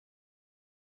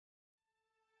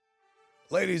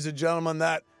Ladies and gentlemen,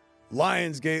 that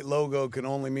Lionsgate logo can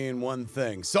only mean one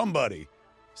thing. Some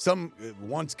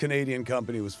once Canadian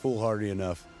company was foolhardy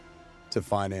enough to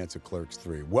finance a Clerks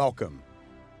 3. Welcome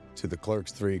to the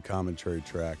Clerks 3 commentary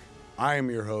track. I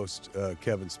am your host,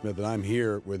 Kevin Smith, and I'm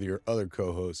here with your other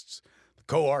co-hosts, the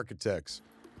co-architects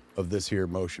of this here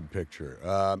motion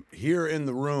picture. Here in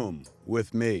the room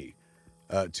with me,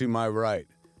 to my right,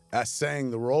 as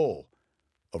sang the role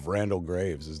of Randall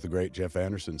Graves is the great Jeff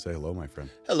Anderson. Say hello, my friend.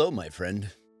 Hello, my friend.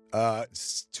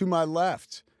 To my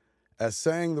left, as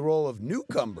sang the role of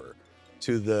newcomer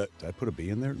to the... Did I put a B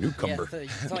in there? Newcomer. Yeah,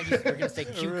 it's like you were going to say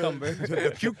cucumber.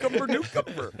 The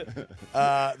newcomer.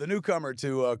 The newcomer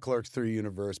to Clerks 3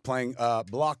 universe, playing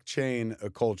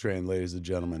Blockchain Coltrane, ladies and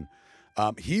gentlemen.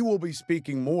 He will be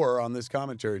speaking more on this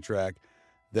commentary track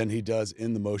than he does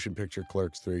in the motion picture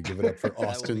Clerks 3. Give it up for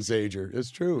Austin Zajur. It's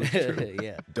true.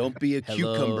 Yeah. Don't be a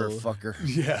cucumber fucker.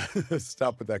 Yeah,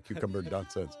 stop with that cucumber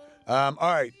nonsense. All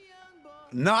right,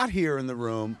 not here in the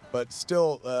room, but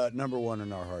still number one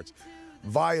in our hearts.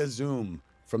 Via Zoom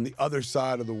from the other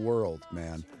side of the world,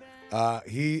 man.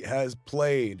 He has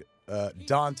played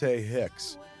Dante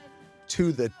Hicks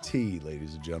to the T,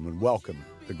 ladies and gentlemen. Welcome,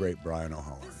 the great Brian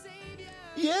O'Halloran.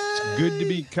 Yeah. It's good to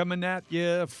be coming at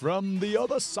you from the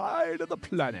other side of the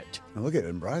planet. Now look at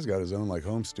him. Brian's got his own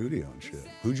home studio and shit.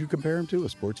 Who'd you compare him to? A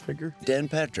sports figure? Dan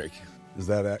Patrick. Is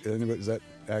that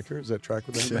accurate? Is that track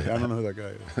with anybody? I don't know who that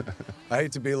guy is. I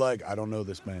hate to be like, I don't know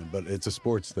this man, but it's a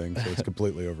sports thing, so it's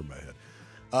completely over my head.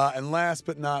 And last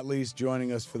but not least,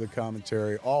 joining us for the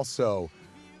commentary, also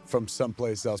from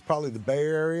someplace else, probably the Bay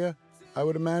Area, I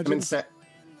would imagine.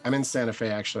 I'm in Santa Fe,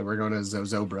 actually. We're going to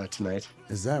Zozobra tonight.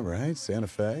 Is that right? Santa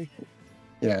Fe?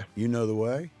 Yeah. You know the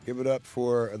way. Give it up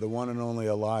for the one and only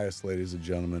Elias, ladies and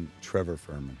gentlemen, Trevor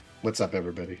Fehrman. What's up,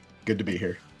 everybody? Good to be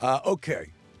here.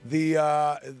 Okay. We're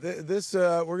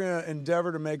going to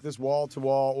endeavor to make this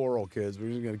wall-to-wall oral, kids. We're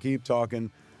just going to keep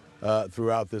talking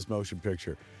throughout this motion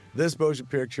picture. This motion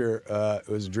picture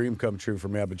was a dream come true for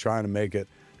me. I've been trying to make it,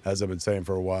 as I've been saying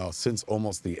for a while, since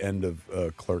almost the end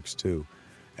of Clerks 2.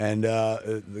 And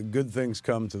the good things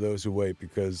come to those who wait,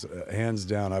 because hands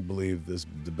down, I believe this is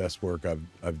the best work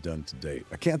I've done to date.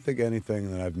 I can't think of anything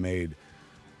that I've made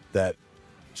that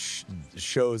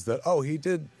shows that, he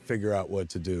did figure out what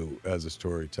to do as a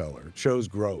storyteller. It shows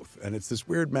growth. And it's this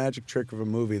weird magic trick of a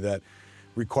movie that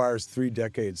requires 3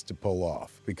 decades to pull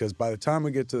off. Because by the time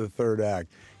we get to the third act,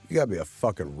 you got to be a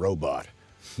fucking robot.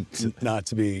 Not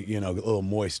to be, a little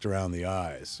moist around the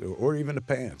eyes or even the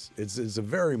pants. It's a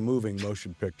very moving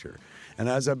motion picture. And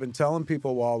as I've been telling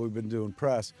people while we've been doing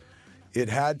press, it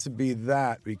had to be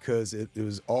that because it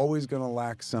was always going to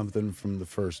lack something from the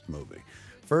first movie.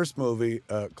 First movie,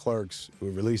 Clerks,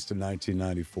 released in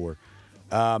 1994,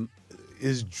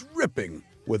 is dripping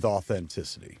with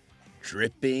authenticity.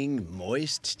 Dripping,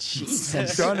 moist. Jesus. I'm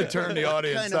trying to turn the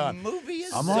audience What kind on. of movie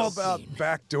is I'm this? all about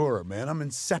backdoor, man. I'm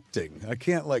incepting. I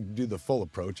can't do the full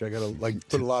approach. I gotta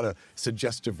put a lot of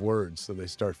suggestive words so they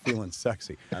start feeling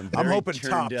sexy. I'm hoping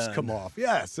tops come off.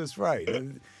 Yes, that's right.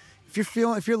 If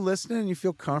you're listening and you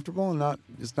feel comfortable and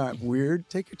it's not weird,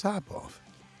 take your top off.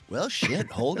 Well,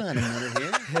 shit. Hold on a minute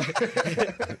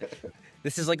here.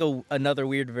 This is like another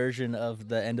weird version of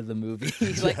the end of the movie.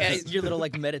 Your little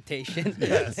meditation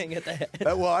thing at the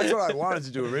end. Well, that's what I wanted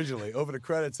to do originally. Over the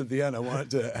credits at the end, I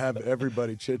wanted to have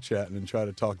everybody chit-chatting and try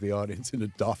to talk the audience into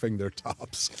doffing their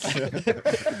tops.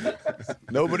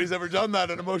 Nobody's ever done that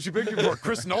in a motion picture before.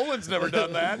 Chris Nolan's never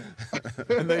done that.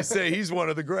 And they say he's one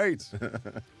of the greats.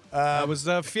 I was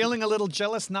feeling a little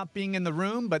jealous not being in the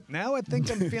room, but now I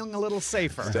think I'm feeling a little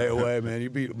safer. Stay away, man.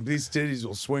 These titties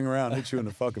will swing around and hit you in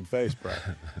the fucking face, bro.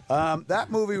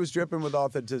 That movie was dripping with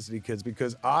authenticity, kids,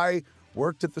 because I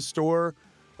worked at the store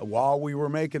while we were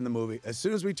making the movie. As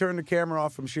soon as we turned the camera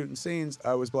off from shooting scenes,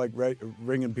 I was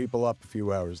ringing people up a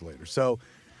few hours later. So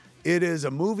it is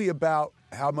a movie about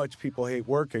how much people hate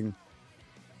working,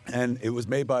 and it was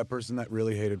made by a person that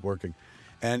really hated working.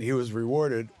 And he was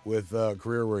rewarded with a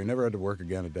career where he never had to work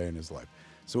again a day in his life.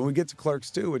 So when we get to Clerks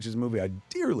 2, which is a movie I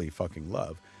dearly fucking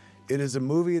love, it is a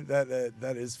movie that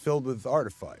is filled with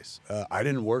artifice. I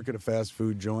didn't work at a fast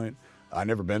food joint. I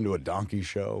never been to a donkey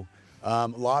show. A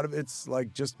lot of it's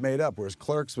just made up, whereas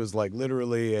Clerks was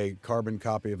literally a carbon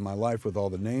copy of my life with all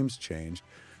the names changed.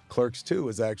 Clerks 2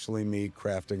 is actually me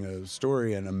crafting a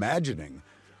story and imagining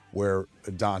where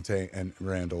Dante and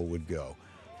Randall would go.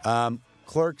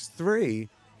 Clerks 3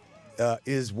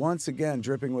 is once again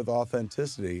dripping with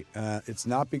authenticity. It's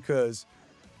not because,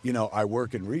 I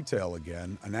work in retail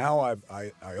again. Now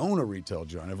I own a retail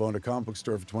joint. I've owned a comic book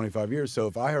store for 25 years. So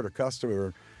if I heard a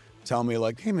customer tell me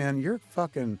hey man, your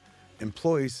fucking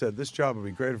employee said, this job would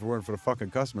be great if it weren't for the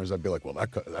fucking customers, I'd be like, well,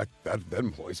 that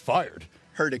employee's fired.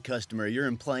 Hurt a customer. You're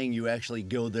implying you actually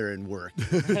go there and work.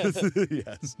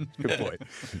 Yes, good point.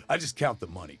 I just count the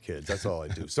money, kids. That's all I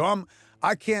do. So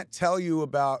I can't tell you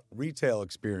about retail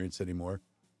experience anymore.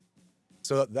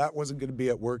 So that wasn't going to be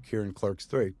at work here in Clerks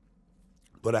 3.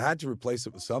 But I had to replace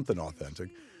it with something authentic.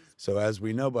 So as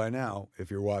we know by now,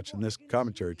 if you're watching this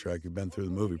commentary track, you've been through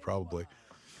the movie probably.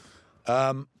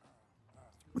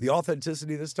 The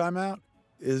authenticity this time out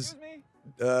is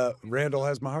Randall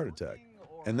has my heart attack.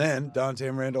 And then Dante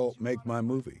and Randall make my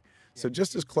movie. So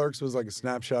just as Clerks was like a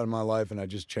snapshot of my life and I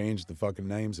just changed the fucking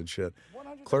names and shit,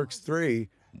 Clerks 3,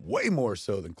 way more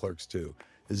so than Clerks 2,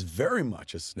 is very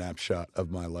much a snapshot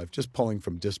of my life, just pulling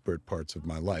from disparate parts of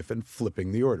my life and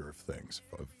flipping the order of things.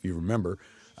 If you remember,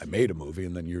 I made a movie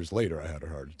and then years later I had a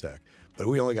heart attack. But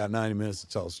we only got 90 minutes to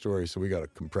tell a story, so we got to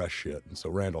compress shit. And so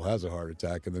Randall has a heart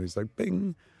attack and then he's like,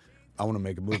 bing, I want to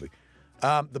make a movie.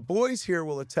 The boys here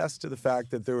will attest to the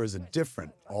fact that there was a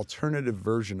different, alternative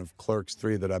version of Clerks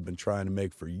 3 that I've been trying to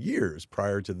make for years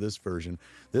prior to this version.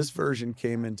 This version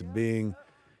came into being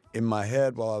in my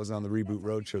head while I was on the Reboot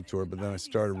Roadshow tour, but then I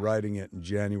started writing it in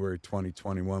January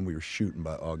 2021. We were shooting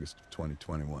by August of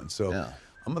 2021. So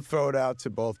I'm going to throw it out to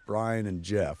both Brian and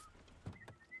Jeff.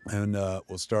 And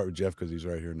we'll start with Jeff because he's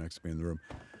right here next to me in the room.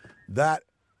 That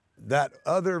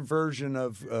other version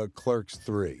of Clerks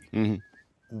 3,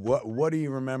 what do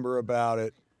you remember about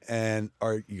it? And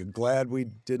are you glad we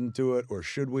didn't do it, or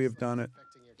should we have done it?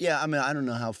 Yeah, I mean, I don't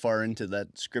know how far into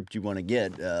that script you want to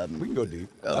get. We can go deep.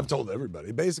 I've told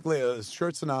everybody. Basically, a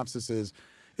short synopsis is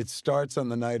it starts on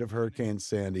the night of Hurricane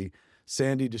Sandy.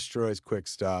 Sandy destroys Quick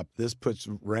Stop. This puts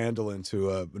Randall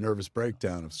into a nervous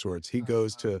breakdown of sorts. He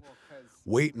goes to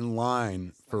wait in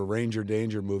line for a Ranger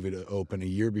Danger movie to open a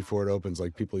year before it opens,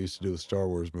 like people used to do with Star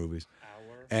Wars movies.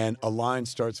 And a line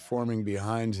starts forming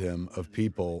behind him of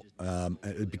people.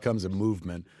 It becomes a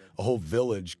movement. A whole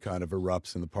village kind of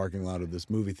erupts in the parking lot of this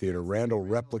movie theater. Randall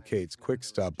replicates Quick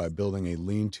Stop by building a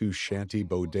lean-to shanty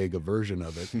bodega version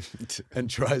of it and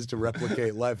tries to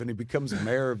replicate life. And he becomes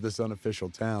mayor of this unofficial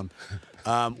town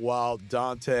while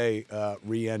Dante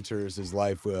re-enters his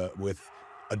life with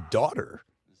a daughter,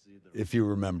 if you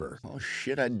remember. Oh,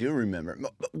 shit, I do remember.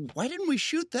 Why didn't we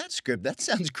shoot that script? That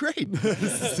sounds great.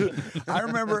 I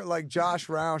remember, like, Josh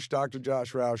Roush, Dr.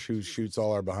 Josh Roush, who shoots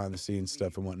all our behind-the-scenes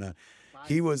stuff and whatnot.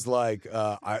 He was like,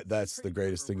 that's the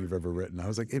greatest thing you've ever written. I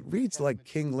was like, it reads like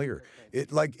King Lear.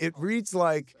 It reads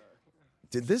like,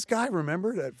 did this guy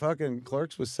remember that fucking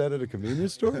Clerks was set at a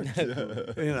convenience store?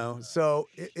 You know, so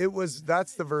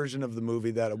that's the version of the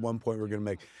movie that at one point we're going to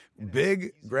make.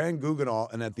 Big, grand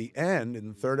Guggenol, and at the end, in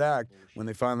the third act, when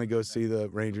they finally go see the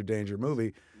Ranger Danger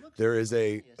movie, there is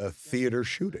a theater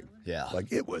shooting. Yeah.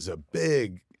 Like, it was a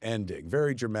big ending,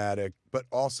 very dramatic, but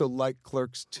also like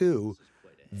Clerks 2,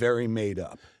 very made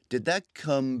up. Did that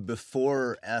come before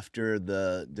or after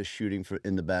the shooting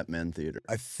in the Batman theater?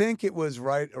 I think it was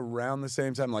right around the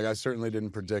same time. Like, I certainly didn't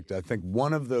predict it. I think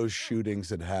one of those shootings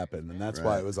had happened, and that's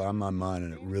why it was on my mind,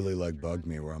 and it really, like, bugged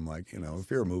me, where I'm like, you know,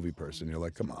 if you're a movie person, you're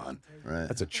like, come on. Right.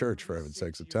 That's a church, for heaven's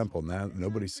sakes, a temple. Now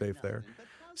nobody's safe there.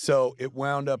 So it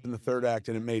wound up in the third act,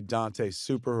 and it made Dante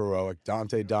super heroic.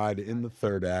 Dante died in the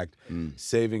third act,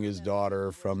 saving his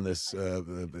daughter from this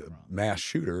mass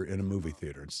shooter in a movie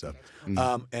theater and stuff.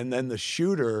 And then the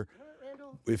shooter,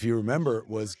 if you remember,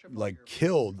 was like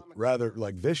killed rather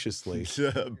like viciously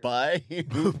By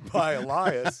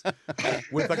Elias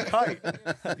with a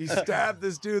kite. He stabbed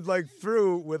this dude like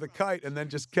through with a kite and then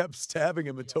just kept stabbing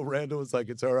him until Randall was like,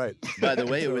 it's all right. By the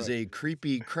way, it was a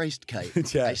creepy Christ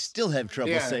kite. Yes. I still have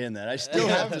trouble saying that. I still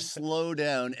have to slow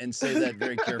down and say that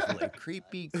very carefully.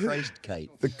 Creepy Christ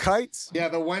kite. The kites? Yeah,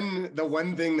 the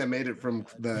one thing that made it from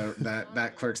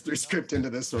that Clerks 3 script into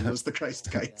this one was the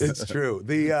Christ kites. It's true.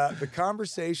 The conversation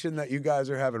that you guys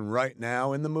are having right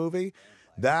now in the movie,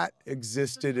 that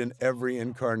existed in every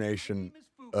incarnation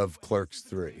of Clerks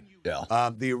 3. Yeah.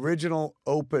 The original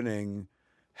opening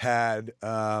had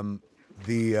from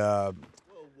the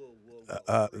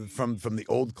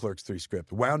old Clerks 3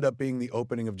 script wound up being the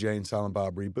opening of Jay and Silent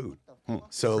Bob Reboot.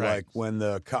 So like when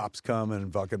the cops come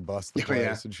and fucking bust the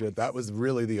place and shit, that was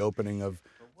really the opening of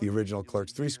the original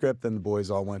Clerks 3 script. Then the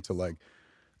boys all went to like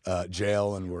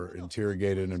jail and were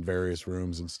interrogated in various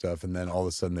rooms and stuff, and then all of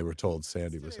a sudden they were told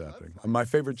Sandy was happening. And my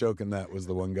favorite joke in that was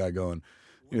the one guy going,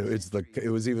 you know,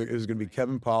 it was going to be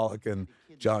Kevin Pollak and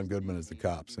John Goodman as the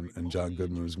cops, and John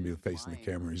Goodman was going to be facing the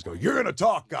camera. He's going, "You're going to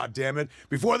talk, goddammit.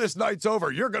 Before this night's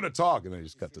over, you're going to talk." And then he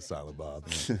just cut to Silent Bob.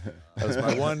 That was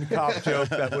my one cop joke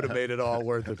that would have made it all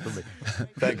worth it for me.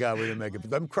 Thank God we didn't make it. But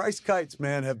them Christ kites,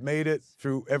 man, have made it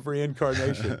through every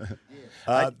incarnation.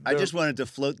 I just wanted to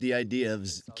float the idea of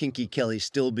Kinky Kelly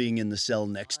still being in the cell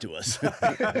next to us.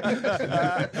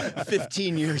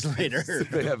 15 years later.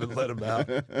 They haven't let him out.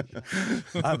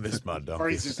 I miss my dog. Or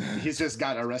he's just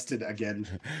got arrested again.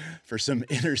 For some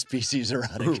interspecies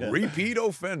erotica. Repeat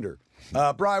offender.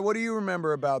 Bri, what do you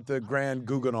remember about the Grand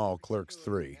Guignol Clerks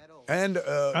 3? And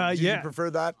do you prefer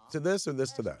that to this or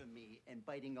this to that?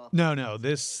 No.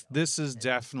 This is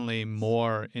definitely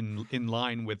more in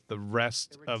line with the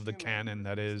rest of the canon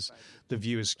that is the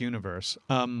Viewers universe.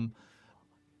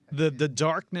 The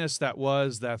darkness that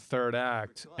was that third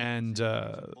act and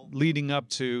leading up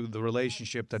to the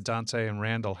relationship that Dante and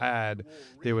Randall had,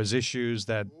 there was issues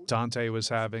that Dante was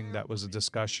having. That was a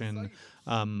discussion.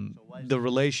 The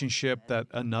relationship that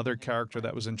another character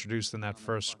that was introduced in that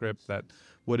first script that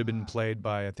would have been played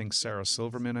by, I think, Sarah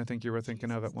Silverman, I think you were thinking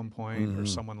of at one point, or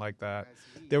someone like that.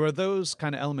 There were those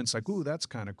kind of elements like, ooh, that's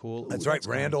kind of cool. Ooh, that's right.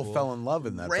 Randall fell in love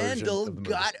in that version Randall of the movie.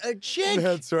 got a chick.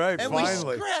 That's right, and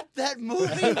finally. we scrapped that movie.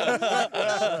 What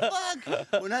the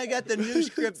fuck? When I got the new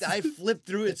script, I flipped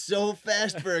through it so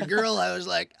fast for a girl, I was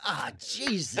like,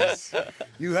 Jesus.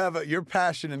 Your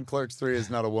passion in Clerks 3 is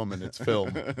not a woman, it's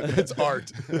film. It's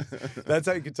art. That's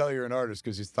how you can tell you're an artist,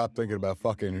 because you stop thinking about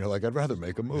fucking and you're like, I'd rather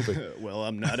make a movie.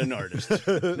 Well, I'm not an artist.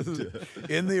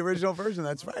 In the original version,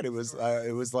 that's right. It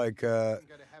was like a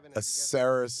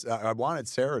Sarah's. I wanted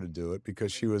Sarah to do it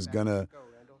because she was gonna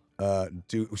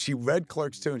she read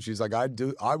Clerks 2 and she's like, I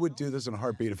would do this in a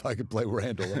heartbeat if I could play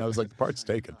Randall. And I was like, the part's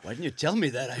taken. Why didn't you tell me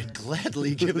that? I'd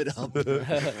gladly give it up.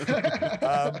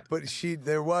 But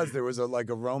there was a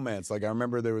romance. Like I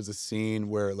remember there was a scene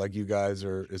where like you guys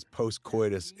is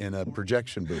post-coitus in a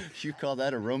projection booth. You call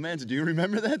that a romance? Do you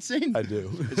remember that scene? I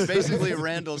do. It's basically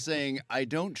Randall saying, I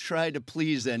don't try to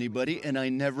please anybody and I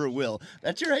never will.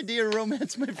 That's your idea of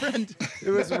romance, my friend? It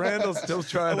was Randall still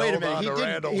trying to hold on to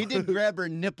Randall. He did grab her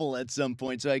nipple at some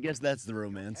point, so I guess that's the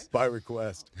romance. By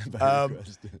request.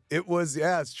 It was,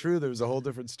 it's true. There was a whole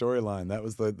different storyline. That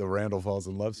was the Randall falls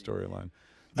in love storyline.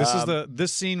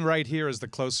 This scene right here is the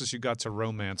closest you got to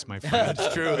romance, my friend.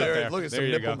 That's true. Look at some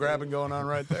nipple go. grabbing going on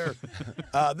right there.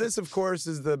 This, of course,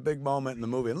 is the big moment in the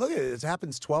movie. And look at it. It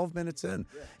happens 12 minutes in.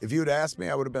 If you had asked me,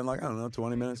 I would have been like, I don't know,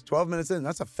 20 minutes. 12 minutes in.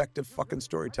 That's effective fucking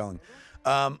storytelling.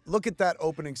 Look at that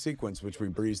opening sequence, which we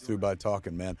breezed through by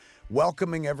talking, man.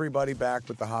 Welcoming everybody back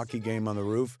with the hockey game on the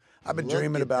roof. I've been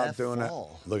dreaming about doing that.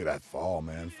 Look at that fall,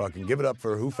 man. Fucking give it up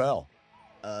for who fell.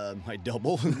 My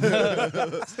double.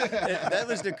 That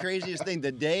was the craziest thing.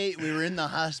 The day we were in the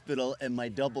hospital and my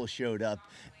double showed up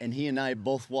and he and I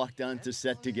both walked onto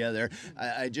set together,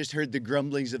 I just heard the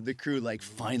grumblings of the crew like,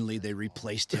 finally they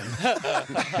replaced him. They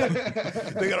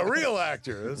got a real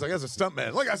actor. It's like, that's a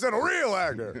stuntman. Like I said, a real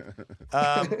actor.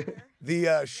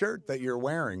 The shirt that you're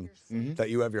wearing,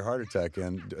 that you have your heart attack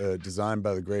in, designed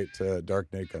by the great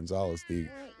Dark Nate Gonzalez, the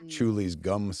Chuli's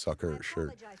Gum Sucker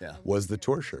shirt, was the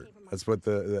tour shirt. That's what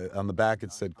on the back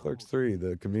it said Clerks 3,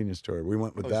 the convenience store. We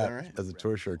went with that as a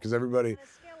tour shirt because everybody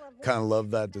kind of loved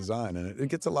that design, and it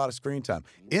gets a lot of screen time.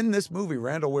 In this movie,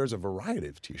 Randall wears a variety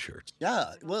of T-shirts.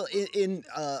 Yeah, well,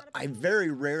 I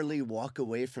very rarely walk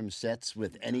away from sets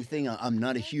with anything. I'm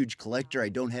not a huge collector. I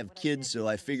don't have kids, so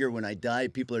I figure when I die,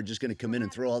 people are just going to come in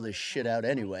and throw all this shit out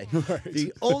anyway. Right.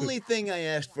 The only thing I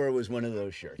asked for was one of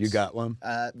those shirts. You got one?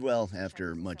 Well,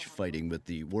 after much fighting with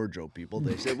the wardrobe people,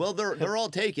 they said, well, they're all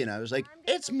taken. I was like,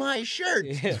 it's my shirt.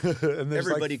 Yeah. And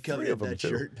everybody like coveted that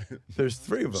shirt. There's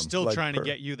 3 of them. Still like trying to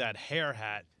get you that hair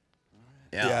hat.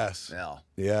 Yeah. Yes.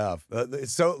 Yeah.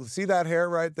 So see that hair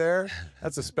right there?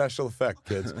 That's a special effect,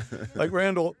 kids. Like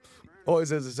Randall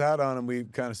always has his hat on, and we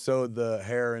kind of sewed the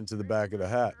hair into the back of the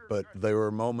hat. But there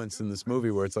were moments in this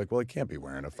movie where it's like, well, he can't be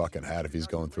wearing a fucking hat if he's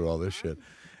going through all this shit.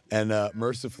 And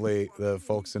mercifully, the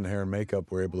folks in hair and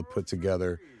makeup were able to put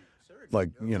together, like,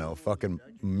 fucking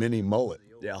mini mullet.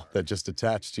 Yeah. That just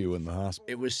attached to you in the hospital.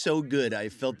 It was so good, I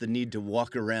felt the need to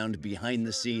walk around behind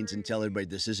the scenes and tell everybody,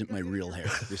 this isn't my real hair.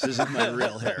 This isn't my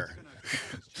real hair.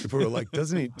 People were like,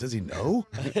 does he know?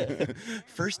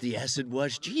 First the acid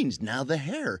wash jeans, now the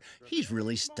hair. He's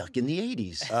really stuck in the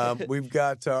 80s. We've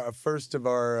got first of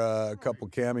our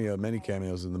many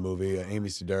cameos in the movie. Amy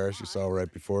Sedaris, you saw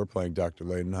right before, playing Dr.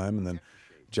 Leidenheim, and then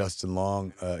Justin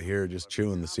Long here just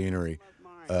chewing the scenery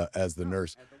as the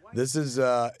nurse. This is,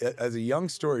 as a young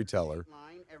storyteller,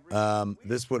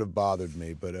 this would have bothered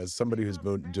me, but as somebody who's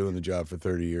been doing the job for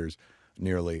 30 years,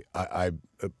 nearly. I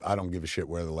don't give a shit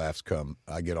where the laughs come.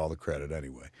 I get all the credit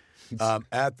anyway.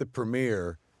 At the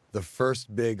premiere, the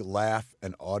first big laugh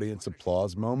and audience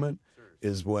applause moment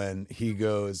is when he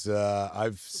goes,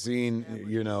 I've seen,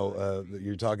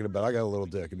 you're talking about, I got a little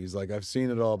dick. And he's like, I've seen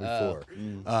it all before.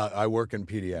 I work in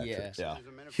pediatrics. Yeah.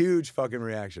 Huge fucking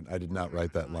reaction. I did not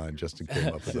write that line. Justin came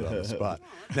up with it on the spot.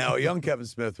 Now, a young Kevin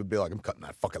Smith would be like, I'm cutting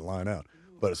that fucking line out.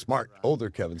 But a smart, older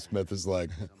Kevin Smith is like,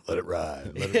 let it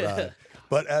ride, let it ride.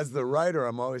 But as the writer,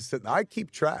 I'm always sitting, I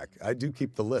keep track. I do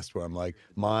keep the list where I'm like,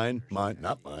 mine,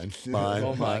 not mine, mine,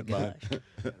 Oh my mine.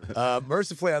 gosh.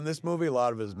 Mercifully, on this movie, a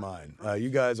lot of it is mine. You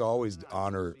guys always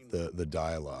honor the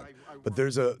dialogue. But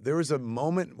there was a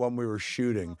moment when we were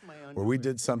shooting where we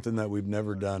did something that we've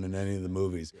never done in any of the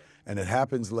movies. And it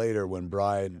happens later when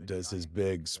Brian does his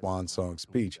big swan song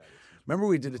speech. Remember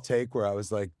we did a take where I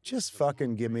was like, just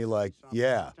fucking give me like,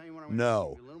 yeah,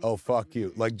 no, oh, fuck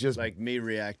you. Like just Like me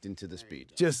reacting to the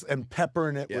speech. and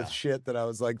peppering it Yeah. with shit that I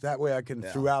was like, that way I can,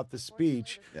 throughout the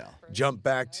speech, Yeah. jump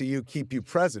back to you, keep you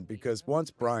present. Because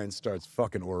once Brian starts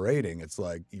fucking orating, it's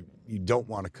like you don't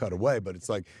want to cut away, but it's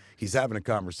like he's having a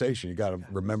conversation. You got to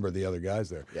remember the other guys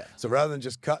there. Yeah. So rather than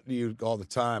just cutting you all the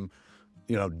time,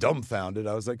 dumbfounded,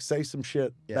 I was like, say some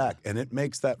shit back. And it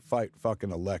makes that fight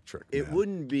fucking electric. It man.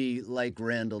 wouldn't be like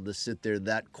Randall to sit there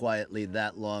that quietly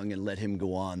that long and let him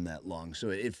go on that long. So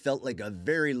it felt like a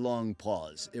very long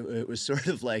pause. It was sort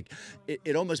of like,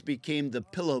 it almost became the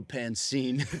pillow pants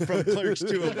scene from Clerks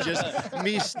 2 of just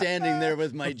me standing there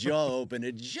with my jaw open.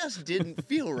 It just didn't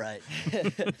feel right.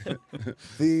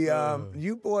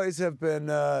 You boys have been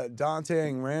Dante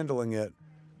and Randalling it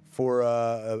for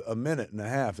a minute and a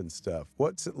half and stuff.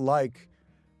 What's it like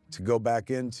to go back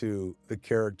into the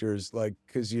characters? Like,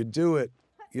 because you do it,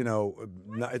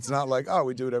 it's not like, oh,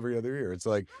 we do it every other year. It's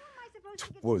like,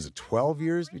 what was it, 12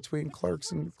 years between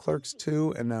Clerks and Clerks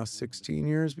 2, and now 16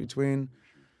 years between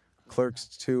Clerks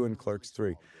 2 and Clerks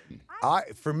 3.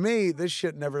 For me, this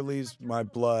shit never leaves my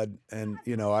blood, and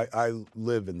I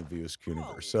live in the View Askew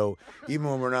universe. So even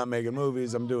when we're not making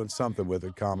movies, I'm doing something with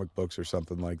it, comic books or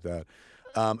something like that.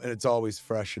 And it's always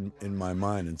fresh in my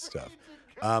mind and stuff.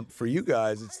 For you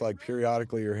guys, it's like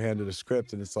periodically you're handed a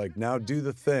script and it's like, now do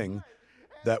the thing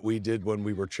that we did when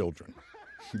we were children.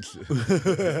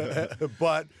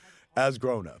 But as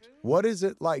grown-ups. What is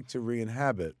it like to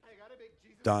re-inhabit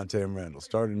Dante and Randall,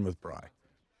 starting with Bry?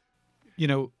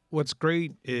 What's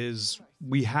great is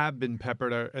we have been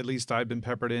peppered, or at least I've been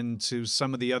peppered into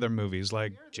some of the other movies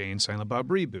like Jay and Silent Bob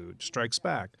Reboot, Strikes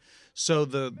Back. So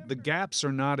the gaps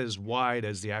are not as wide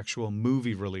as the actual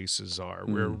movie releases are.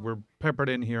 We're peppered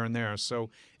in here and there. So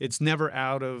it's never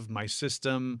out of my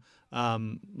system.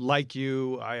 Like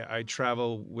you, I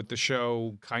travel with the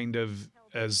show kind of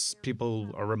as people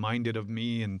are reminded of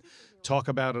me and talk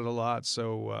about it a lot.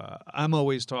 So I'm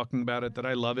always talking about it, that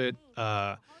I love it.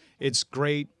 It's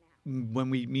great when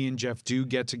me and Jeff do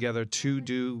get together to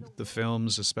do the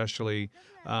films, especially.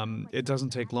 It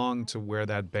doesn't take long to where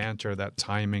that banter, that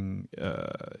timing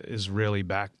is really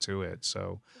back to it.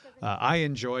 So I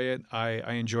enjoy it.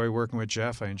 I enjoy working with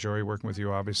Jeff. I enjoy working with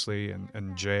you, obviously,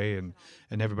 and Jay and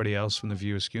everybody else from the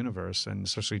View Askew universe. And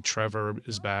especially Trevor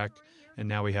is back. And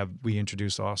now we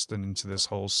introduced Austin into this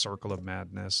whole circle of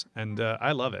madness. And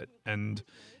I love it. And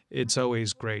it's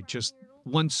always great. Just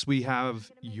once we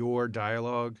have your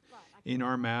dialogue in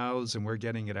our mouths and we're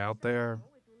getting it out there,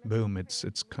 boom, it's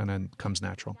kind of comes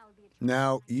natural.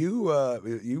 Now,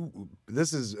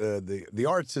 this is the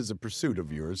arts is a pursuit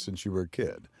of yours since you were a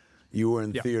kid. You were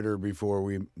in theater before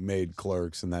we made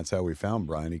Clerks, and that's how we found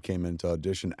Brian. He came into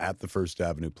audition at the First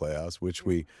Avenue Playhouse, which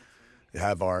we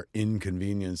have our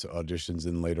inconvenience auditions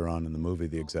in later on in the movie,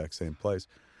 the exact same place.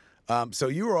 So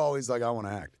you were always like, I want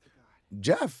to act.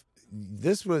 Jeff,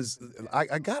 this was,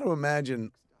 I got to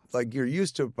imagine, like, you're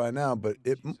used to it by now, but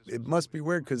it must be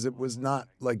weird because it was not,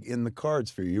 like, in the cards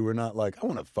for you. You were not like, I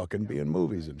want to fucking be in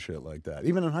movies and shit like that.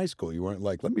 Even in high school, you weren't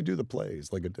like, let me do the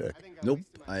plays like a dick. Nope.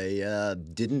 I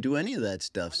didn't do any of that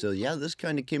stuff. So, yeah, this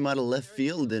kind of came out of left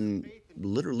field and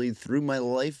literally threw my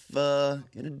life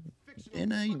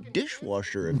in a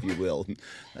dishwasher, if you will.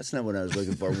 That's not what I was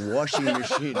looking for. Washing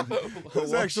machine. It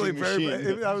was actually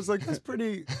very, I was like, that's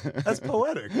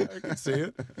poetic. I can see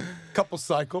it. Couple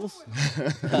cycles.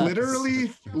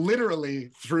 Literally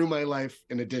threw my life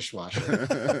in a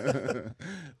dishwasher.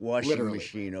 Washing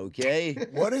machine, okay?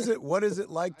 What is it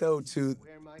like, though, to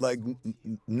like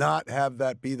not have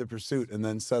that be the pursuit, and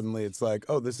then suddenly it's like,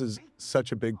 oh, this is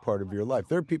such a big part of your life.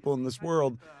 There are people in this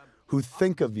world who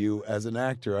think of you as an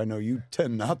actor. I know you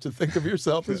tend not to think of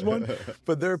yourself as one,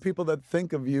 but there are people that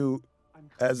think of you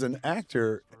as an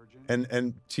actor,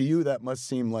 and to you that must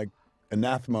seem like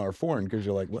anathema or foreign because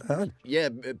you're like, what? Yeah,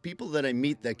 people that I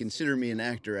meet that consider me an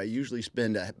actor, I usually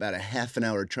spend about a half an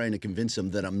hour trying to convince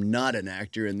them that I'm not an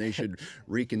actor and they should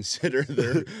reconsider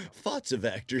their thoughts of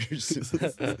actors.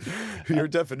 Your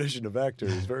definition of actor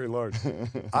is very large.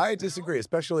 I disagree,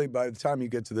 especially by the time you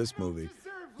get to this movie,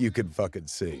 you can fucking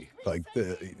see like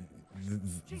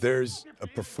there's a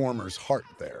performer's heart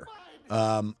there.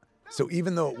 So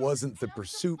even though it wasn't the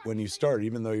pursuit when you started,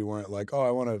 even though you weren't like, oh,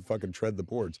 I want to fucking tread the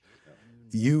boards,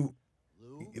 you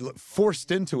forced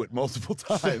into it multiple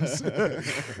times.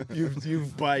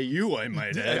 you've By you, I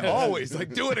might add. always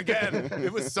like, do it again.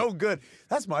 It was so good.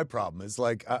 That's my problem. It's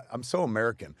like I'm so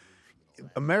American.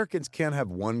 Americans can't have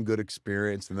one good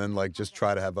experience and then like just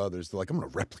try to have others. They're like, I'm going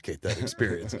to replicate that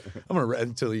experience.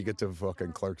 Until you get to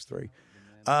fucking Clerks 3.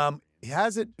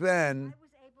 Has it been?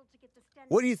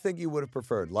 What do you think you would have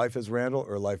preferred, Life as Randall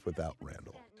or Life without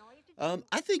Randall?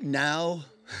 I think now,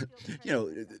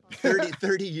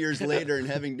 30 years later and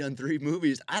having done 3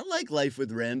 movies, I like Life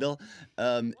with Randall.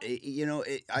 I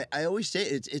always say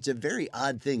it's a very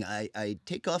odd thing. I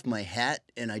take off my hat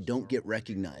and I don't get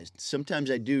recognized.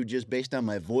 Sometimes I do just based on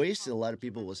my voice. A lot of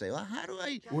people will say, well, how do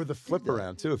I... Or the flip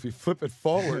around, too. If you flip it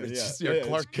forward, it's just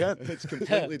Clark Kent. It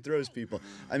completely throws people.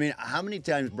 I mean, how many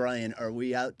times, Brian, are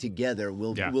we out together?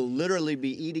 We'll literally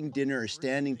be eating dinner or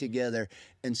standing together,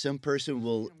 and some person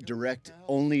will direct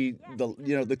only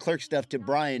the clerk stuff to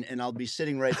Brian, and I'll be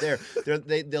sitting right there.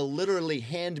 They'll literally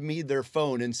hand me their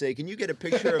phone and say, "Can you get a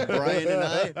picture of Brian and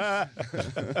I?"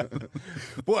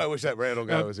 Boy, I wish that Randall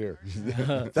guy was here.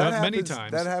 Many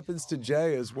times. That happens to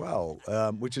Jay as well,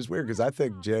 which is weird because I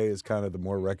think Jay is kind of the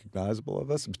more recognizable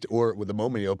of us. Or with the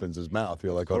moment he opens his mouth,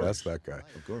 you're like, "Oh, that's that guy."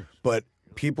 Of course. But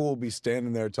people will be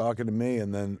standing there talking to me,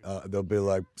 and then they'll be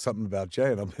like, something about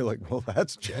Jay, and I'll be like, well,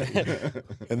 that's Jay.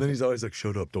 And then he's always like,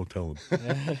 shut up, don't tell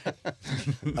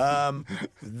him.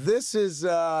 This is,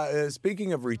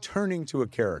 speaking of returning to a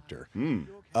character,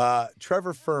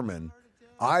 Trevor Fehrman.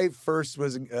 I first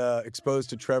was exposed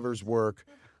to Trevor's work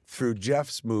through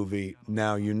Jeff's movie,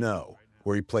 Now You Know,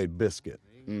 where he played Biscuit.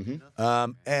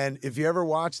 Mm-hmm. And if you ever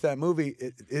watch that movie,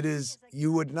 it is,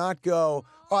 you would not go,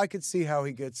 oh, I could see how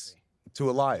he gets to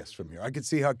Elias from here. I could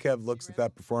see how Kev looks at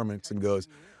that performance and goes,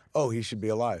 oh, he should be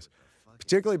Elias.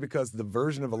 Particularly because the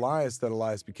version of Elias that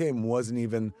Elias became wasn't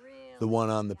even the one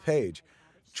on the page.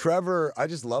 Trevor, I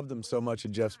just loved him so much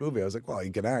in Jeff's movie. I was like, well, he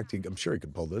can act. I'm sure he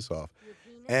can pull this off.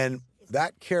 And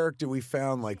that character we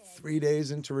found like 3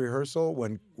 days into rehearsal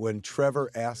when Trevor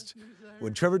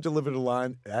delivered a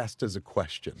line, asked as a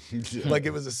question. Like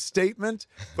it was a statement,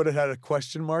 but it had a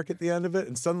question mark at the end of it.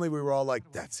 And suddenly we were all like,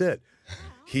 that's it.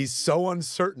 He's so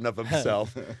uncertain of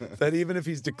himself that even if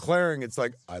he's declaring, it's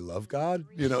like, I love God.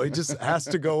 He just has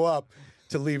to go up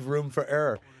to leave room for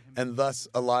error. And thus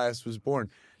Elias was born.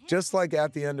 Just like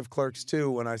at the end of Clerks II,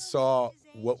 when I saw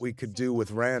what we could do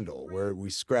with Randall, where we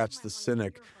scratched the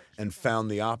cynic and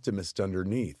found the optimist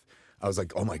underneath. I was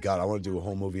like, oh my God, I want to do a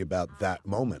whole movie about that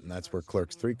moment. And that's where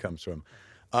Clerks 3 comes from.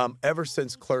 Ever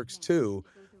since Clerks 2,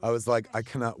 I was like, I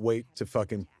cannot wait to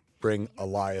fucking bring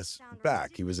Elias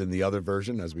back. He was in the other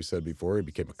version, as we said before. He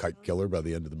became a kite killer by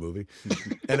the end of the movie.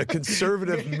 And a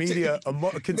conservative media...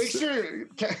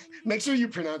 Make sure you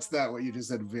pronounce that, what you just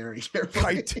said, very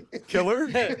carefully. Kite killer?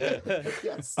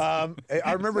 Yes. I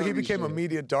remember he became a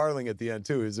media darling at the end,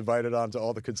 too. He was invited on to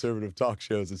all the conservative talk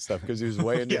shows and stuff because he was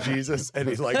way into Jesus, and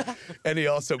he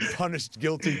also punished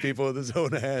guilty people with his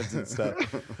own hands and stuff.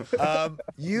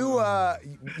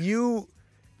 You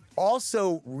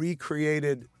also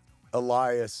recreated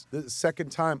Elias the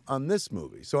second time on this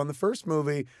movie. So on the first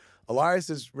movie, Elias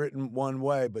is written one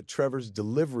way, but Trevor's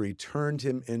delivery turned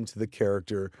him into the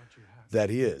character that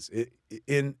he is.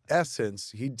 In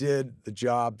essence, he did the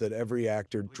job that every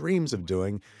actor dreams of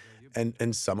doing,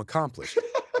 and some accomplish.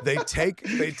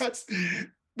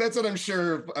 That's what I'm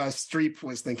sure Streep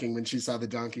was thinking when she saw the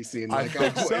donkey scene. Like,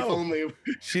 if only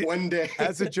one day.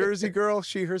 As a Jersey girl,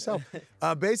 she herself.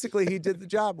 Basically, he did the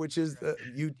job, which is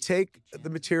you take the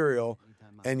material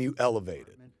and you elevate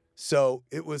it. So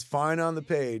it was fine on the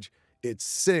page. It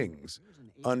sings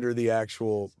under the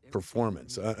actual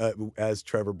performance as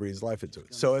Trevor breathes life into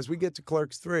it. So as we get to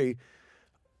Clerks 3,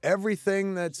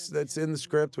 everything that's in the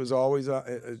script was always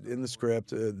in the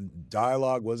script.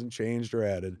 Dialogue wasn't changed or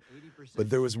added.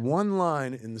 But there was one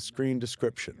line in the screen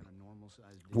description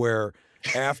where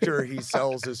after he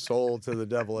sells his soul to the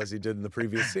devil, as he did in the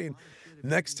previous scene,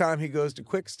 next time he goes to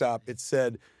Quick Stop, it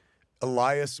said,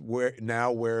 Elias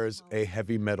now wears a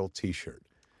heavy metal T-shirt.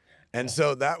 And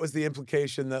so that was the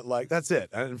implication that, like, that's it.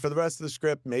 And for the rest of the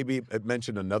script, maybe it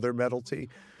mentioned another metal tee.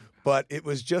 But it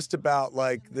was just about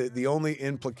like the only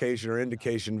implication or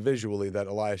indication visually that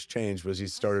Elias changed was he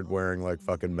started wearing like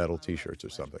fucking metal T-shirts or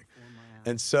something.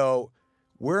 And so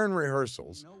we're in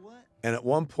rehearsals, and at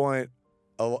one point,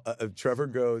 Trevor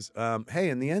goes, "Hey,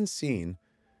 in the end scene,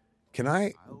 can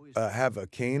I have a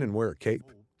cane and wear a cape?"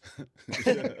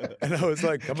 And I was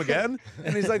like, "Come again?"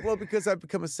 And he's like, "Well, because I've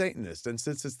become a Satanist, and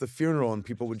since it's the funeral and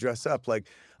people would dress up, like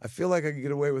I feel like I could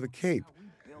get away with a cape,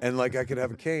 and like I could have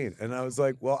a cane." And I was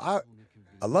like, "Well,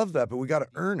 I love that, but we got to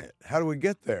earn it. How do we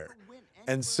get there?"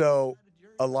 And so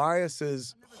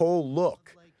Elias's whole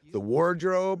look, the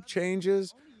wardrobe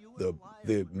changes, the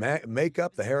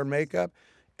makeup, the hair and makeup,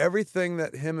 everything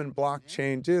that him and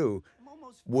Blockchain do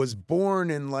was born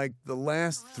in like the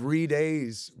last 3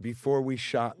 days before we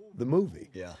shot the movie.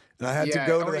 Yeah. And I had to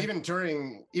go to even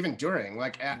during,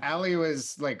 like Allie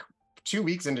was like 2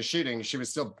 weeks into shooting, she was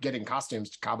still getting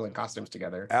cobbling costumes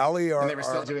together. Allie, and they were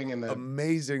still doing in the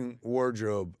amazing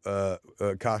wardrobe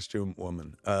costume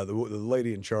woman, the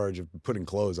lady in charge of putting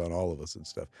clothes on all of us and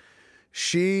stuff.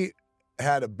 She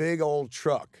had a big old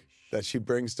truck that she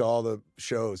brings to all the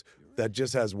shows that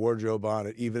just has wardrobe on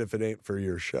it, even if it ain't for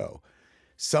your show.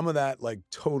 Some of that like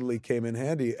totally came in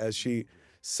handy as she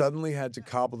suddenly had to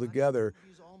cobble together,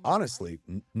 honestly,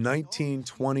 19,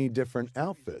 20 different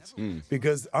outfits.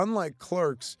 Because unlike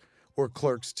Clerks or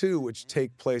Clerks II, which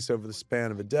take place over the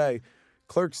span of a day,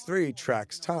 Clerks III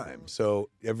tracks time. So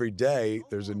every day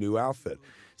there's a new outfit.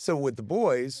 So with the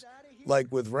boys, like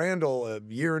with Randall, a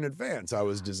year in advance, I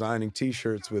was designing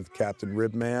T-shirts with Captain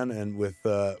Ribman and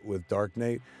with Dark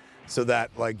Nate, so that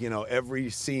like, you know,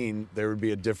 every scene there would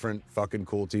be a different fucking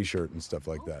cool T-shirt and stuff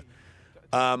like that.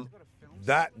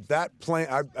 That plan,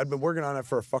 I've been working on it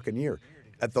for a fucking year.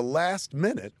 At the last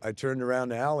minute, I turned around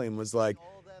to Allie and was like,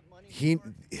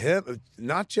 him,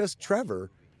 not just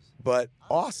Trevor, but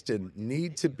Austin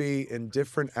need to be in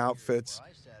different outfits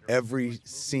every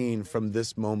scene from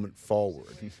this moment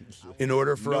forward in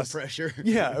order for us. No pressure.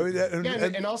 Yeah.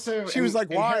 and also she was like,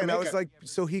 why? And I was makeup. like,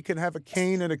 so he can have a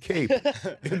cane and a cape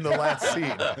in the last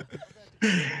scene.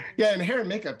 Yeah, and hair and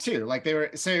makeup too. Like they were,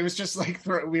 so it was just like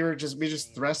we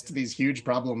just thrust these huge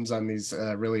problems on these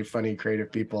really funny,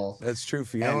 creative people. That's true.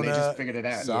 Fiona, and they just figured it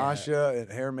out. Sasha,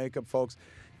 and hair and makeup folks.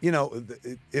 You know,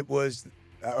 it was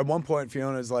at one point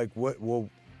Fiona's like, what? Well,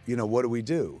 you know, what do we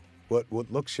do?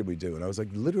 What look should we do? And I was like,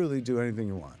 literally do anything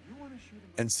you want.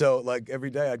 And so like every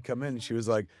day I'd come in and she was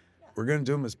like, we're going to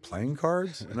do them as playing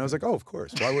cards? And I was like, oh, of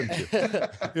course. Why wouldn't you?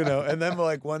 You know, and then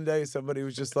like one day somebody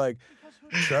was just like,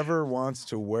 Trevor wants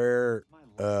to wear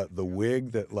the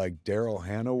wig that like Daryl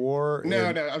Hannah wore. No,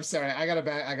 I'm sorry. I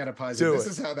gotta pause. This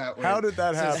is how that went. How did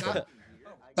that happen?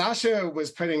 Sasha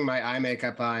was putting my eye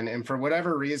makeup on, and for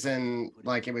whatever reason,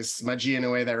 like it was smudgy in a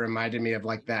way that reminded me of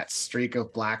like that streak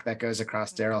of black that goes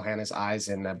across Daryl Hannah's eyes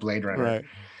in Blade Runner. Right.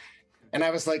 And I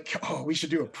was like, oh, we should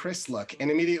do a Pris look. And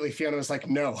immediately Fiona was like,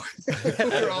 no,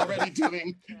 we're already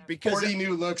doing 40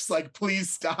 new looks. Like, please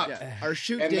stop. Yeah, our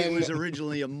shoot date was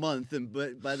originally a month,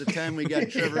 but by the time we got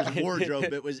Trevor's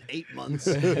wardrobe, it was 8 months.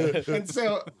 And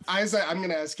so I was like, I'm going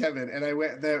to ask Kevin. And I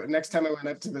went, the next time I went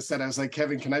up to the set, I was like,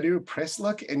 Kevin, can I do a Pris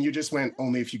look? And you just went,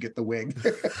 only if you get the wig.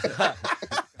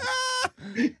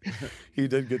 He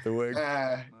did get the wig.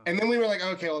 And then we were like,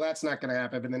 okay, well, that's not going to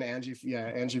happen. But then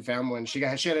Angie found one. She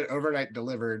had it overnight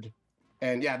delivered.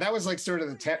 And yeah, that was like sort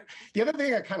of the other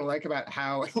thing I kind of like about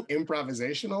how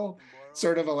improvisational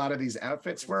sort of a lot of these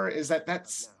outfits were is that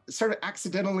that's sort of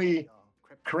accidentally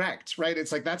correct, right?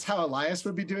 It's like, that's how Elias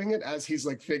would be doing it as he's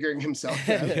like figuring himself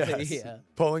out. Yes. Yeah.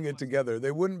 Pulling it together.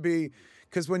 They wouldn't be,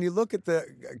 because when you look at the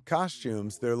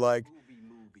costumes, they're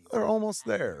almost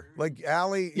there. Like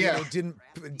Allie,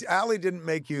 Allie didn't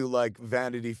make you like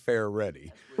Vanity Fair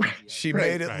ready. She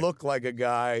made it look like a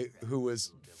guy who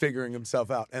was figuring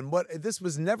himself out. And this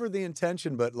was never the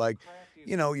intention, but like,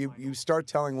 you know, you start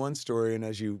telling one story, and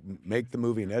as you make the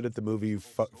movie and edit the movie, you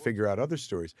figure out other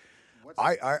stories.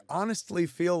 I honestly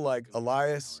feel like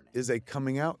Elias is a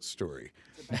coming out story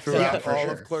throughout all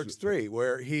of Clerks III,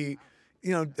 where he,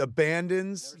 you know,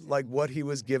 abandons like what he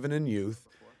was given in youth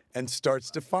and starts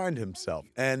to find himself.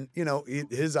 And, you know,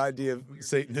 his idea of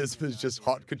Satanism is just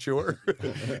haute couture.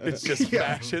 It's just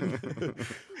fashion.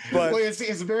 But well,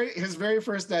 his very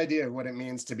first idea of what it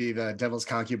means to be the devil's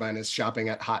concubine is shopping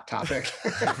at Hot Topic.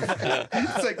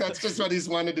 It's like, that's just what he's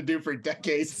wanted to do for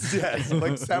decades. Yes.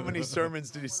 Like, how many sermons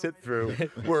did he sit through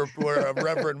where a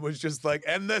reverend was just like,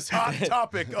 and this hot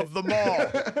topic of the mall.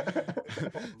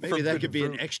 Maybe that could be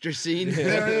an extra scene.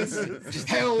 There is,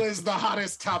 hell is the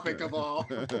hottest topic of all.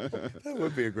 That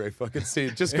would be a great fucking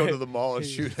scene. Just go to the mall and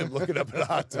shoot him looking up at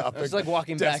Hot Topic. Just like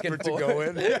walking back and desperate forth. to go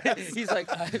in. He's like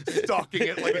Stalking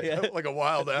it like a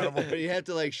wild animal. But you have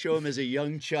to like show him as a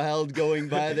young child going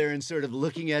by there and sort of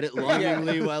looking at it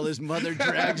longingly while his mother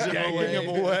drags him Yanking away. him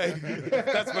away.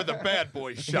 That's where the bad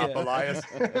boys shop, Elias.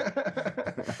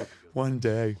 One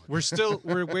day.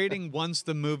 We're waiting once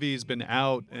the movie's been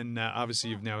out, and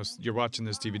obviously you're watching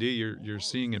this DVD, you're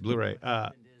seeing it Blu-ray.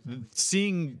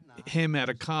 Seeing him at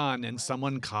a con and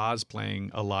someone cosplaying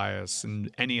Elias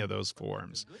in any of those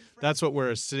forms, that's what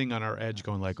we're sitting on our edge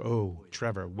going like, oh,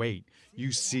 Trevor, wait,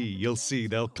 you'll see,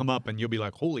 they'll come up and you'll be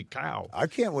like, holy cow. I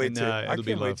can't wait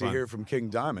to hear from King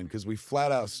Diamond, because we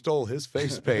flat out stole his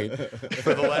face paint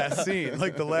for the last scene.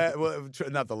 Like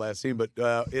not the last scene, but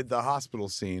in the hospital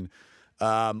scene,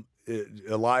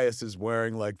 Elias is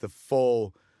wearing like the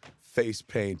full face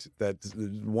paint that's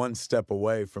one step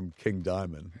away from King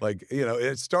Diamond. Like,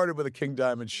 it started with a King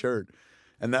Diamond shirt.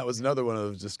 And that was another one of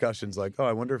those discussions like, oh,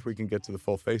 I wonder if we can get to the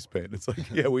full face paint. It's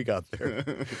like, yeah, we got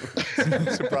there.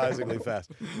 Surprisingly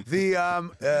fast.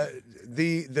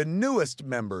 The newest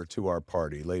member to our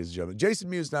party, ladies and gentlemen. Jason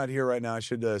Mew's not here right now. I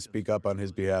should speak up on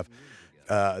his behalf.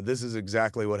 This is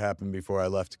exactly what happened before I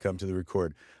left to come to the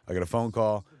record. I got a phone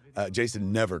call.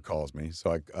 Jason never calls me,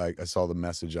 so I saw the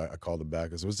message. I called him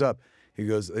back. I said, what's up? He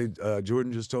goes, hey,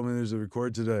 Jordan just told me there's a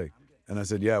record today. And I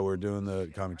said, yeah, we're doing the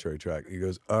commentary track. He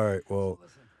goes, all right, well,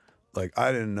 like,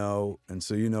 I didn't know. And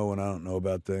so, when I don't know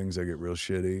about things, I get real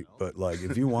shitty. But, like,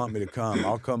 if you want me to come,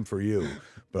 I'll come for you.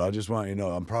 But I just want you to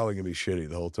know I'm probably going to be shitty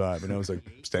the whole time. And I was like,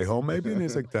 stay home maybe? And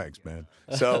he's like, thanks, man.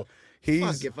 So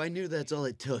Fuck, if I knew that's all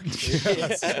it took.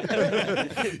 Yes.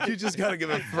 You just got to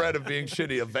give a threat of being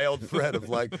shitty, a veiled threat of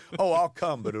like, oh, I'll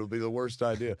come, but it'll be the worst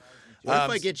idea. What if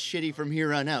I get shitty from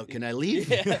here on out? Can I leave?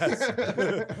 Yes.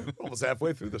 Almost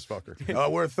halfway through this fucker.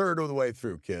 We're a third of the way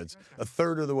through, kids. A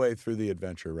third of the way through the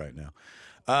adventure right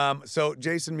now. So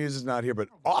Jason Mewes is not here, but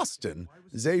Austin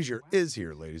Zajur is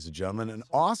here, ladies and gentlemen. And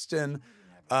Austin,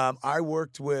 I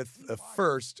worked with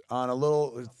first on a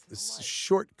little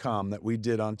short com that we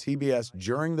did on TBS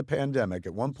during the pandemic.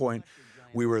 At one point,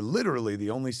 we were literally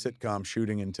the only sitcom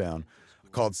shooting in town,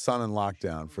 called Sun and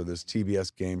Lockdown, for this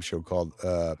TBS game show called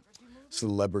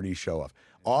Celebrity Show Off.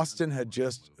 Austin had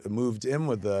just moved in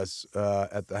with us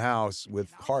at the house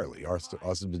with Harley.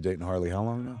 Austin's been dating Harley how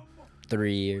long now?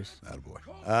 3 years.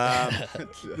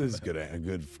 Attaboy. This is a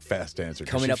good fast answer.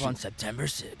 Coming up on September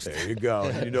 6th. There you go.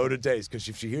 You know the dates, because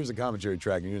if she hears a commentary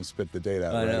track and you didn't spit the date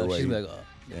out right away. She's like, oh.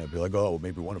 Yeah, be like, oh,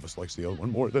 maybe one of us likes the other one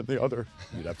more than the other.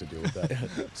 You'd have to deal with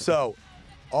that. So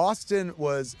Austin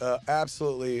was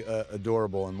absolutely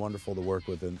adorable and wonderful to work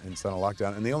with in Sun and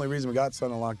Lockdown. And the only reason we got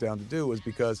Sun and Lockdown to do was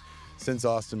because since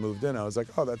Austin moved in, I was like,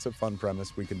 oh, that's a fun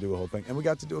premise. We can do a whole thing. And we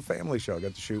got to do a family show. I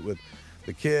got to shoot with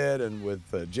the kid and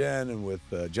with Jen and with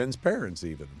Jen's parents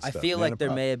even. I feel like there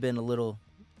may have been a little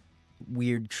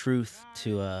weird truth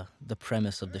to the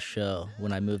premise of the show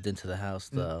when I moved into the house,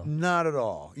 though. Not at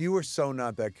all. You were so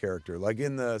not that character. Like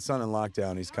in the Sun and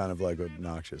Lockdown, he's kind of like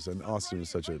obnoxious, and Austin was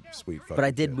such a sweet fucking But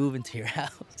I did kid. move into your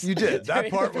house. You did.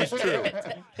 That part was true.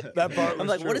 That part was I'm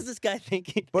like, true. what is this guy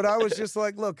thinking? But I was just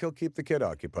like, look, he'll keep the kid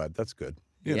occupied. That's good.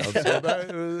 So that,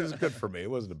 it was good for me. It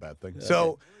wasn't a bad thing.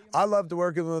 So I loved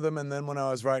working with him. And then when I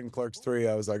was writing Clerks 3,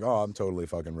 I was like, oh, I'm totally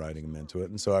fucking writing him into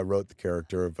it. And so I wrote the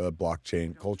character of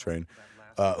Blockchain Coltrane,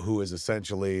 who is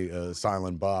essentially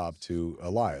Silent Bob to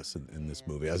Elias in this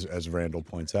movie, as Randall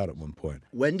points out at one point.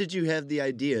 When did you have the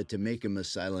idea to make him a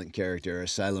silent character, a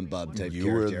Silent Bob type character?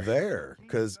 You were there,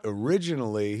 because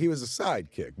originally he was a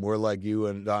sidekick, more like you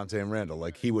and Dante and Randall.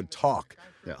 Like he would talk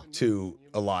to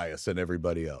Elias and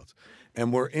everybody else.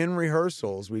 And we're in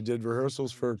rehearsals. We did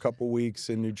rehearsals for a couple weeks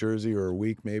in New Jersey, or a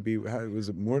week maybe. Was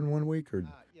it more than 1 week? Or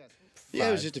yeah,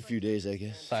 it was just a few days, I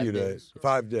guess. 5 days.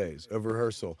 5 days of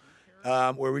rehearsal,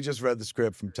 where we just read the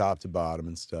script from top to bottom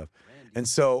and stuff. And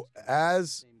so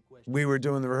as we were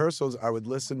doing the rehearsals, I would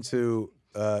listen to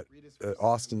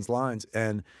Austin's lines,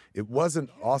 and it wasn't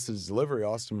Austin's delivery.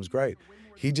 Austin was great.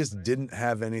 He just didn't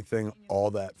have anything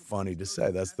all that funny to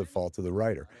say. That's the fault of the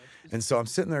writer. And so I'm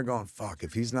sitting there going, fuck,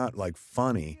 if he's not like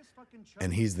funny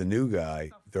and he's the new guy,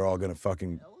 they're all going to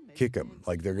fucking kick him.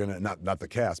 Like they're going to, not the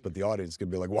cast, but the audience going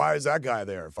to be like, why is that guy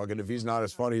there? Fucking if he's not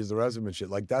as funny as the rest of them and shit.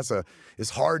 Like it's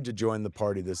hard to join the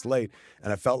party this late.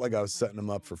 And I felt like I was setting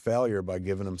him up for failure by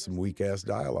giving him some weak ass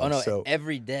dialogue. Oh no, so,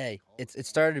 every day. It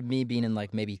started me being in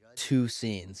like maybe 2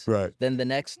 scenes. Right. Then the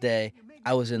next day,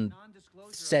 I was in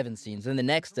 7 scenes. And the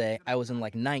next day, I was in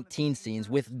like 19 scenes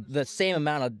with the same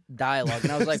amount of dialogue.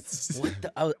 And I was like, what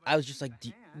the? I was just like,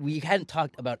 we hadn't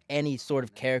talked about any sort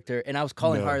of character. And I was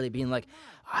calling Harley, being like,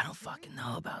 I don't fucking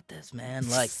know about this, man.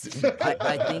 Like,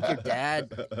 I think your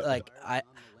dad, like,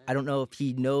 I don't know if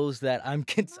he knows that I'm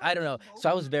I don't know. So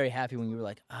I was very happy when you were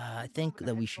like, I think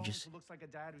that we should just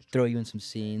throw you in some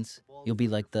scenes. You'll be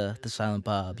like the Silent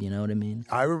Bob, you know what I mean?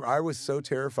 I was so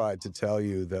terrified to tell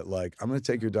you that, like, I'm going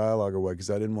to take your dialogue away because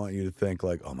I didn't want you to think,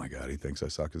 like, oh my God, he thinks I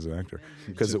suck as an actor.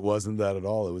 Because it wasn't that at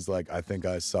all. It was like, I think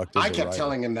I sucked as a I kept writer.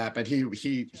 telling him that, but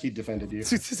he defended you.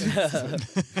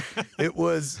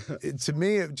 To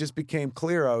me, it just became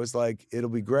clear. I was like, it'll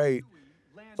be great.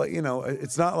 Like, you know,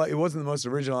 it's not like it wasn't the most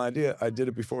original idea. I did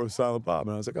it before with Silent Bob,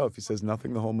 and I was like, oh, if he says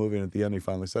nothing the whole movie, and at the end he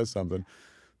finally says something,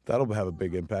 that'll have a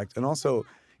big impact. And also,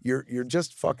 you're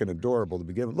just fucking adorable to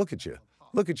begin with. Look at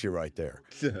you right there.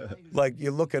 Like,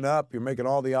 you're looking up, you're making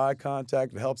all the eye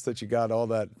contact. It helps that you got all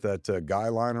that guy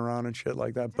liner on and shit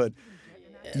like that. But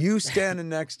you standing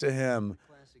next to him,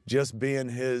 just being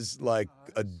his, like,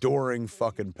 adoring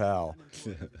fucking pal,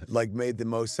 like, made the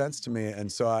most sense to me.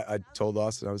 And so I told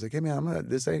Austin, I was like, hey man,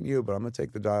 this ain't you, but I'm gonna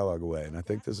take the dialogue away, and I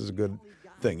think this is a good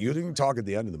thing. You didn't talk at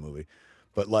the end of the movie,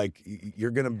 but like,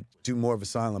 you're gonna do more of a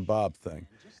Silent Bob thing.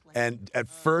 And at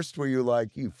first, were you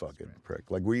like, you fucking prick?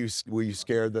 Like, were you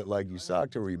scared that, like, you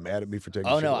sucked, or were you mad at me for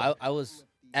taking? Oh shit no, away?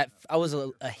 I was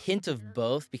a hint of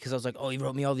both, because I was like, oh, he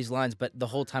wrote me all these lines, but the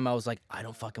whole time I was like, I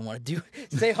don't fucking want to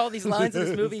say all these lines in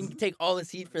this movie and take all this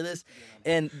heat for this.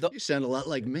 And You sound a lot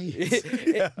like me.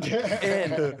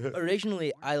 and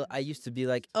originally I used to be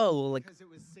like, oh, well, like,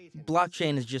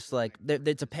 blockchain is just like,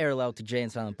 it's a parallel to Jay and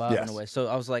Silent Bob in a way. So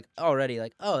I was like, already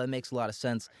like, oh, that makes a lot of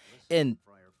sense. And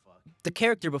the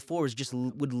character before was just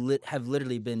have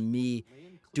literally been me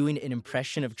doing an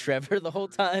impression of Trevor the whole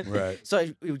time. Right. So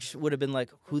it just would have been like,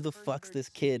 who the fuck's this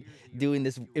kid doing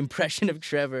this impression of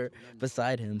Trevor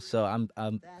beside him? So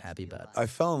I'm happy about it. I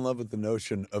fell in love with the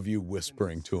notion of you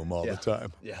whispering to him all the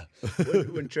time. Yeah.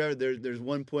 When Trevor, there's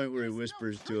one point where he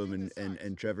whispers to him,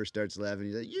 and Trevor starts laughing.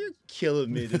 He's like, "You're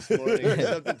killing me this morning," or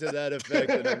something to that effect.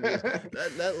 And I'm just,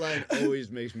 that line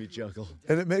always makes me chuckle.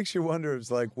 And it makes you wonder,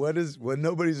 it's like, when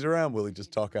nobody's around, will he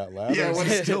just talk out loud? Yeah, Or is when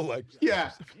he it's- still like,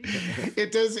 Yeah,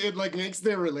 it does. It like makes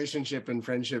their relationship and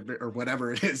friendship or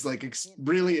whatever it is like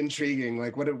really intriguing.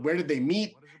 Like, where did they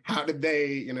meet? How did they?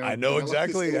 You know, I know develop this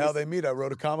exactly thing? how they meet. I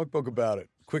wrote a comic book about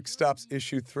it. Quick Stops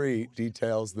issue 3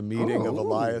 details the meeting of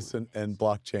Elias and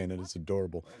Blockchain, and it's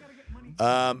adorable.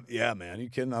 Yeah, man, you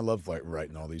kidding? I love, like,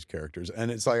 writing all these characters, and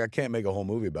it's like I can't make a whole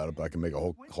movie about it, but I can make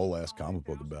a whole ass comic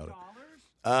book about it.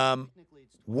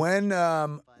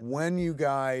 When you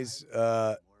guys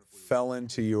fell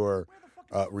into your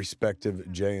respective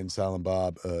Jay and Silent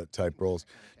Bob type roles,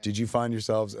 did you find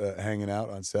yourselves hanging out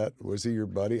on set? Was he your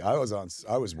buddy? I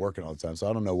was working all the time, so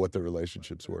I don't know what the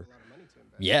relationships were.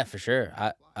 Yeah, for sure.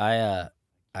 I have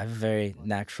a very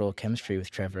natural chemistry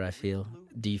with Trevor, I feel.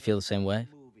 Do you feel the same way,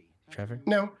 Trevor?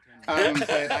 No, but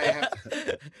I have.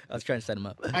 I was trying to set him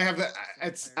up. I have that.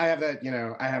 I have that. You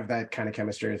know, I have that kind of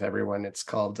chemistry with everyone. It's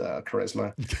called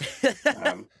charisma.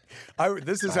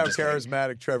 This is how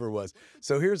charismatic Trevor was.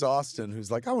 So here's Austin,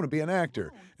 who's like, I want to be an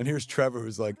actor. And here's Trevor,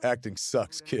 who's like, acting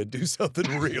sucks, kid. Do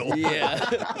something real. Yeah.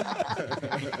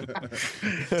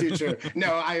 Too true.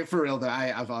 No, for real though.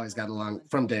 I've always got along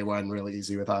from day one really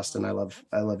easy with Austin. I love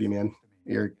you, man.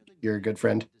 You're a good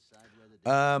friend.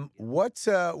 Let's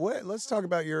talk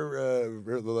about your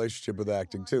relationship with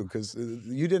acting too, because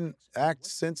you didn't act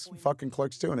since fucking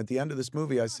Clerks 2, and at the end of this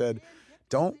movie, I said,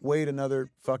 "Don't wait another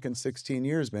fucking 16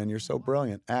 years, man. You're so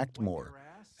brilliant. Act more."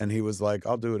 And he was like,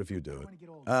 "I'll do it if you do it."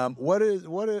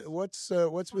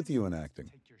 What's with you in acting?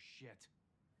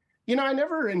 You know, I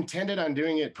never intended on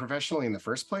doing it professionally in the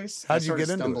first place. How'd I you sort of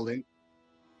get into stumbled in.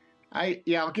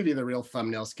 I'll give you the real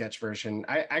thumbnail sketch version.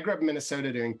 I grew up in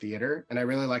Minnesota doing theater, and I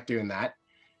really like doing that.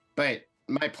 But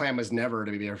my plan was never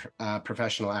to be a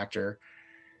professional actor.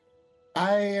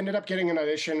 I ended up getting an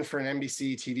audition for an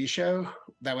NBC TV show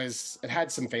it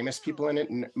had some famous people in it,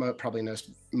 and probably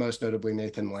most notably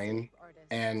Nathan Lane.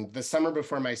 And the summer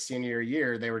before my senior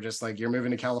year, they were just like, "You're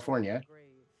moving to California,"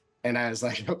 and I was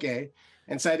like, "Okay."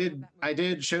 And so I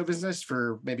did show business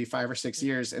for maybe 5 or 6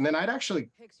 years, and then I'd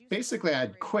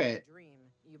quit.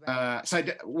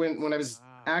 When I was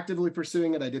actively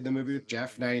pursuing it, I did the movie with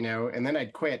Jeff, now you know, and then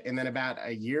I'd quit. And then about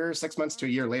 6 months to a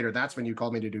year later, that's when you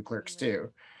called me to do Clerks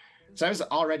 2. So I was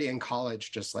already in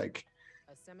college, just like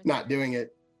not doing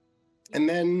it. And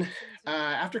then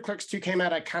after Clerks 2 came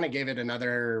out, I kind of gave it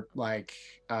another like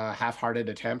half-hearted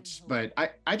attempt. But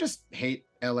I just hate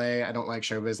LA. I don't like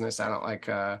show business. I don't like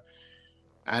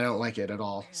I don't like it at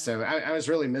all. So I was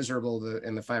really miserable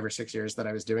in the 5 or 6 years that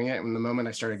I was doing it. And the moment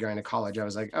I started going to college, I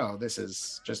was like, oh, this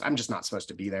is just, I'm just not supposed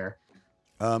to be there.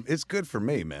 It's good for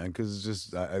me, man, because it's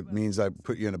just it means I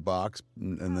put you in a box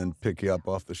and then pick you up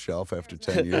off the shelf after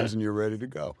 10 years and you're ready to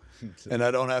go. And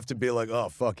I don't have to be like, oh,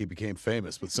 fuck, he became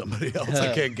famous with somebody else.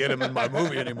 I can't get him in my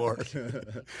movie anymore.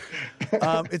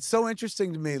 It's so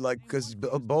interesting to me, like, because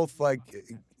both, like,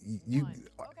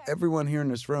 everyone here in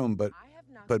this room, but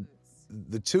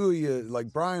the two of you,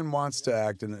 like, Brian wants to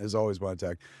act and has always wanted to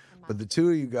act. But the two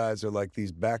of you guys are like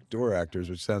these backdoor actors,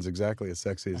 which sounds exactly as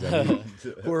sexy as I mean,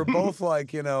 who are both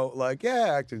like, you know, like,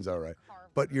 yeah, acting's all right.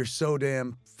 But you're so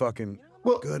damn fucking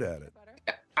good at it.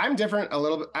 I'm different a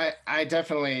little bit. I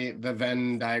definitely, the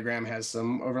Venn diagram has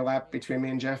some overlap between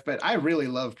me and Jeff, but I really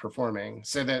love performing.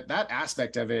 So that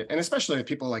aspect of it, and especially with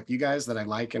people like you guys that I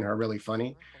like and are really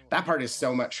funny, that part is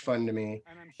so much fun to me.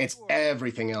 It's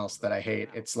everything else that I hate.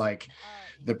 It's like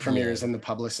the premieres and the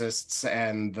publicists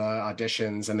and the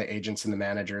auditions and the agents and the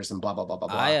managers and blah, blah, blah, blah,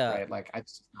 blah. Right? Like,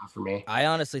 it's not for me. I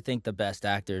honestly think the best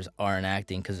actors aren't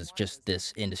acting because it's just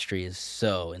this industry is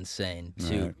so insane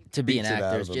to be an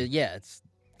actor.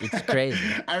 It's crazy.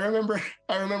 I remember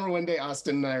one day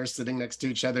Austin and I were sitting next to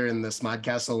each other in the Smod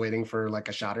Castle waiting for like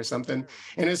a shot or something.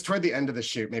 And it was toward the end of the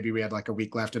shoot. Maybe we had like a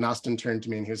week left. And Austin turned to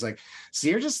me and he was like, so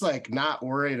you're just like not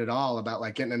worried at all about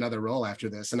like getting another role after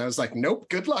this? And I was like, nope,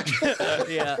 good luck.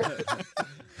 Yeah.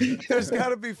 There's got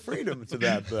to be freedom to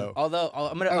that, though. Although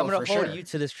I'm gonna hold you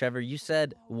to this, Trevor. You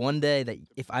said one day that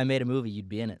if I made a movie, you'd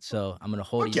be in it. So I'm gonna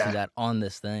hold you to that on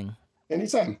this thing.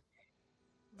 Anytime.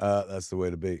 That's the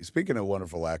way to be. Speaking of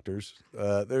wonderful actors,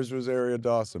 there's Rosario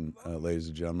Dawson, ladies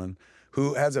and gentlemen,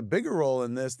 who has a bigger role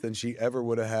in this than she ever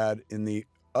would have had in the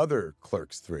other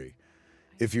Clerks III.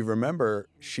 If you remember,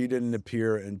 she didn't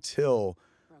appear until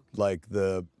like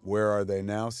the Where Are They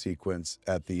Now sequence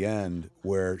at the end,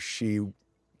 where she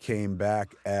came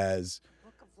back as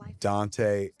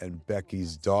Dante and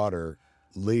Becky's daughter,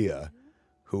 Leah,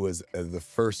 who was the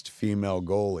first female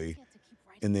goalie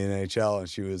in the NHL, and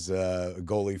she was a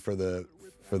goalie for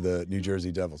the New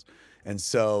Jersey Devils. And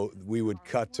so we would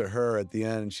cut to her at the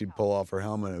end, and she'd pull off her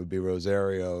helmet. It would be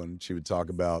Rosario, and she would talk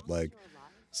about like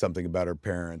something about her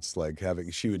parents, like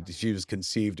she was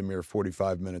conceived a mere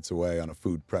 45 minutes away on a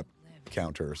food prep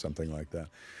counter or something like that.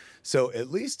 So at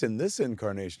least in this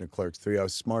incarnation of Clerks III, I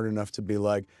was smart enough to be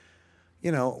like,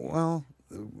 you know, well,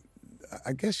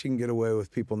 I guess you can get away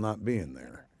with people not being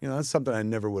there. You know, that's something I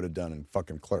never would have done in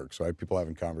fucking Clerks, right? People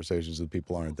having conversations with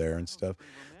people aren't there and stuff.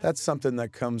 That's something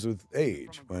that comes with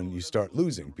age when you start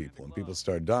losing people and people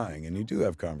start dying, and you do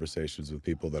have conversations with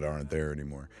people that aren't there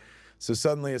anymore. So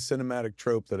suddenly a cinematic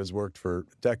trope that has worked for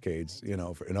decades, you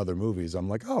know, in other movies, I'm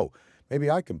like, oh, maybe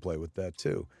I can play with that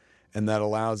too. And that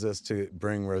allows us to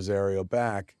bring Rosario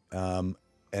back and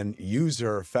use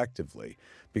her effectively.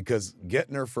 Because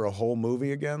getting her for a whole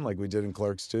movie again, like we did in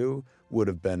Clerks 2, would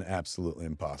have been absolutely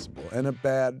impossible. And a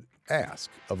bad ask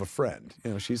of a friend.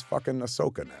 You know, she's fucking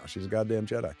Ahsoka now. She's a goddamn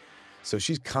Jedi. So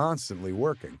she's constantly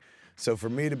working. So for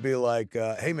me to be like,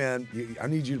 hey man, I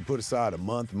need you to put aside a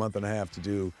month and a half to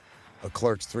do a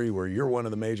Clerks 3 where you're one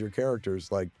of the major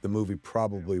characters, like the movie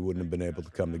probably wouldn't have been able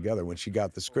to come together. When she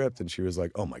got the script and she was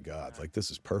like, oh my God, like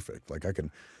this is perfect. Like I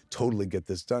can totally get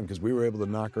this done, because we were able to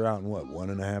knock her out in what,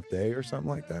 1.5 days or something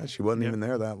like that. She wasn't even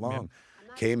there that long.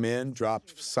 Came in,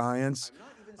 dropped science,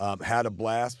 had a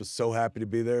blast, was so happy to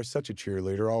be there. Such a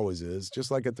cheerleader, always is.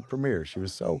 Just like at the premiere, she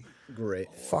was so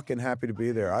great, fucking happy to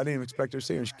be there. I didn't even expect her to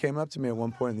see her. She came up to me at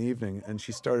one point in the evening and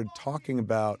she started talking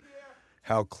about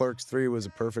how Clerks 3 was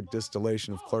a perfect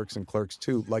distillation of Clerks and Clerks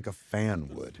 2, like a fan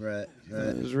would. Right.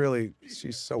 It was really,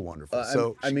 she's so wonderful.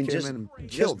 So she came in and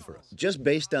killed for us. Just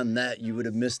based on that, you would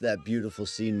have missed that beautiful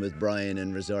scene with Brian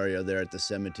and Rosario there at the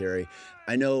cemetery.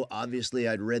 I know, obviously,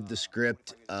 I'd read the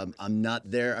script. I'm not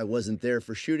there. I wasn't there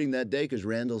for shooting that day because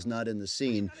Randall's not in the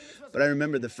scene. But I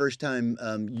remember the first time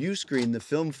you screened the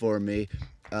film for me,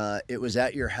 it was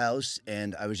at your house,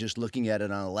 and I was just looking at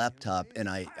it on a laptop, and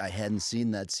I hadn't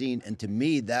seen that scene. And to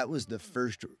me, that was the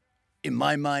first, in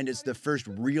my mind, it's the first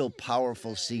real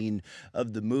powerful scene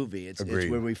of the movie. It's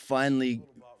where we finally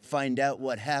find out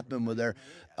what happened with her.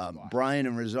 Brian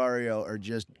and Rosario are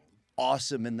just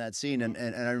awesome in that scene. And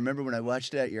I remember when I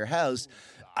watched it at your house,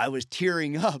 I was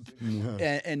tearing up.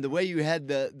 And the way you had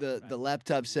the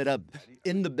laptop set up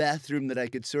in the bathroom that I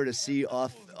could sort of see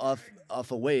off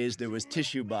a ways, there was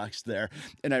tissue box there.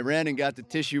 And I ran and got the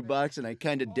tissue box, and I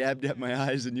kind of dabbed at my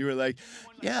eyes, and you were like,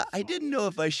 yeah, I didn't know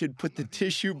if I should put the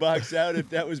tissue box out, if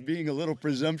that was being a little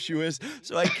presumptuous.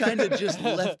 So I kind of just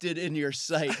left it in your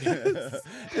sight.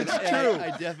 It's true.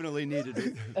 I definitely needed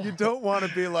it. You don't want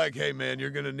to be like, hey, man,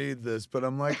 you're going to need this. But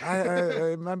I'm like,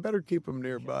 I better keep them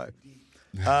nearby.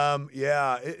 Well,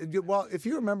 if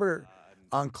you remember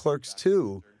on Clerks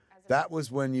II, that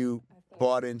was when you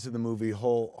bought into the movie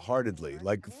wholeheartedly.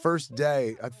 Like, first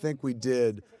day, I think we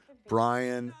did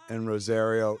Brian and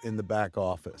Rosario in the back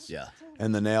office. Yeah.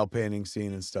 And the nail painting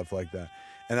scene and stuff like that.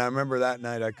 And I remember that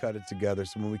night I cut it together.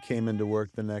 So when we came into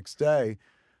work the next day,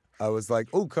 I was like,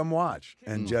 oh, come watch.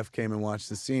 And Jeff came and watched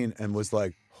the scene and was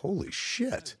like, holy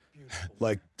shit.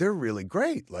 Like, they're really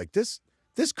great. Like, this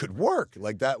could work.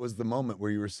 Like, that was the moment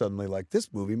where you were suddenly like,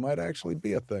 this movie might actually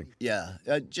be a thing. Yeah.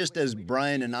 Just as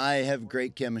Brian and I have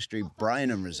great chemistry,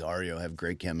 Brian and Rosario have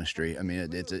great chemistry. I mean,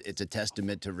 it's a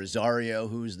testament to Rosario,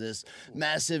 who's this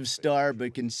massive star,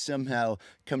 but can somehow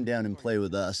come down and play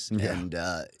with us. Yeah. And,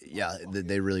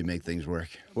 they really make things work.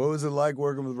 What was it like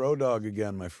working with Road Dogg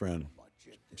again, my friend?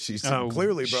 She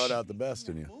clearly brought out the best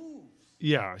in you.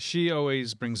 Yeah, she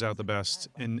always brings out the best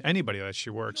in anybody that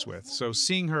she works with. So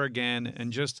seeing her again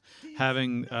and just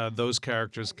having those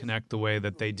characters connect the way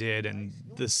that they did, and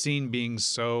the scene being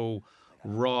so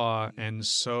raw and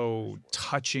so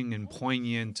touching and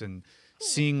poignant, and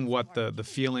seeing what the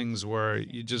feelings were,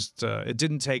 you just it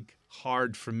didn't take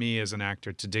hard for me as an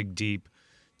actor to dig deep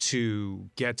to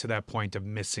get to that point of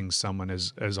missing someone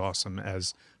as awesome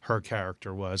as her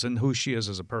character was, and who she is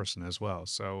as a person as well.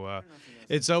 So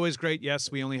it's always great.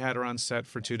 Yes, we only had her on set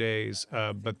for 2 days,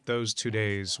 but those 2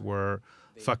 days were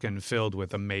fucking filled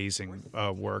with amazing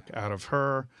work out of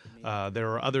her. There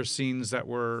were other scenes that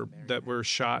were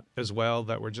shot as well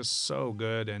that were just so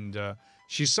good, and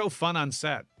she's so fun on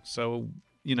set. So,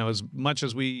 you know, as much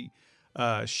as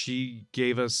she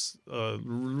gave us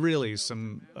really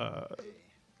some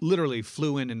literally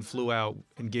flew in and flew out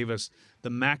and gave us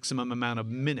the maximum amount of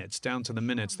minutes, down to the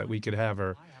minutes that we could have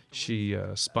her. She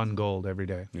spun gold every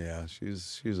day. Yeah,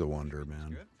 she's a wonder,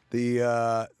 man.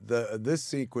 This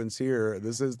sequence here,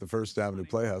 this is the First Avenue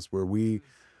Playhouse where we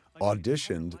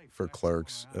auditioned for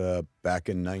Clerks back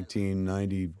in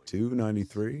 1992,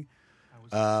 93.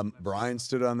 Brian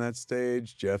stood on that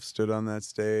stage, Jeff stood on that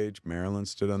stage, Marilyn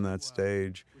stood on that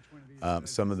stage.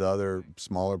 Some of the other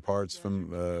smaller parts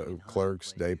from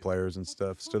Clerks, day players and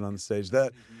stuff stood on the stage.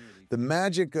 The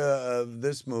magic of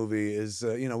this movie is,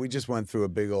 we just went through a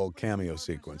big old cameo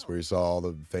sequence where you saw all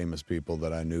the famous people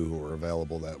that I knew who were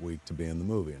available that week to be in the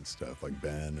movie and stuff, like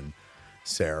Ben and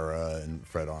Sarah and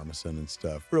Fred Armisen and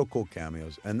stuff. Real cool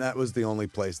cameos. And that was the only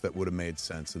place that would have made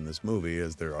sense in this movie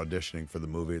as they're auditioning for the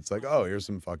movie. It's like, oh, here's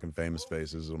some fucking famous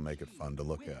faces. It'll make it fun to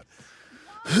look at.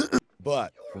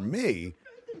 But for me,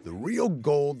 the real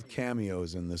gold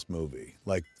cameos in this movie,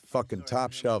 like fucking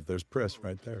top shelf, there's Pris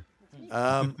right there.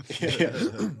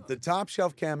 The top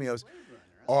shelf cameos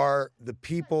are the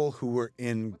people who were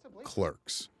in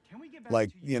Clerks.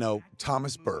 Like,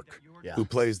 Thomas Burke, who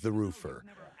plays the roofer.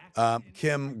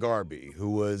 Kim Garby, who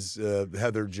was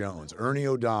Heather Jones. Ernie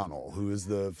O'Donnell, who is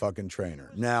the fucking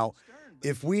trainer. Now,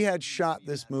 if we had shot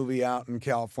this movie out in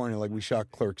California like we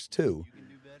shot Clerks II,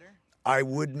 it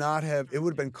would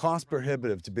have been cost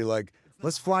prohibitive to be like,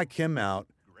 let's fly Kim out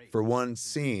for one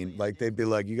scene. Like, they'd be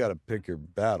like, you got to pick your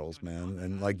battles, man.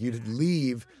 And like, you'd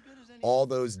leave all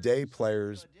those day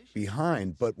players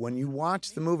behind. But when you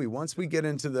watch the movie, once we get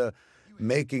into the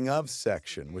making of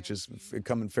section, which is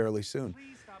coming fairly soon,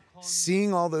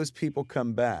 seeing all those people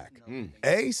come back,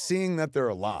 A, seeing that they're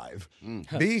alive,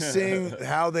 B, seeing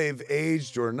how they've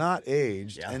aged or not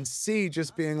aged, and C,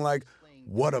 just being like,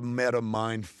 what a meta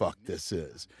mind fuck this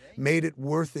is. Made it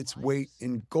worth its weight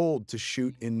in gold to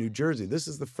shoot in New Jersey. This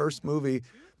is the first movie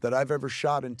that I've ever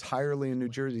shot entirely in New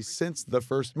Jersey since the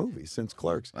first movie, since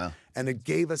Clerks. Wow. And it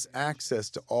gave us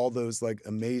access to all those like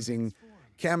amazing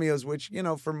cameos, which,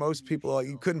 for most people, like,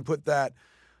 you couldn't put that,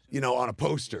 on a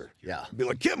poster. Yeah. Be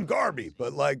like, Kim Garby.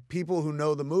 But like, people who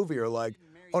know the movie are like,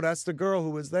 oh, that's the girl who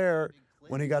was there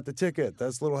when he got the ticket.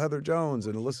 That's little Heather Jones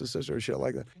and Alyssa's sister and shit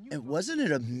like that. And wasn't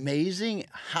it amazing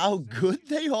how good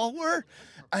they all were?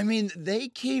 I mean, they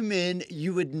came in,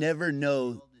 you would never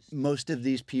know most of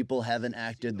these people haven't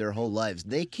acted their whole lives.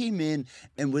 They came in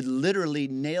and would literally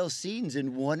nail scenes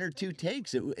in 1 or 2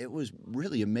 takes. It was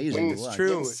really amazing to watch.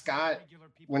 True.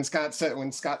 When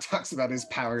Scott talks about his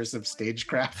powers of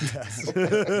stagecraft,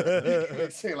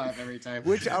 makes me laugh every time.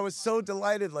 Which I was so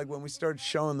delighted, like when we started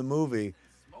showing the movie,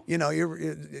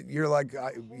 you're like,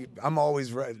 I'm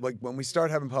always right. Like when we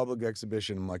start having public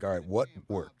exhibition, I'm like, all right, what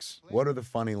works? What are the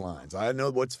funny lines? I know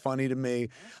what's funny to me.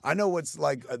 I know what's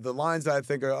like the lines that I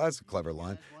think are, oh, that's a clever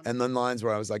line. And then lines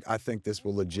where I was like, I think this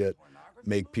will legit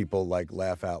make people like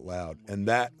laugh out loud. And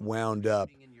that wound up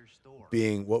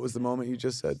being, what was the moment you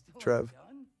just said, Trev?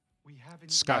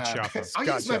 Scott Schaffer. I'll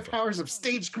use my powers of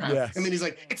stagecraft. Yes. And then he's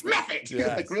like, it's method.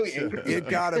 Yes. Like really angry. It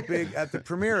got a big, at the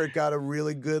premiere, it got a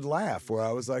really good laugh where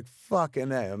I was like,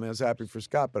 fucking A. I mean, I was happy for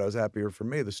Scott, but I was happier for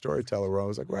me, the storyteller, where I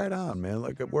was like, right on, man.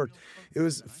 Like it worked. It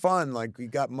was fun. Like we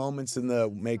got moments in the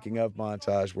making of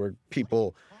montage where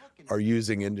people are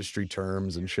using industry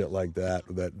terms and shit like that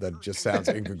just sounds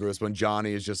incongruous when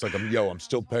Johnny is just like, I'm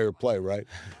still pay or play, right?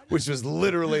 Which was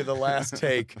literally the last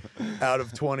take out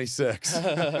of 26.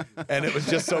 And it was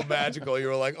just so magical. You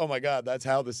were like, oh my God, that's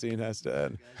how the scene has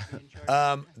to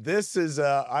end. This is,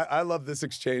 I love this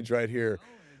exchange right here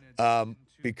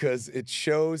because it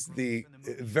shows the,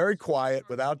 very quiet,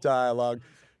 without dialogue,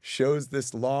 shows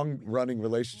this long-running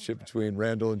relationship between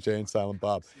Randall and Jane Silent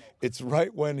Bob. It's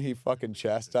right when he fucking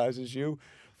chastises you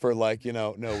for like,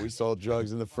 no, we sold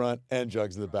drugs in the front and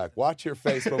drugs in the back. Watch your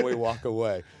face when we walk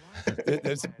away.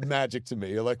 It's magic to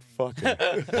me. You're like, fucking.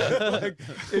 Like,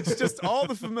 it's just all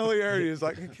the familiarity is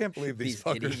like, I can't believe these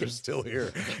fuckers idiots are still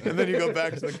here. And then you go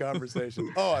back to the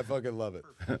conversation. Oh, I fucking love it.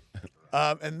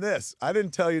 And this, I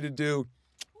didn't tell you to do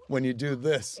when you do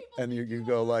this and you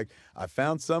go like, I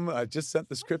found someone, I just sent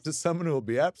the script to someone who will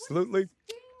be absolutely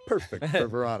perfect for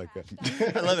Veronica.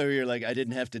 I love it when you're like, I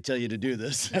didn't have to tell you to do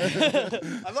this.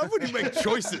 I love when you make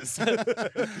choices.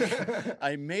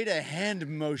 I made a hand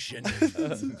motion.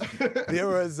 There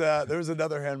was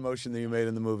another hand motion that you made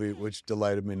in the movie which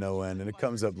delighted me no end, and it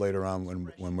comes up later on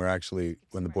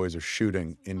when the boys are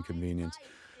shooting Inconvenience.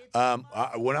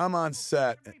 When I'm on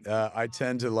set, I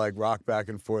tend to like rock back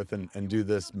and forth and do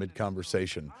this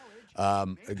mid-conversation.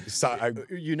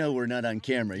 We're not on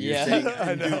camera. You're Yeah. saying,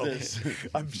 I know. do this.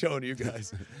 I'm showing you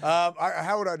guys.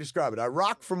 How would I describe it? I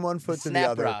rock from one foot to the Snap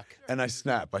other, rock. and I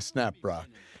snap rock.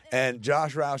 And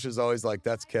Josh Roush is always like,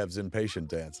 that's Kev's impatient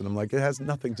dance. And I'm like, it has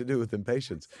nothing to do with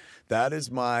impatience. That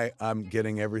is my I'm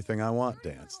getting everything I want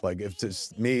dance. Like, if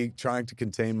it's me trying to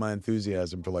contain my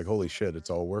enthusiasm for like, holy shit, it's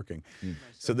all working.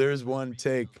 So there's one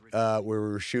take where we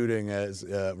were shooting as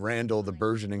Randall, the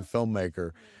burgeoning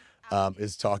filmmaker,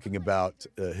 is talking about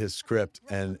his script,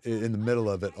 and in the middle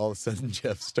of it, all of a sudden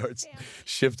Jeff starts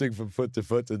shifting from foot to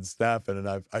foot and snapping,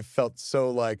 and I felt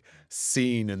so like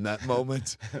seen in that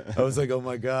moment. I was like, oh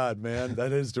my God, man,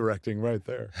 that is directing right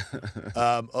there.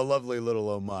 A lovely little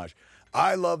homage.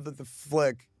 I love that the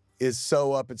flick is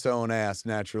so up its own ass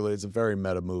naturally. It's a very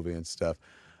meta movie and stuff.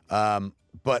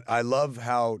 But I love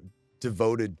how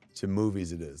devoted to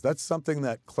movies it is. That's something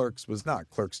that Clerks was not.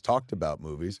 Clerks talked about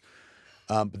movies.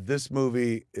 But this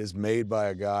movie is made by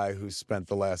a guy who spent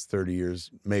the last 30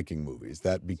 years making movies.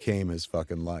 That became his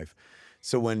fucking life.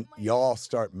 So when y'all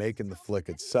start making the flick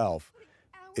itself,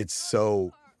 it's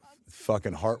so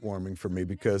fucking heartwarming for me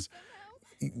because,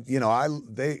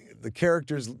 the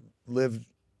characters lived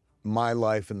my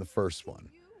life in the first one.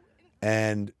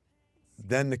 And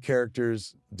then the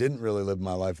characters didn't really live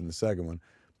my life in the second one,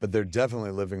 but they're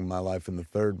definitely living my life in the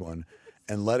third one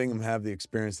and letting them have the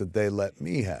experience that they let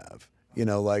me have.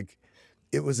 Like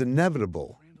it was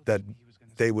inevitable that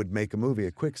they would make a movie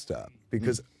at Quick Stop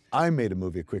because I made a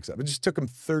movie at Quick Stop. It just took them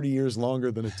 30 years longer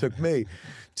than it took me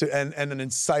and an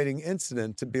inciting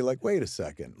incident to be like, wait a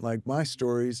second, like my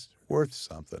story's worth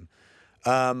something.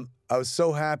 I was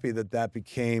so happy that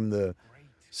became the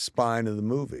spine of the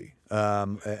movie.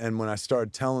 And when I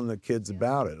started telling the kids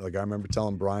about it, like I remember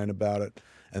telling Brian about it,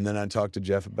 and then I talked to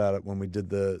Jeff about it when we did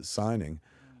the signing.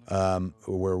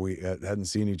 Where we hadn't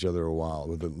seen each other a while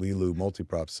with the Lilu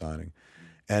multi-prop signing.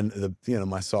 And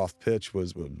my soft pitch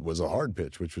was a hard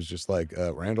pitch, which was just like,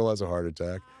 Randall has a heart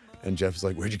attack. And Jeff's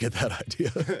like, where'd you get that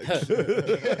idea?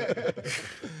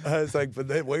 It's like, but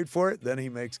they wait for it. Then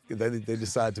they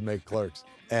decide to make Clerks.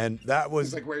 And that was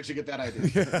He's like, where'd you get that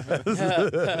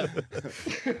idea?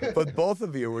 But both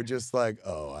of you were just like,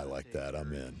 oh, I like that.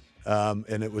 I'm in.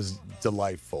 And it was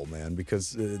delightful, man,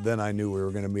 because then I knew we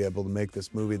were going to be able to make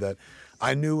this movie that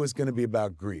I knew was going to be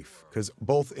about grief, because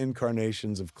both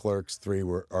incarnations of Clerks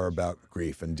III are about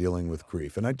grief and dealing with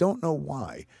grief. And I don't know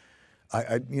why.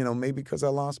 I maybe because I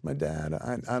lost my dad.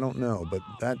 I don't know. But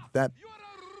that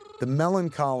the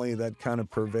melancholy that kind of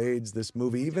pervades this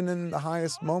movie, even in the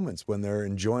highest moments when they're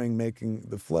enjoying making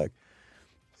the flick,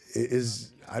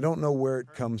 is, I don't know where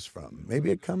it comes from.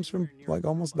 Maybe it comes from like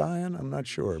almost dying. I'm not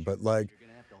sure, but like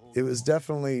it was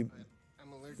definitely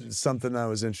something I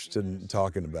was interested in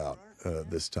talking about.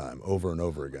 this time, over and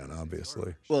over again,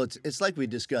 obviously. Well, it's like we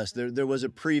discussed. There was a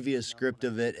previous script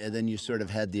of it, and then you sort of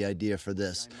had the idea for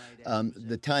this.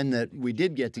 The time that we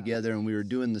did get together and we were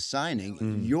doing the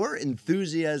signing, your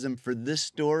enthusiasm for this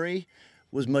story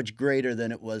was much greater than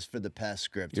it was for the past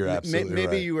script. You're absolutely Maybe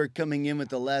right. you were coming in with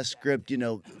the last script,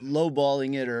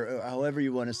 lowballing it or however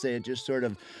you want to say it, just sort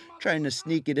of trying to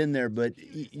sneak it in there. But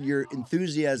your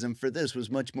enthusiasm for this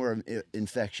was much more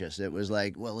infectious. It was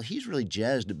like, well, he's really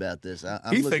jazzed about this.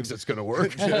 He thinks it's going to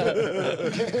work.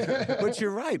 But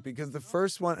you're right, because the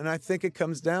first one, and I think it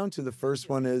comes down to the first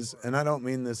one is, and I don't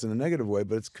mean this in a negative way,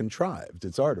 but it's contrived.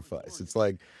 It's artifice. It's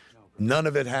like, none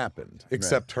of it happened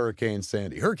except Hurricane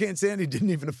Sandy. Hurricane Sandy didn't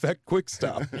even affect Quick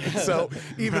Stop. So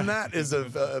even that is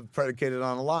predicated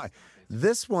on a lie.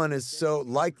 This one is so,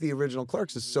 like the original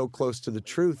Clerks, is so close to the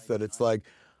truth that it's like,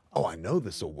 oh, I know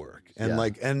this will work. And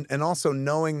and also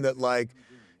knowing that like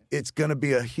it's going to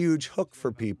be a huge hook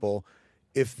for people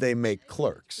if they make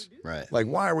Clerks. Right. Like,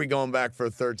 why are we going back for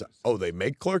a third time? Oh, they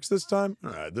make Clerks this time?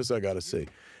 All right, this I got to see.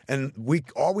 And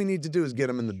all we need to do is get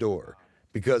them in the door.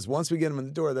 Because once we get them in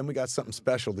the door, then we got something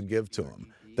special to give to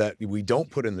them that we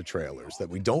don't put in the trailers, that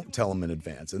we don't tell them in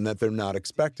advance, and that they're not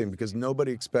expecting, because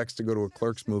nobody expects to go to a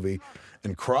Clerks movie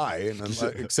and cry,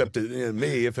 except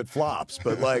me if it flops.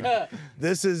 But like,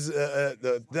 this is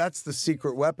that's the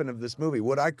secret weapon of this movie.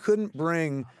 What I couldn't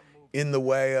bring in the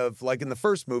way of, like in the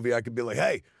first movie, I could be like,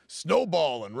 hey,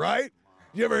 snowballing, right?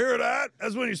 You ever hear of that?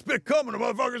 That's when you spit cum in a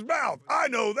motherfucker's mouth. I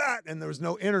know that. And there was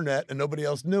no internet and nobody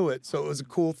else knew it, so it was a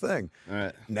cool thing. All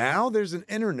right. Now there's an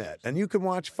internet, and you can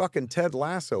watch fucking Ted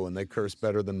Lasso and they curse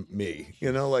better than me.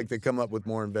 Like they come up with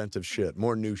more inventive shit,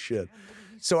 more new shit.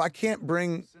 So I can't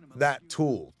bring that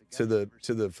tool to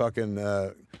the fucking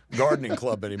gardening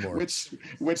club anymore.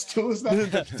 Which tool is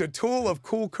that? The tool of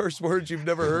cool curse words you've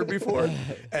never heard before,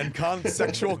 and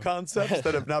sexual concepts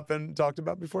that have not been talked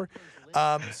about before.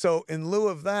 So in lieu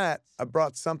of that, I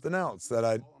brought something else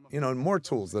that more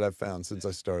tools that I've found since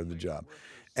I started the job.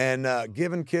 And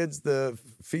giving kids the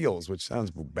feels, which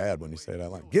sounds bad when you say it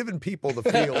out loud, giving people the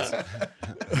feels,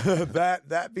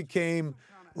 that became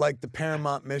like the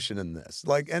paramount mission in this.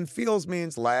 And feels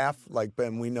means laugh,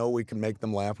 and we know we can make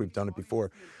them laugh. We've done it before.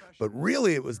 But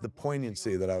really, it was the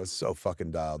poignancy that I was so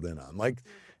fucking dialed in on.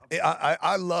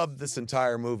 I loved this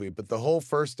entire movie, but the whole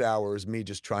first hour is me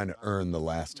just trying to earn the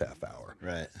last half hour.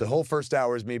 Right. The whole first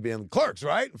hour is me being Clerks,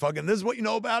 right? Fucking, this is what you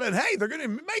know about it. Hey, they're going to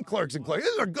make Clerks and Clerks.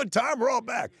 This is a good time. We're all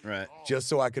back. Right. Just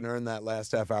so I can earn that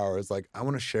last half hour. It's like, I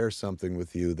want to share something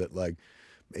with you that,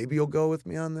 maybe you'll go with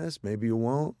me on this, maybe you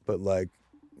won't, but,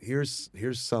 here's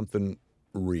something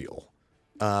real.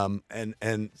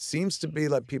 And seems to be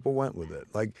like people went with it.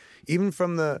 Even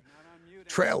from the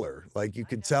trailer, you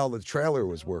could tell the trailer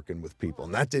was working with people,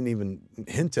 and that didn't even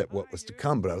hint at what was to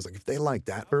come. But I was like, if they like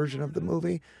that version of the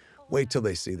movie, wait till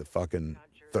they see the fucking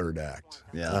third act.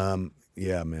 Yeah.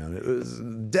 Yeah, man. It was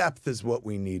depth is what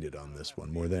we needed on this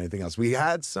one more than anything else. We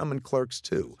had some in Clerks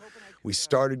too. We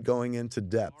started going into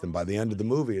depth, and by the end of the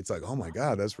movie, it's like, oh my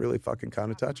God, that's really fucking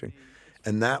kind of touching.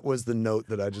 And that was the note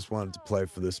that I just wanted to play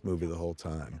for this movie the whole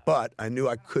time. But I knew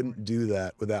I couldn't do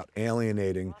that without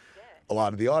alienating a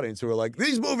lot of the audience who were like,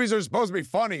 these movies are supposed to be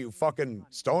funny, you fucking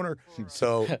stoner.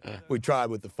 So we tried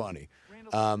with the funny.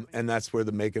 And that's where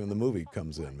the making of the movie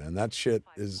comes in, man. That shit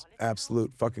is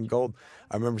absolute fucking gold.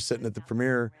 I remember sitting at the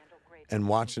premiere and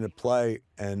watching it play,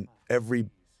 and every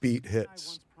beat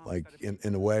hits,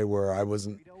 in a way where I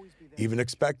wasn't even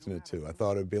expecting it to. I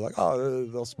thought it'd be like, oh,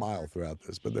 they'll smile throughout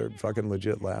this, but they're fucking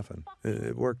legit laughing.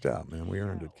 It worked out, man. We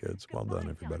earned it, kids. Well done,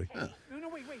 everybody.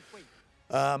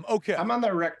 Okay. I'm on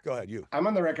the record. Go ahead, you. I'm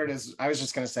on the record as I was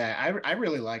just going to say, I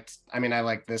really liked, I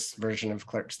like this version of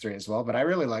Clerks 3 as well, but I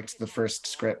really liked the first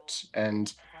script,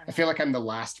 and I feel like I'm the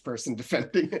last person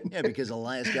defending it. Yeah, because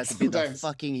Elias got to be the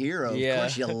fucking hero. Yeah. Of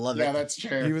course you love it. Yeah, that's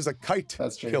true. He was a kite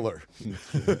killer.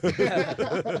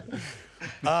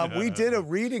 We did a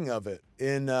reading of it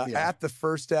at the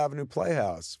First Avenue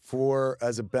Playhouse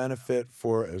as a benefit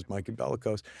for, it was Mikey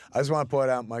Bellicose. I just want to point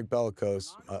out Mike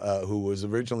Bellicose, who was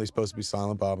originally supposed to be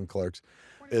Silent Bob in Clerks,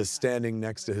 is standing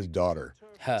next to his daughter,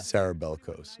 Sarah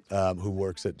Bellicose, who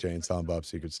works at Jay and Silent Bob's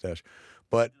Secret Stash.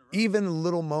 But even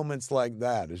little moments like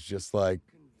that is just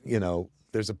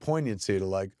there's a poignancy to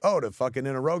the fucking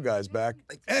In a Row guy's back,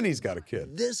 and he's got a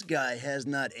kid. This guy has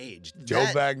not aged. Joe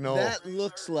Bagnall. That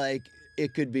looks like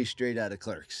it could be straight out of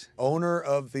Clerks. Owner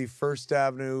of the First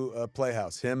Avenue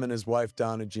Playhouse, him and his wife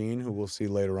Donna Jean, who we'll see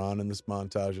later on in this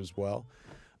montage as well.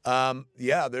 They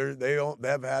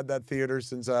have had that theater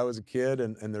since I was a kid,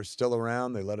 and they're still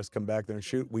around. They let us come back there and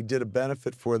shoot. We did a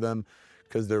benefit for them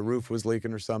because their roof was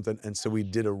leaking or something, and so we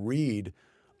did a read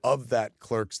of that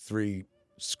Clerks III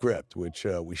script, which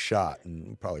we shot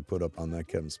and probably put up on that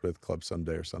Kevin Smith Club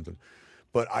someday or something.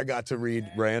 But I got to read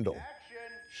Randall.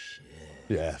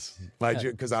 Yes,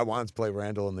 because I wanted to play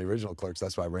Randall in the original Clerks.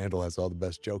 That's why Randall has all the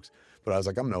best jokes. But I was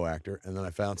like, I'm no actor. And then I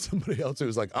found somebody else who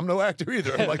was like, I'm no actor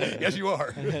either. I'm like, yes, you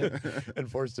are.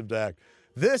 And forced him to act.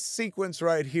 This sequence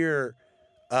right here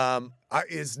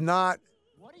is not,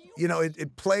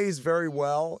 it plays very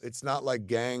well. It's not like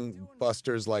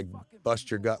gangbusters, like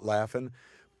bust your gut laughing.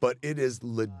 But it is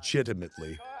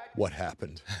legitimately what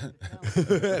happened.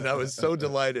 And I was so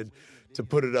delighted to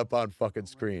put it up on fucking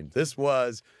screen. This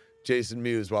was Jason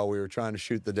Mewes while we were trying to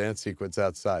shoot the dance sequence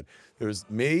outside. There was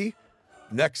me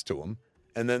next to him,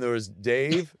 and then there was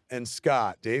Dave and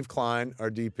Scott, Dave Klein, our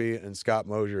DP, and Scott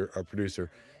Mosier, our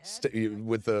producer,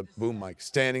 with the boom mic,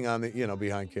 standing on the,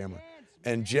 behind camera.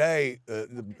 And Jay,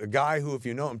 a guy who, if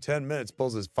you know him 10 minutes,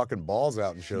 pulls his fucking balls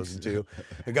out and shows them to you.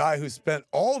 A guy who spent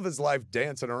all of his life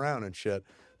dancing around and shit.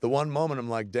 The one moment I'm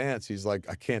like, dance, he's like,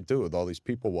 I can't do it with all these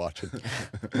people watching.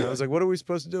 And I was like, what are we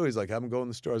supposed to do? He's like, have him go in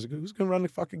the store. I was like, who's going to run the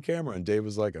fucking camera? And Dave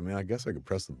was like, I guess I could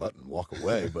press the button and walk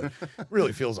away, but it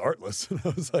really feels artless. And I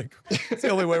was like, it's the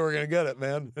only way we're going to get it,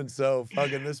 man. And so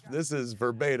fucking this is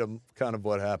verbatim kind of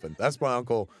what happened. That's my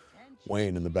Uncle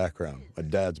Wayne in the background, my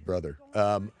dad's brother.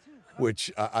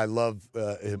 Which I love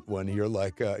when you're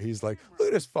like, he's like, look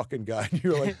at this fucking guy. And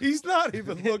you're like, he's not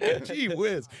even looking, gee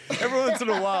whiz. Every once in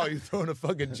a while, you throw in a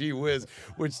fucking gee whiz,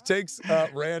 which takes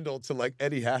Randall to like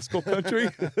Eddie Haskell country,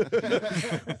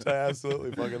 which I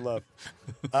absolutely fucking love.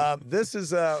 This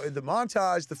is the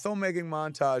montage, the filmmaking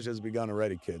montage has begun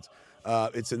already, kids.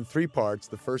 It's in 3 parts.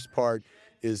 The first part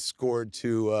is scored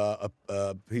to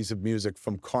a piece of music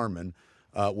from Carmen,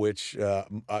 which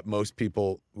most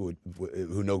people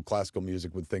who know classical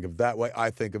music would think of that way. I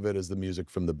think of it as the music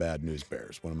from The Bad News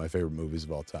Bears, one of my favorite movies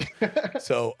of all time.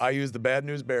 So I use The Bad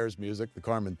News Bears music, the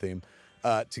Carmen theme,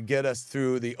 to get us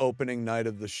through the opening night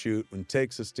of the shoot and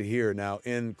takes us to here. Now,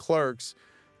 in Clerks,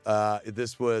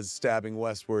 this was Stabbing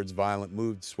Westward's violent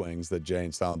mood swings that Jay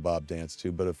and Silent Bob danced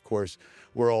to. But of course,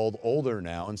 we're older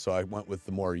now, and so I went with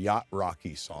the more yacht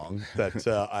rocky song that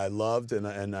I loved,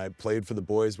 and I played for the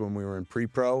boys when we were in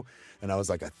pre-pro. And I was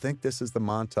like, I think this is the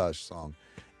montage song,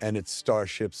 and it's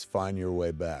Starship's "Find Your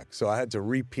Way Back." So I had to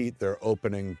repeat their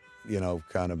opening,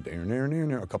 kind of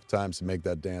a couple times to make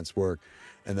that dance work,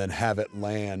 and then have it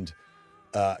land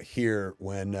here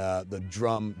when the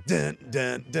drum dun,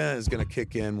 dun, dun is going to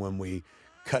kick in when we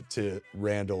cut to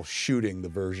Randall shooting the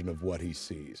version of what he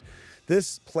sees.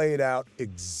 This played out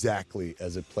exactly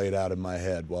as it played out in my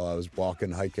head while I was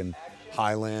hiking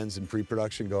Highlands in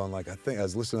pre-production, going like, I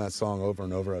was listening to that song over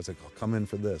and over. I was like, I'll come in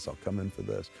for this. I'll come in for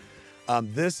this.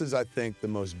 This is, I think, the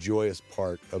most joyous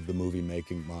part of the movie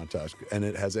making montage, and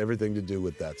it has everything to do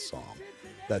with that song.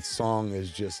 That song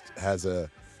has a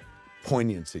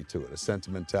poignancy to it, a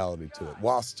sentimentality to it,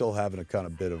 while still having a kind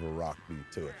of bit of a rock beat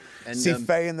to it. And see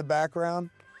Faye in the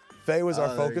background? Faye was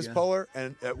our focus puller,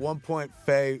 and at one point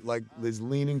Faye is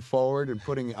leaning forward and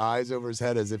putting eyes over his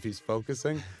head as if he's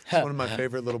focusing. It's one of my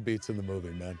favorite little beats in the movie,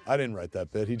 man. I didn't write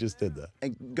that bit, he just did that.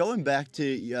 And going back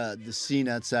to the scene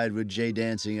outside with Jay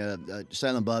dancing,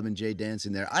 Silent Bob and Jay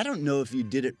dancing there, I don't know if you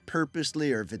did it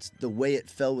purposely or if it's the way it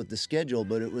fell with the schedule,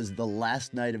 but it was the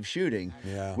last night of shooting.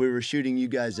 Yeah. We were shooting you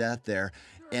guys out there.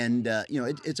 And,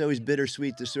 it's always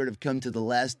bittersweet to sort of come to the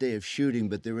last day of shooting,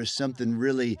 but there was something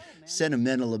really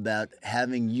sentimental about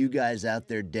having you guys out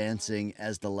there dancing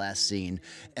as the last scene.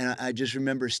 And I just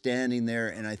remember standing there,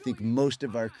 and I think most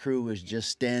of our crew was just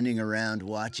standing around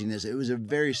watching this. It was a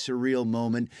very surreal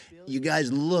moment. You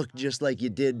guys looked just like you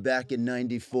did back in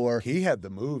 '94. He had the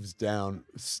moves down,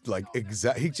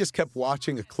 he just kept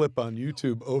watching a clip on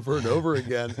YouTube over and over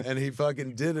again, and he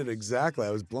fucking did it exactly.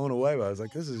 I was blown away by it. I was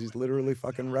like, he's literally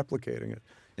fucking replicating it.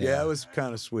 Yeah, it was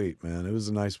kind of sweet, man. It was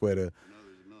a nice way to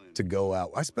go out.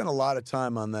 I spent a lot of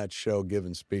time on that show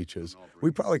giving speeches.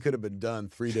 We probably could have been done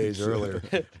 3 days earlier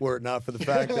were it not for the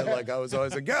fact that I was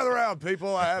always like, gather around,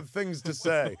 people, I have things to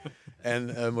say,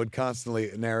 and would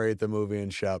constantly narrate the movie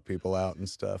and shout people out and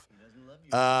stuff.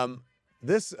 I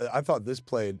thought this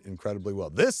played incredibly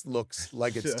well. This looks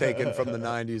like it's taken from the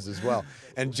 90s as well.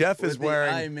 And Jeff is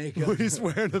wearing he's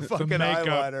wearing the fucking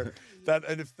eyeliner.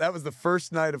 And if that was the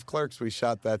first night of Clerks, we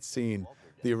shot that scene,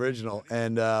 the original.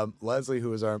 And Leslie,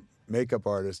 who was our makeup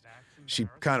artist, she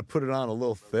kind of put it on a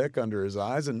little thick under his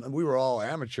eyes, and we were all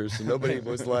amateurs, so nobody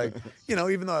was like,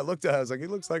 even though I looked at her, I was like, he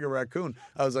looks like a raccoon.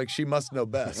 I was like, she must know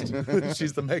best.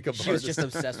 She's the makeup artist. She was just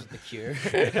obsessed with The Cure.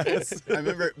 Yes. I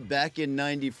remember back in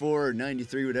 '94 or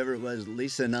 '93, whatever it was,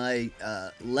 Lisa and I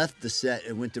left the set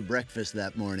and went to breakfast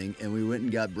that morning, and we went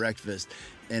and got breakfast.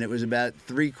 And it was about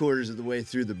 3/4 of the way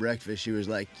through the breakfast. She was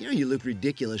like, you look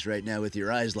ridiculous right now with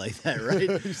your eyes like that, right?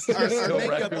 Our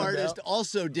makeup artist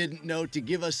also didn't know to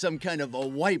give us some kind of a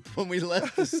wipe when we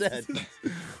left the set.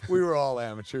 We were all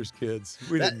amateurs, kids.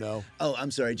 We didn't know. Oh,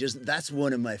 I'm sorry. That's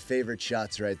one of my favorite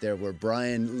shots right there, where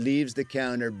Brian leaves the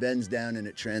counter, bends down, and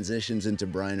it transitions into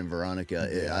Brian and Veronica.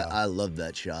 Yeah. I love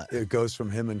that shot. It goes from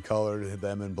him in color to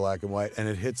them in black and white, and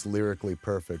it hits lyrically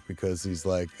perfect because he's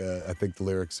like, I think the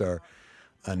lyrics are,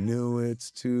 I knew it's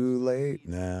too late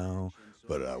now,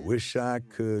 but I wish I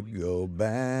could go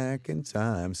back in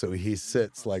time. So he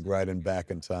sits like writing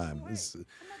back in time. It's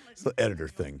the editor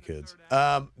thing, kids.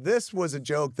 This was a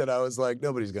joke that I was like,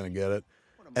 nobody's going to get it.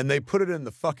 And they put it in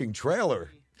the fucking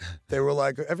trailer. They were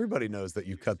like, everybody knows that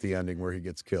you cut the ending where he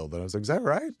gets killed. And I was like, is that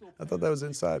right? I thought that was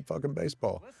inside fucking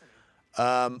baseball.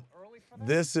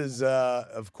 This is,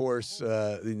 of course,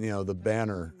 the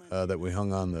banner that we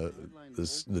hung on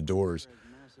the doors.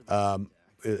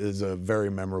 Is a very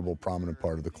memorable, prominent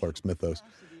part of the Clerks mythos.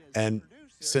 And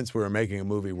since we were making a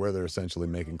movie where they're essentially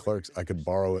making Clerks, I could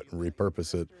borrow it and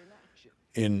repurpose it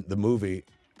in the movie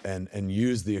and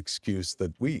use the excuse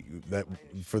that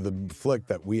for the flick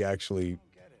that we actually,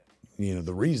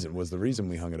 the reason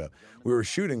we hung it up. We were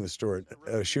shooting in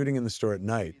the store at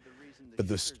night, but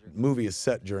the movie is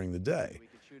set during the day.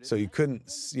 So you couldn't,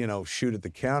 shoot at the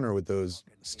counter with those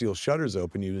steel shutters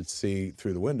open. You would see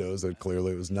through the windows that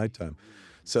clearly it was nighttime.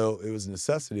 So it was a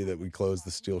necessity that we closed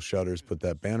the steel shutters, put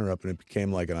that banner up, and it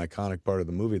became like an iconic part of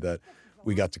the movie that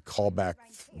we got to call back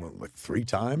like 3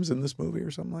 times in this movie or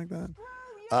something like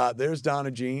that. There's Donna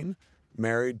Jean,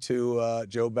 married to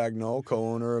Joe Bagnall,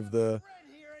 co-owner of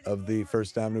the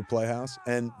First Avenue Playhouse.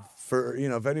 And for,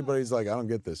 if anybody's like, I don't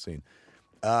get this scene.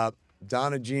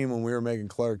 Donna Jean, when we were making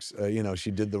Clerks,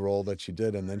 she did the role that she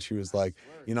did, and then she was like,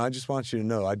 I just want you to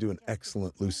know I do an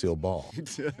excellent Lucille Ball.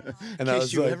 And I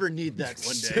was like, ever need that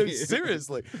one day.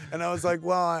 Seriously. And I was like,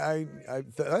 well, I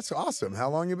that's awesome. How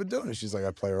long you been doing it? She's like,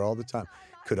 I play her all the time.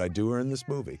 Could I do her in this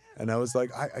movie? And I was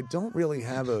like, I don't really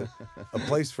have a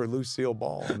place for Lucille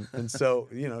Ball. And so,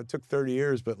 it took 30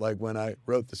 years, but like when I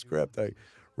wrote the script, I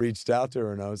reached out to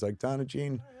her and I was like, Donna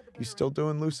Jean, you still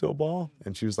doing Lucille Ball?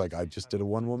 And she was like, I just did a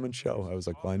 1-woman show. I was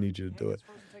like, well, I need you to do it.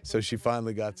 So she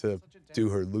finally got to do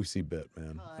her Lucy bit,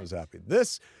 man. I was happy.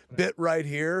 This bit right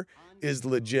here is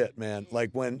legit, man.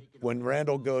 Like when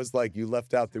Randall goes like, you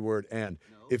left out the word and.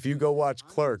 If you go watch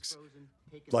Clerks,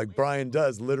 like Brian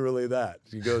does literally that.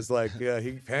 He goes like, yeah,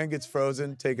 hand gets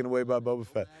frozen, taken away by Boba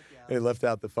Fett. And he left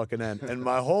out the fucking end. And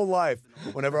my whole life,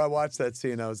 whenever I watched that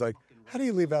scene, I was like, how do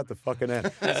you leave out the fucking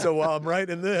end? So while I'm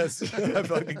writing this, I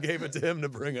fucking gave it to him to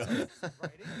bring up.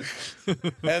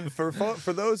 And for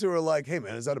those who are like, hey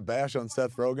man, is that a bash on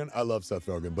Seth Rogen? I love Seth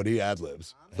Rogen, but he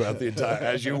ad-libs throughout the entire,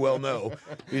 as you well know.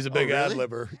 He's a big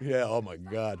ad-libber. Yeah, oh my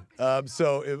God. That was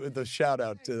a shout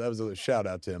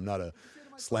out to him, not a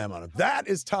slam on him. That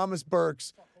is Thomas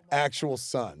Burke's actual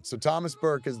son. So Thomas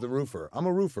Burke is the roofer. I'm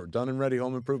a roofer, done and ready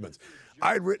home improvements.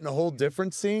 I had written a whole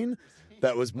different scene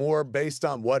that was more based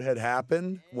on what had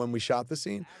happened when we shot the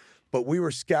scene. But we were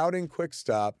scouting Quick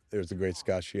Stop. There's the great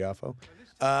Scott Schiaffo.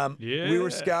 We were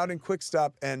scouting Quick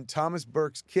Stop, and Thomas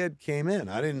Burke's kid came in.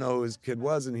 I didn't know who his kid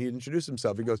was, and he introduced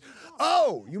himself. He goes,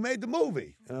 oh, you made the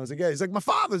movie. And I was like, yeah. He's like, my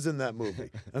father's in that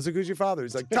movie. I was like, who's your father?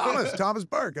 He's like, Thomas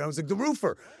Burke. And I was like, the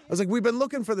roofer. I was like, we've been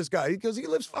looking for this guy. He goes, he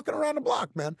lives fucking around the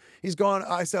block, man. He's gone.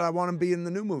 I said, I want him to be in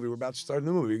the new movie. We're about to start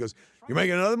the movie. He goes, you're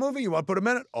making another movie? You want to put him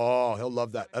in it? Oh, he'll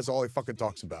love that. That's all he fucking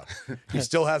talks about. He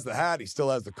still has the hat. He still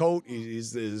has the coat.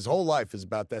 His whole life is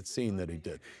about that scene that he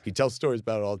did. He tells stories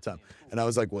about it all the time. And I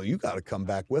was like, well, you got to come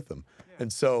back with him.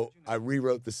 And so I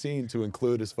rewrote the scene to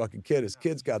include his fucking kid. His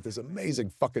kid's got this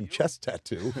amazing fucking chest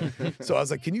tattoo. So I was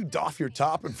like, can you doff your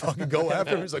top and fucking go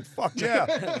after him? He's like, fuck yeah.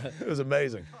 It was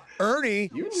amazing.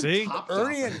 Ernie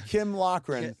and Kim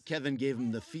Loughran. Kevin gave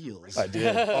him the feels. I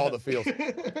did, all the feels.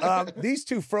 These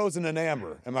two frozen in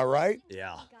amber, am I right?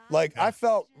 Yeah. Like, I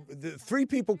felt, 3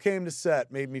 people came to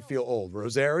set, made me feel old.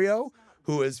 Rosario,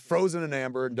 who is frozen in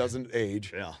amber and doesn't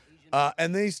age. Yeah.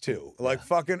 And these two, like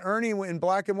fucking Ernie in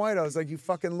black and white. I was like, you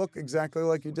fucking look exactly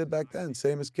like you did back then.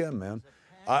 Same as Kim, man.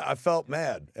 I felt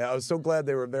mad. I was so glad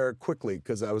they were there quickly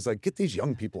because I was like, get these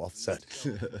young people off the set.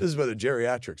 This is where the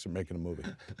geriatrics are making a movie.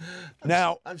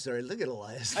 Now, I'm sorry, look at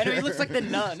Elias. I know, he looks like the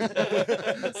nun.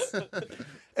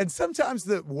 And sometimes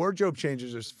the wardrobe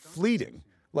changes are fleeting.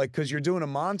 Like, because you're doing a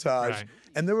montage, Right.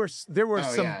 and there were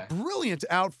some brilliant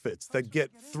outfits that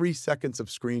get 3 seconds of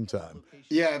screen time.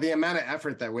 Yeah, the amount of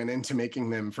effort that went into making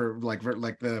them for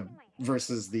the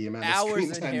versus the amount of Hours screen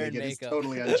in time hair they and get is makeup.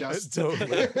 totally unjust.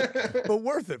 Totally. But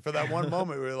worth it for that one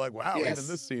moment where you're like, wow, Yes. even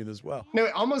this scene as well. No,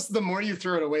 almost the more you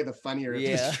throw it away, the funnier it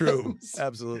Yeah. It's true. becomes.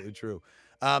 Absolutely true.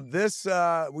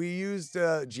 We used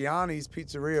Gianni's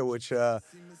Pizzeria, which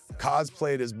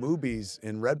cosplayed as Moobies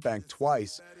in Red Bank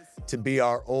twice, to be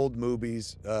our old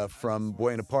Moobies from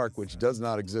Buena Park, which does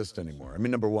not exist anymore. I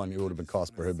mean, number one, it would have been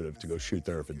cost prohibitive to go shoot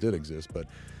there if it did exist, but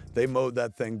they mowed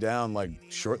that thing down like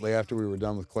shortly after we were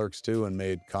done with Clerks II and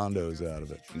made condos out of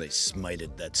it. They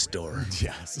smited that store.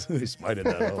 Yes, they smited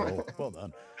that hole. Well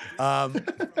done.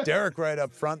 Derek right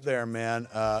up front there, man,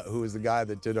 who is the guy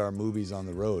that did our movies on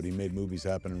the road. He made movies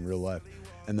happen in real life.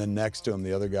 And then next to him,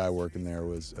 the other guy working there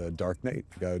was Dark Nate,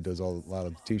 the guy who does a lot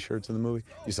of the T-shirts in the movie.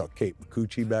 You saw Kate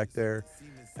McCucci back there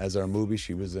as our movie.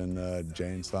 She was in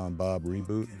Jay and Silent Bob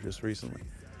reboot just recently.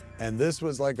 And this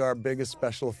was like our biggest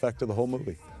special effect of the whole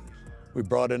movie. We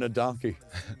brought in a donkey.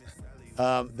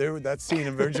 That scene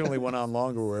originally went on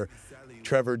longer where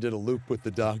Trevor did a loop with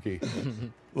the donkey.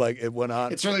 Like it went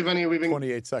on. It's really funny.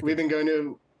 28 seconds. We've been going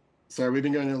to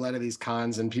a lot of these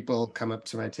cons, and people come up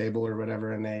to my table or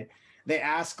whatever, and they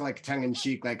ask like tongue in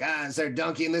cheek, like, is there a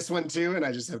donkey in this one too? And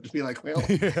I just have to be like, well,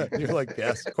 Yeah, you're like,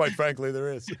 yes, quite frankly,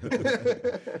 there is.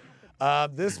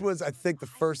 This was, I think, the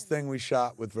first thing we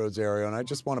shot with Rosario, and I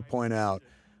just want to point out,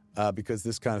 because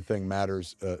this kind of thing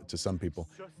matters to some people,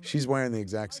 she's wearing the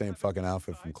exact same fucking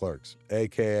outfit from Clerks,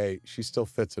 AKA she still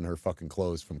fits in her fucking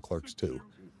clothes from Clerks 2.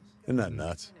 Isn't that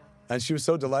nuts? And she was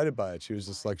so delighted by it. She was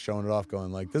just like showing it off,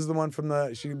 going like, this is the one from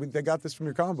they got this from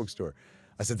your comic book store.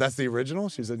 I said, that's the original?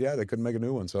 She said, yeah, they couldn't make a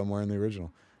new one, so I'm wearing the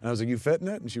original. And I was like, you fit in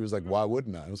it? And she was like, why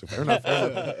wouldn't I? I was like, fair enough.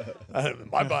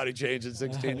 My body changed in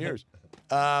 16 years.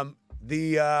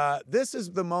 This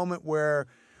is the moment where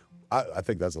I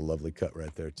think that's a lovely cut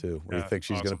right there, too. Where you think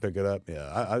she's going to pick it up.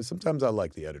 Yeah, sometimes I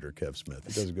like the editor, Kev Smith.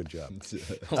 He does a good job.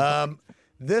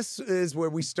 This is where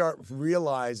we start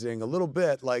realizing a little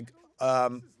bit, like,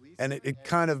 and it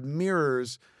kind of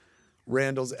mirrors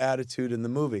Randall's attitude in the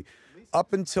movie.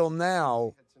 Up until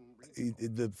now,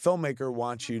 the filmmaker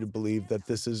wants you to believe that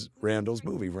this is Randall's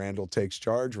movie. Randall takes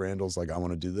charge. Randall's like, I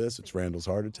want to do this. It's Randall's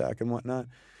heart attack and whatnot.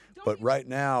 But right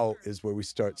now is where we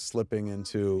start slipping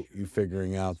into you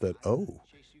figuring out that,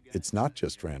 it's not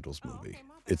just Randall's movie.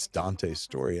 It's Dante's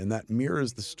story. And that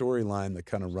mirrors the storyline that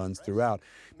kind of runs throughout.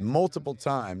 Multiple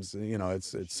times,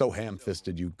 it's so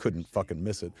ham-fisted you couldn't fucking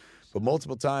miss it. But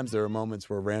multiple times there are moments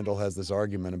where Randall has this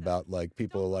argument about, like,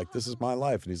 people are like, this is my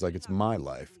life. And he's like, it's my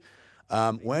life.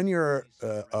 When you're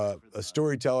a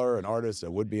storyteller, an artist, a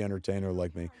would-be entertainer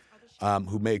like me,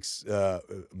 who makes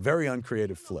very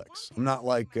uncreative flicks. I'm not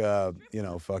like,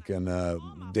 fucking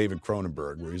David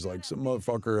Cronenberg, where he's like, some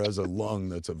motherfucker has a lung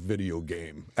that's a video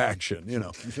game action,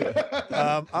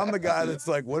 I'm the guy that's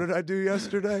like, what did I do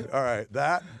yesterday? All right,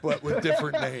 that, but with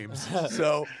different names.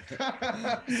 So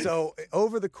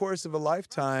over the course of a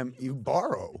lifetime, you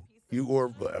borrow,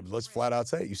 or let's flat out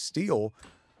say it, you steal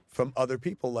from other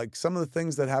people. Like, some of the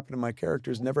things that happen to my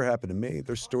characters never happen to me.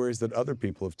 They're stories that other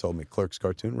people have told me. Clerks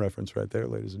cartoon reference right there,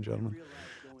 ladies and gentlemen.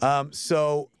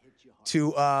 So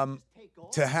to kind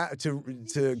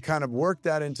of work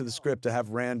that into the script, to have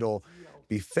Randall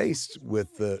be faced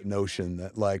with the notion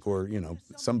that, like, or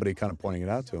somebody kind of pointing it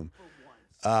out to him,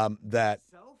 that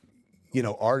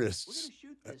artists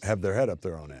have their head up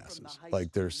their own asses.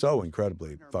 Like, they're so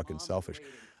incredibly fucking selfish.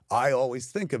 I always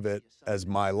think of it as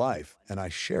my life, and I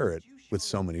share it with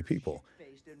so many people.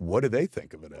 What do they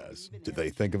think of it as? Do they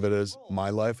think of it as my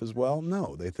life as well?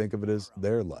 No, they think of it as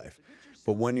their life.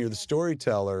 But when you're the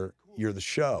storyteller, you're the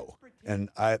show. And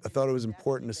I thought it was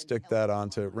important to stick that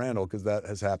onto Randall, because that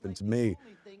has happened to me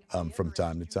from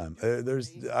time to time.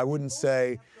 I wouldn't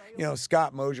say,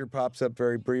 Scott Mosier pops up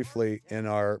very briefly in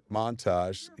our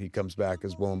montage. He comes back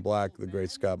as Will in Black, the great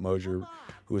Scott Mosier,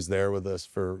 who was there with us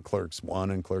for Clerks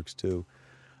 1 and Clerks 2.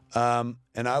 And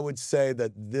I would say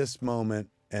that this moment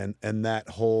and that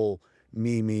whole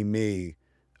me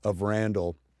of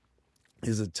Randall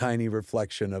is a tiny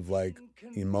reflection of, like,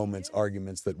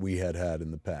 arguments that we had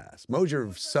in the past. Mosier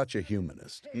is such a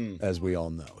humanist, as we all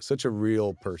know, such a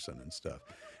real person and stuff.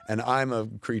 And I'm a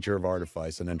creature of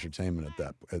artifice and entertainment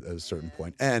at a certain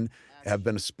point, and have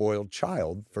been a spoiled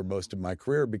child for most of my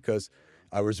career, because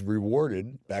I was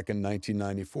rewarded back in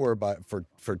 1994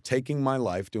 for taking my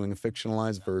life, doing a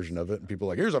fictionalized version of it, and people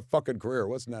were like, here's a fucking career,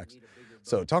 what's next?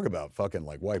 So talk about fucking,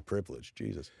 like, white privilege,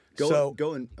 Jesus. I'm sorry.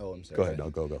 Go ahead, no,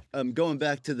 go. Going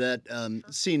back to that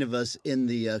scene of us in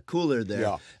the cooler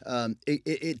there,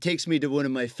 it takes me to one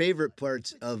of my favorite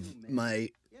parts of my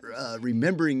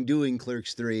remembering doing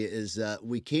Clerks 3 is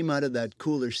we came out of that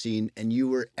cooler scene and you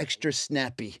were extra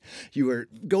snappy. You were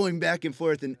going back and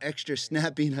forth and extra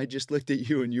snappy, and I just looked at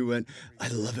you and you went, I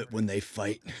love it when they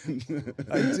fight.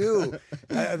 I do.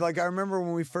 I remember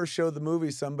when we first showed the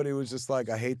movie, somebody was just like,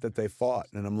 I hate that they fought.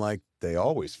 And I'm like, they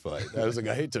always fight. I was like,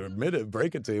 I hate to admit it,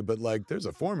 break it to you, but like, there's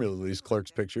a formula to these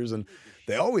Clerks pictures, and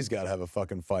they always got to have a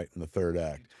fucking fight in the third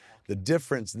act. The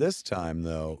difference this time,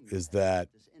 though, is that,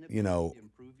 you know,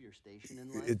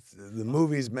 the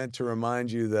movie's meant to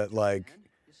remind you that, like,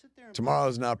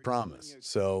 tomorrow's not promised.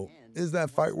 So is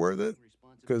that fight worth it?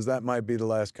 Because that might be the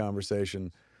last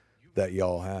conversation that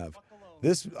y'all have.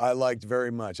 This I liked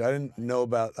very much. I didn't know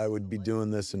I would be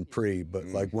doing this in pre, but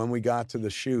like when we got to the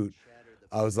shoot,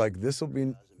 I was like, this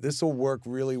will work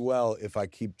really well if I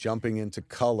keep jumping into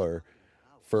color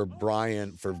for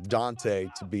Dante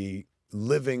to be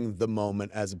living the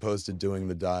moment as opposed to doing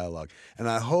the dialogue. And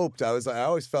I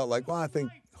always felt like, well, I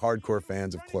think hardcore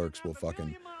fans of Clerks will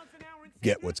fucking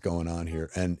get what's going on here.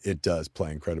 And it does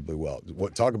play incredibly well.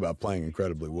 Talk about playing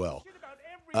incredibly well.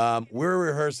 We're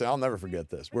rehearsing. I'll never forget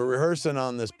this. We're rehearsing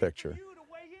on this picture.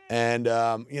 And,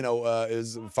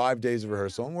 is 5 days of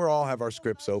rehearsal. And we all have our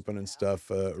scripts open and stuff,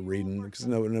 reading, because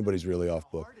nobody's really off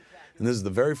book. And this is the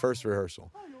very first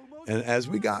rehearsal. And as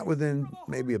we got within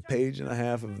maybe a page and a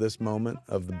half of this moment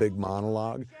of the big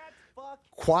monologue,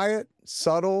 quiet,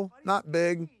 subtle, not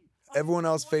big. Everyone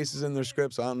else faces in their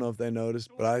scripts. I don't know if they noticed,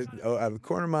 but out of the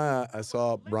corner of my eye, I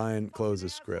saw Brian close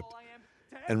his script.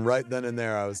 And right then and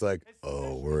there, I was like,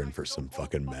 oh, we're in for some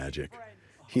fucking magic.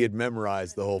 He had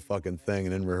memorized the whole fucking thing,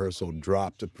 and in rehearsal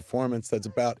dropped a performance that's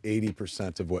about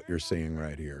 80% of what you're seeing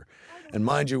right here. And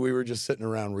mind you, we were just sitting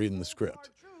around reading the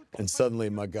script. And suddenly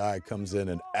my guy comes in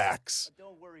and acts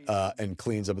and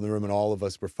cleans up in the room, and all of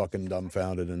us were fucking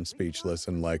dumbfounded and speechless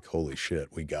and like, holy shit,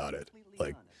 we got it.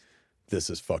 Like, this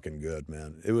is fucking good,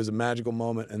 man. It was a magical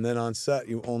moment. And then on set,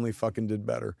 you only fucking did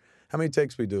better. How many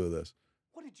takes we do of this?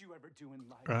 What did you ever do in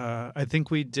life? I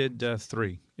think we did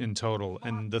 3 in total,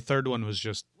 and the third one was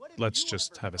just, let's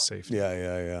just have a safety.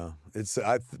 Yeah. It's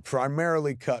I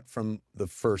primarily cut from the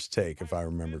first take, if I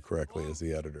remember correctly, as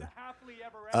the editor.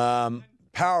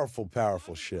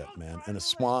 Powerful shit, man. And a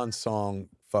swan song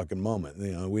fucking moment.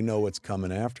 You know, we know what's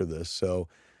coming after this, so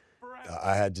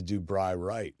I had to do Bri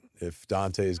right. If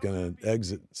Dante is going to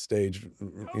exit stage,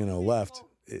 left,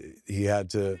 he had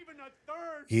to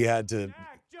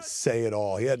say it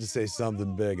all. He had to say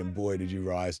something big, and boy, did you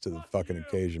rise to the fucking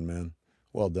occasion, man.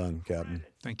 Well done, Captain.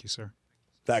 Thank you, sir.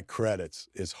 That credits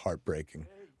is heartbreaking.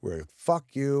 We're fuck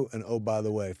you, and oh, by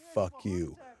the way, fuck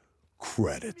you.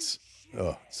 Credits.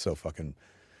 Oh, so fucking...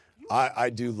 I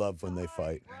do love when they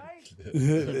fight.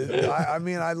 I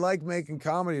mean, I like making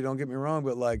comedy, don't get me wrong,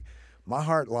 but like, my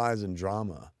heart lies in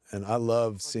drama. And I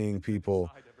love seeing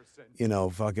people,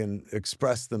 fucking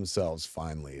express themselves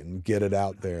finally and get it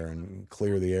out there and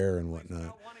clear the air and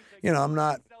whatnot. I'm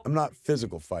not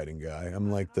physical fighting guy. I'm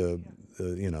like the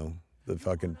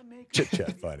fucking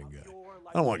chit-chat fighting guy.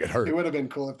 I don't want to get hurt. It would have been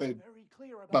cool if they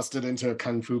busted into a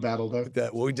kung fu battle, though.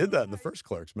 We did that in the first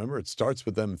Clerks. Remember, it starts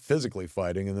with them physically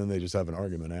fighting, and then they just have an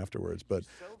argument afterwards. But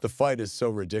the fight is so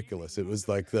ridiculous. It was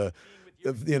like the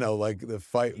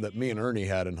fight that me and Ernie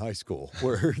had in high school,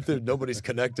 where nobody's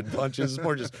connected punches, it's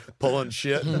more just pulling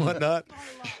shit and whatnot.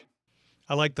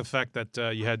 I like the fact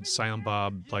that you had Silent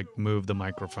Bob like move the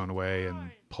microphone away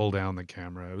and pull down the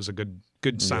camera. It was a good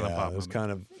Silent Bob. It was moment.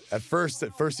 kind of at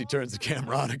first he turns the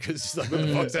camera on because he's like, what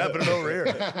the fuck's happening over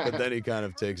here? But then he kind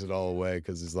of takes it all away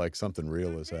because he's like, something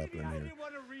real is happening here.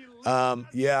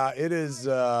 It is.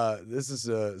 This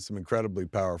is some incredibly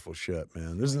powerful shit,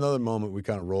 man. There's another moment we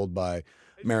kind of rolled by.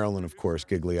 Marilyn, of course,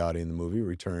 Gigliotti in the movie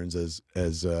returns as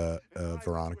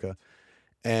Veronica.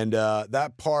 And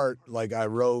that part, like, I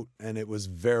wrote, and it was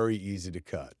very easy to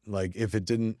cut. Like, if it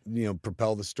didn't,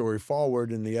 propel the story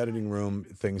forward in the editing room,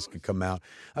 things could come out.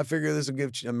 I figure this will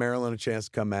give Marilyn a chance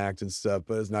to come act and stuff,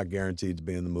 but it's not guaranteed to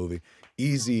be in the movie.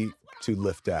 Easy to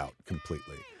lift out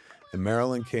completely. And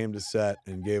Marilyn came to set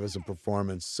and gave us a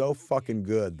performance so fucking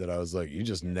good that I was like, you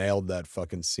just nailed that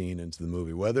fucking scene into the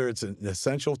movie. Whether it's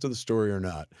essential to the story or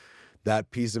not,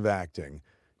 that piece of acting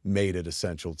made it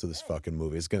essential to this fucking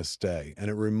movie. It's going to stay.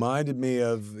 And it reminded me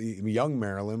of young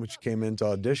Marilyn, which came into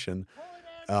audition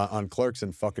on Clerks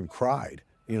and fucking cried.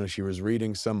 She was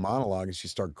reading some monologue and she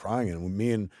started crying. And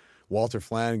me and Walter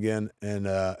Flanagan and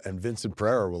Vincent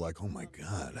Pereira were like, oh my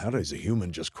God, how does a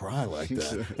human just cry like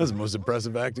that? That's the most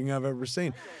impressive acting I've ever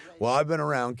seen. Well, I've been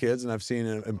around kids and I've seen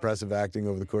impressive acting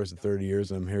over the course of 30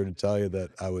 years, and I'm here to tell you that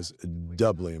I was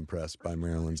doubly impressed by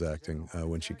Marilyn's acting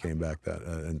when she came back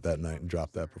that night and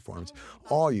dropped that performance.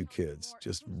 All you kids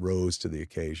just rose to the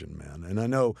occasion, man. And I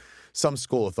know some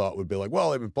school of thought would be like,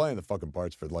 well, they've been playing the fucking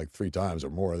parts for like 3 times or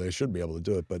more. They should be able to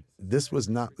do it. But this was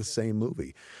not the same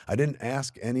movie. I didn't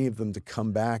ask any of them to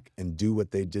come back and do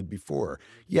what they did before.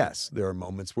 Yes, there are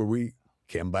moments where we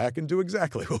came back and do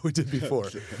exactly what we did before.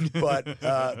 But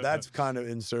that's kind of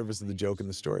in service of the joke and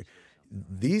the story.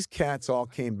 These cats all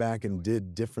came back and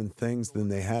did different things than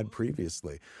they had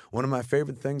previously. One of my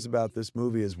favorite things about this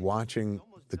movie is watching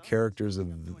the characters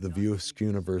of the View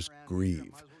Askew-universe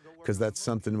grieve, because that's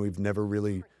something we've never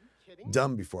really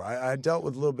done before. I dealt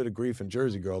with a little bit of grief in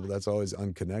Jersey Girl, but that's always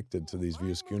unconnected to these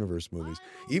View Askew-universe movies.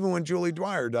 Even when Julie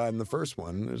Dwyer died in the first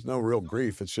one, there's no real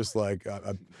grief. It's just like,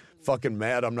 I'm fucking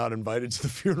mad I'm not invited to the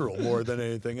funeral more than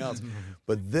anything else.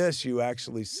 But this, you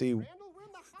actually see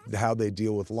how they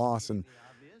deal with loss. And,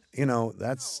 you know,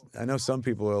 I know some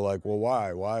people are like, well,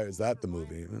 why? Why is that the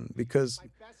movie? And because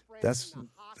that's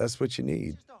what you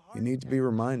need. You need to be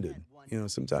reminded. You know,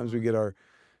 sometimes we get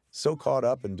so caught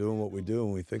up in doing what we do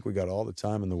and we think we got all the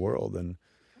time in the world, and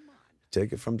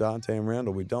take it from Dante and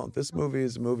Randall, we don't. This movie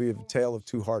is a tale of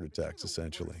 2 heart attacks,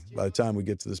 essentially. By the time we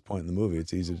get to this point in the movie,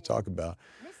 it's easy to talk about.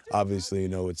 Obviously, you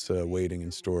know, it's waiting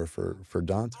in store for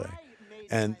Dante.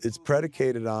 And it's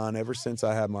predicated on, ever since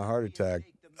I had my heart attack,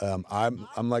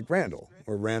 I'm like Randall,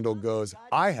 where Randall goes,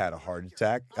 I had a heart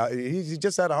attack. He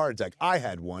just had a heart attack. I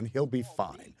had one. He'll be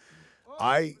fine.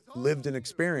 I lived an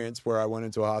experience where I went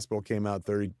into a hospital, came out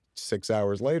 36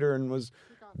 hours later, and was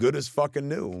good as fucking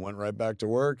new, and went right back to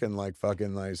work, and like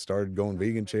fucking I started going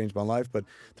vegan, changed my life, but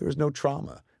there was no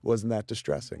trauma. It wasn't that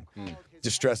distressing.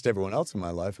 Distressed everyone else in my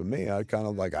life, but me, I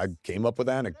came up with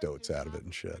anecdotes out of it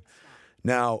and shit.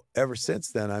 Now, ever since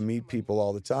then, I meet people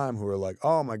all the time who are like,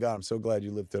 oh my God, I'm so glad you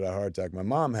lived through that heart attack. My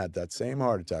mom had that same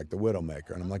heart attack, the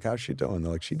Widowmaker. And I'm like, how's she doing?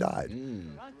 They're like, she died.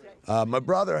 My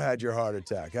brother had your heart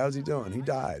attack. How's he doing? He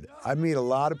died. I meet a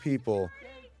lot of people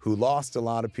who lost a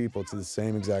lot of people to the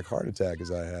same exact heart attack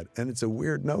as I had. And it's a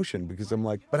weird notion, because I'm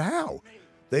like, but how?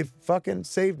 They fucking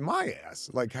saved my ass.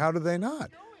 Like, how do they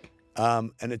not?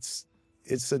 And it's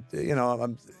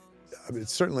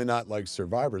certainly not like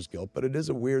survivor's guilt, but it is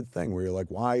a weird thing where you're like,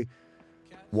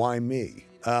 why me?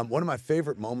 One of my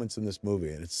favorite moments in this movie,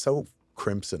 and it's so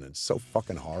crimson, it's so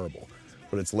fucking horrible,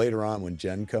 but it's later on when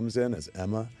Jen comes in as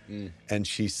Emma, and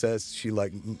she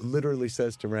literally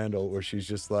says to Randall, where she's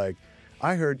just like,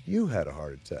 I heard you had a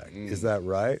heart attack. Is that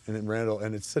right? And then Randall,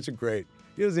 and it's such a great,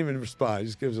 he doesn't even respond. He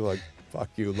just gives her like, fuck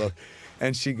you, look.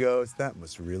 And she goes, that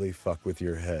must really fuck with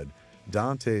your head.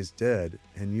 Dante's dead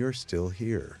and you're still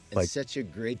here. It's like, such a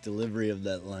great delivery of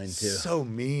that line too. So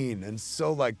mean and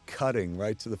so like cutting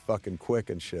right to the fucking quick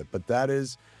and shit. But that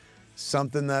is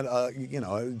something that,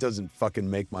 it doesn't fucking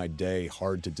make my day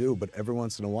hard to do. But every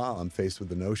once in a while I'm faced with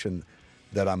the notion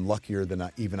that I'm luckier than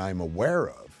I'm aware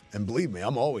of. And believe me,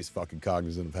 I'm always fucking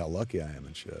cognizant of how lucky I am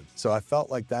and shit. So I felt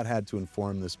like that had to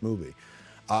inform this movie.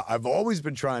 I've always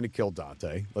been trying to kill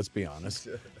Dante, let's be honest.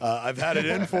 I've had it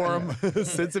in for him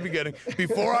since the beginning.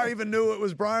 Before I even knew it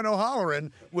was Brian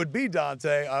O'Halloran would be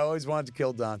Dante, I always wanted to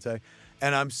kill Dante.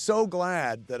 And I'm so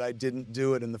glad that I didn't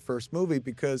do it in the first movie,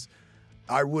 because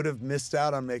I would have missed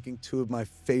out on making 2 of my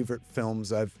favorite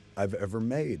films I've ever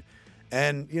made.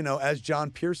 And, as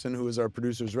John Pearson, who was our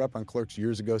producer's rep on Clerks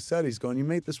years ago, said, he's going, you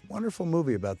made this wonderful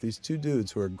movie about these 2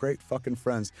 dudes who are great fucking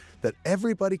friends that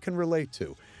everybody can relate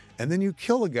to. And then you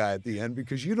kill a guy at the end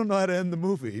because you don't know how to end the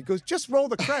movie. He goes, just roll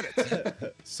the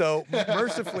credits. So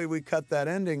mercifully, we cut that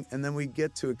ending, and then we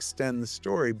get to extend the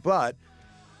story. But,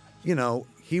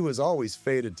 he was always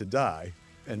fated to die.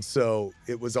 And so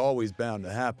it was always bound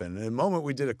to happen. And the moment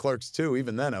we did a Clerks 2,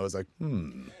 even then I was like,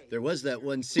 There was that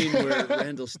one scene where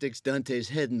Randall sticks Dante's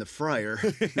head in the fryer.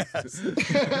 Yes.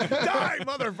 Die,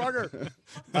 motherfucker!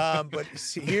 But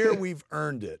here we've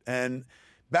earned it. And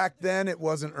back then it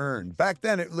wasn't earned. Back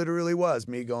then it literally was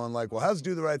me going like, well, how's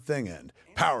Do the Right Thing end?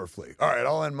 Powerfully. All right,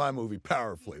 I'll end my movie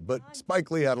powerfully. But Spike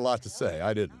Lee had a lot to say.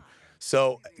 I didn't.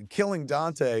 So killing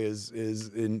Dante is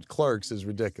in Clerks is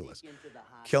ridiculous.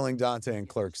 Killing Dante in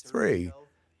Clerks 3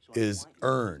 is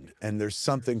earned, and there's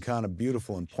something kind of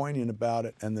beautiful and poignant about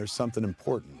it, and there's something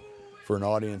important for an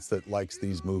audience that likes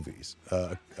these movies.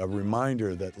 A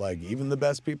reminder that, like, even the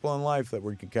best people in life that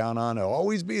we can count on will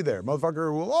always be there.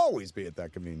 Motherfucker will always be at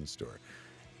that convenience store.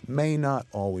 May not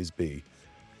always be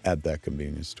at that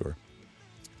convenience store.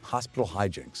 Hospital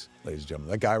hijinks, ladies and gentlemen.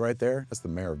 That guy right there, that's the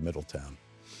mayor of Middletown.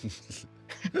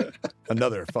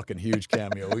 Another fucking huge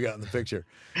cameo we got in the picture.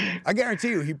 I guarantee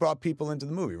you he brought people into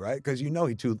the movie, right? Because he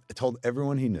told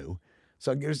everyone he knew.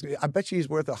 So I bet you he's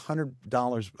worth $100,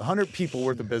 100 people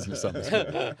worth of business on this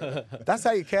movie. That's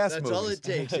how you cast That's movies. all it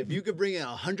takes. If you could bring in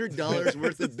 $100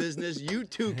 worth of business, you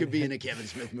too could be in a Kevin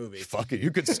Smith movie. Fuck it,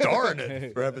 you could star in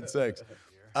it, for heaven's sakes.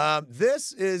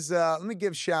 This is, let me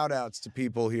give shout outs to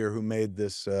people here who made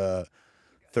this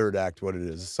third act what it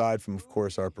is, aside from, of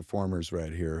course, our performers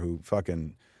right here who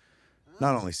fucking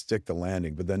not only stick the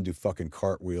landing, but then do fucking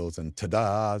cartwheels and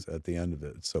ta-das at the end of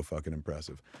it. It's so fucking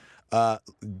impressive.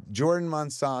 Jordan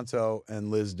Monsanto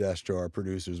and Liz Destro are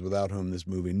producers without whom this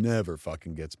movie never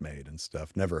fucking gets made and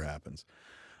stuff. Never happens.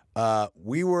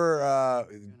 We were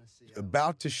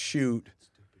about to shoot,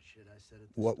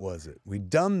 what was it? We'd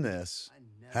done this.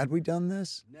 Had we done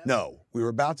this? No. We were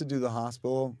about to do the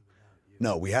hospital.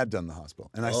 No, we had done the hospital.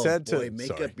 And I said to...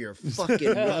 make up your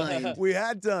fucking mind. We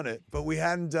had done it, but we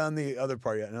hadn't done the other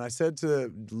part yet. And I said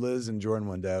to Liz and Jordan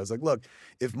one day, I was like, look,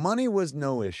 if money was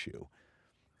no issue...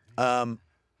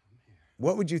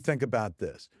 what would you think about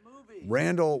this?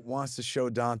 Randall wants to show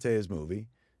Dante his movie.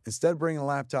 Instead of bringing a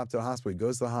laptop to the hospital, he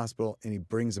goes to the hospital and he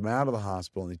brings him out of the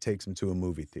hospital and he takes him to a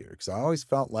movie theater. Because I always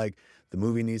felt like the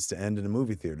movie needs to end in a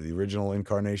movie theater. The original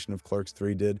incarnation of Clerks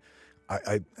III did.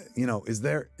 Is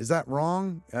that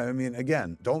wrong? I mean,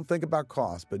 again, don't think about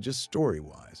cost, but just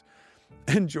story-wise.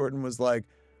 And Jordan was like,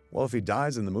 well, if he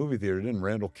dies in the movie theater, didn't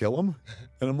Randall kill him?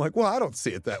 And I'm like, well, I don't see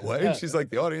it that way. And she's like,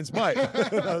 the audience might.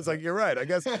 And I was like, you're right. I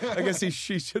guess he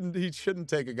shouldn't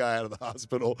take a guy out of the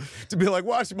hospital to be like,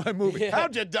 watch my movie. Yeah.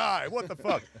 How'd you die? What the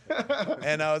fuck?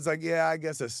 And I was like, yeah, I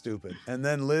guess that's stupid. And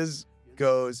then Liz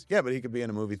goes, yeah, but he could be in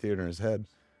a movie theater in his head.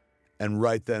 And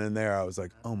right then and there, I was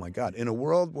like, oh my God. In a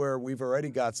world where we've already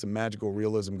got some magical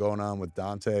realism going on with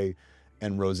Dante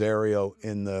and Rosario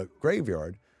in the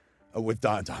graveyard, with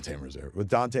Dante and Rosario, with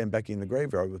Dante and Becky in the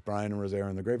graveyard, with Brian and Rosario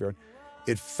in the graveyard,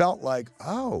 it felt like,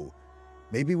 oh,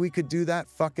 maybe we could do that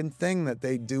fucking thing that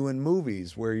they do in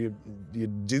movies where you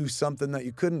do something that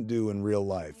you couldn't do in real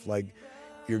life. Like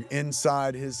you're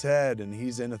inside his head and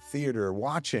he's in a theater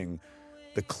watching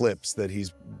the clips that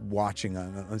he's watching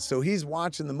on. And so he's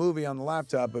watching the movie on the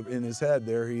laptop, but in his head,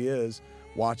 there he is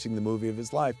watching the movie of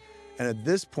his life. And at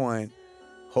this point,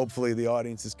 hopefully the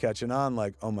audience is catching on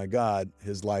like, oh my God,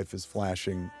 his life is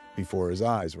flashing before his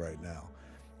eyes right now,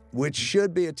 which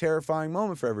should be a terrifying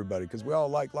moment for everybody because we all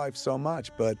like life so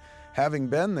much. But having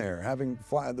been there, having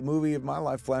the movie of my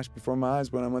life flashed before my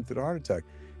eyes when I went through the heart attack,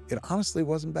 it honestly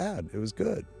wasn't bad. It was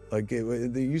good. Like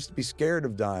they used to be scared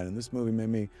of dying, and this movie made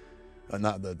me,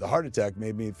 not the heart attack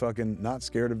made me fucking not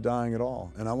scared of dying at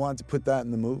all. And I wanted to put that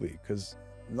in the movie because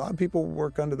a lot of people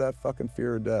work under that fucking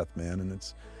fear of death, man, and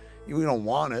it's, we don't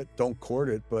want it, don't court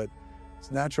it, but it's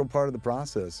a natural part of the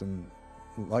process, and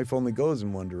life only goes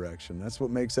in one direction. That's what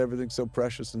makes everything so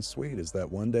precious and sweet, is that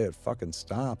one day it fucking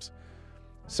stops.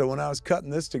 So when I was cutting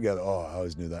this together, I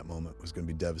always knew that moment was going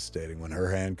to be devastating when her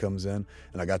hand comes in,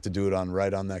 and I got to do it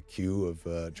right on that cue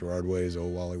of Gerard Way's "Oh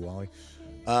Wally Wally."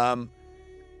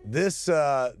 This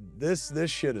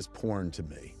shit is porn to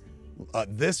me.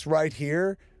 This right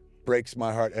here breaks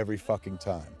my heart every fucking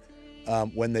time.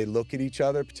 When they look at each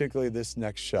other, particularly this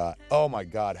next shot. Oh my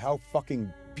God, how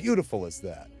fucking beautiful is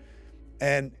that?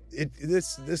 And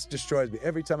this destroys me.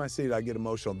 Every time I see it, I get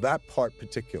emotional. That part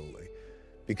particularly.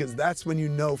 Because that's when you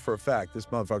know for a fact this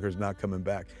motherfucker's not coming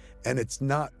back. And it's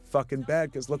not fucking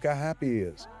bad because look how happy he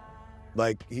is.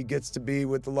 Like, he gets to be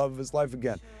with the love of his life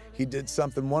again. He did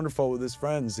something wonderful with his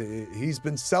friends. He's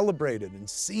been celebrated and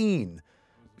seen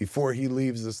before he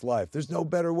leaves this life. There's no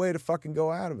better way to fucking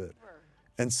go out of it.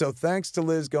 And so thanks to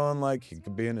Liz going like, he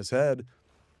could be in his head,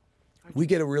 we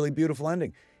get a really beautiful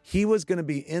ending. He was going to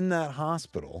be in that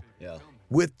hospital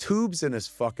with tubes in his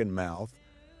fucking mouth,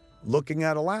 looking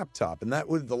at a laptop. And that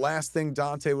was the last thing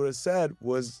Dante would have said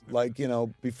was like,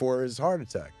 before his heart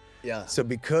attack. Yeah. So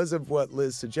because of what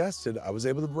Liz suggested, I was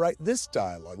able to write this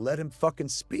dialogue, let him fucking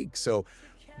speak. So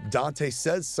Dante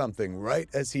says something right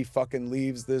as he fucking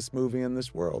leaves this movie and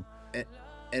this world.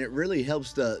 And it really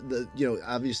helps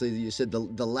obviously you said the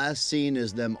last scene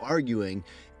is them arguing,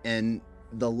 and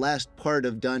the last part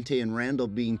of Dante and Randall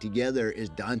being together is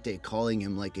Dante calling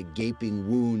him like a gaping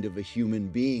wound of a human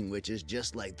being, which is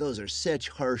just like, those are such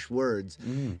harsh words.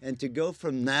 And to go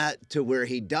from that to where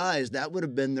he dies, that would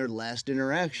have been their last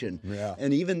interaction. Yeah.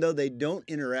 And even though they don't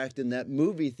interact in that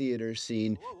movie theater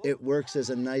scene, it works as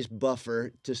a nice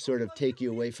buffer to sort of take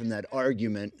you away from that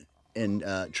argument and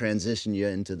transition you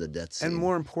into the death scene. And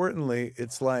more importantly,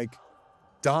 it's like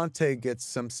Dante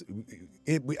gets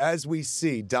as we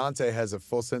see, Dante has a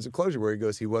full sense of closure where he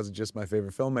goes, he wasn't just my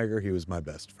favorite filmmaker, he was my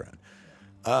best friend.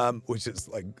 which is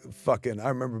like fucking. I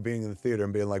remember being in the theater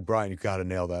and being like, Brian, you got to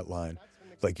nail that line.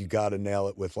 Like, you got to nail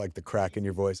it with like the crack in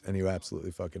your voice, and you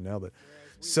absolutely fucking nailed it.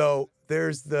 So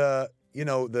there's the, you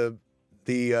know, the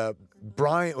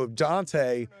Brian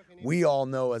Dante. We all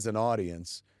know as an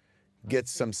audience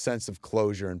gets some sense of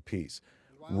closure and peace.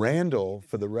 Randall,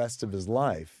 for the rest of his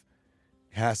life,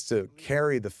 has to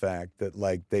carry the fact that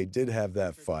like they did have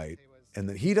that fight, and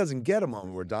that he doesn't get a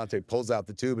moment where Dante pulls out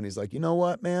the tube and he's like, you know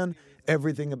what, man,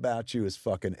 everything about you is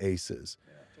fucking aces.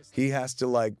 He has to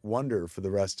like wonder for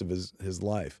the rest of his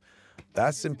life.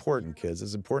 That's important, kids.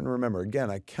 It's important to remember. Again,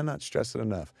 I cannot stress it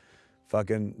enough.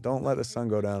 Fucking don't let the sun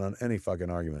go down on any fucking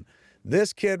argument.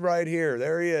 This kid right here,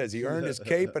 there he is. He earned his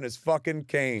cape and his fucking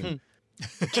cane.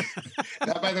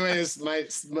 That, by the way, is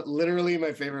literally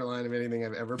my favorite line of anything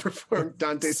I've ever performed.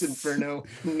 Dante's Inferno,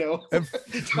 no.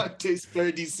 Dante's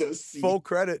Paradiso, si. Full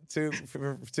credit to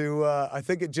I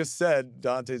think it just said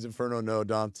Dante's Inferno, no.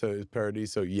 Dante's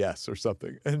Paradiso, yes, or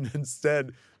something. And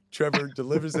instead, Trevor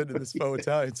delivers it in this faux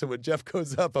Italian. So when Jeff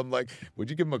goes up, I'm like, would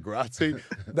you give him a grazie?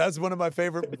 That's one of my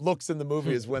favorite looks in the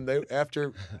movie, is when they,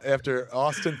 after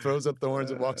Austin throws up the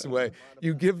horns and walks away,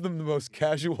 you give them the most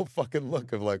casual fucking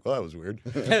look of like, well, that was weird.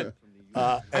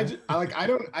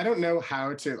 I don't know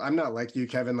how to. I'm not like you,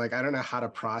 Kevin. Like, I don't know how to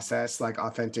process like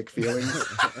authentic feelings.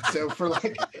 So for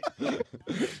like,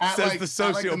 says the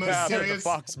sociopath with the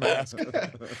fox mask.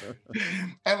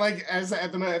 And like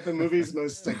at the movie's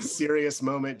most like serious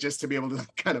moment, just to be able to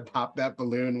kind of pop that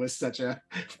balloon was such a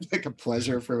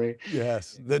pleasure for me.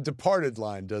 Yes, the Departed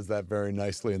line does that very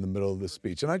nicely in the middle of the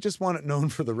speech, and I just want it known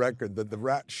for the record that the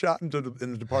rat shot in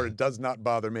the Departed does not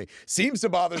bother me. Seems to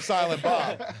bother Silent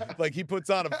Bob. Like, he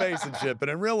puts on a face and shit, but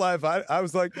in real life, I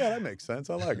was like, yeah, that makes sense.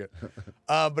 I like it.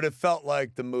 But it felt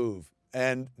like the move.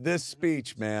 And this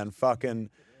speech, man, fucking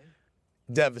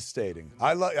devastating.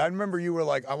 I remember you were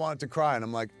like, I wanted to cry, and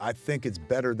I'm like, I think it's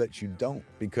better that you don't,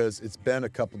 because it's been a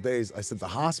couple days. I said, the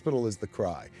hospital is the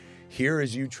cry. Here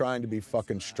is you trying to be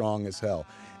fucking strong as hell.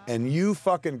 And you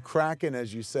fucking cracking,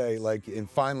 as you say, like, and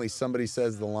finally somebody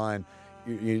says the line,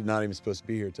 you're not even supposed to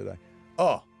be here today.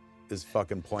 Oh, is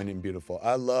fucking poignant and beautiful.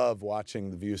 I love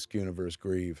watching the View Universe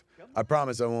grieve. I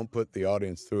promise I won't put the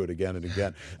audience through it again and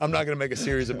again. I'm not going to make a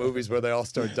series of movies where they all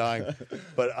start dying.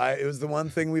 But it was the one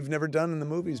thing we've never done in the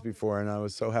movies before, and I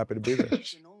was so happy to be there.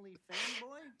 It's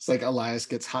like Elias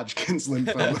gets Hodgkin's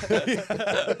lymphoma.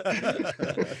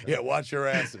 Yeah, watch your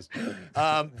asses.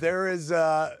 There is,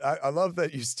 I love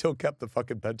that you still kept the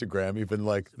fucking pentagram even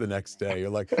like the next day. You're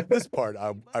like, this part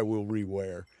I will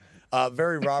rewear.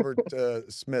 Very Robert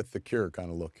Smith, The Cure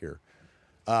kind of look here.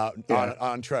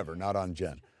 On Trevor, not on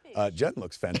Jen. Jen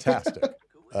looks fantastic.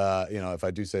 If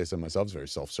I do say so myself, it's very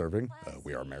self-serving.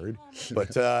 We are married.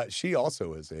 But she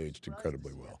also has aged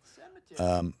incredibly well.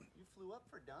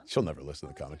 She'll never listen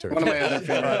to the commentary. One of my other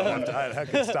favorite I'm tired. I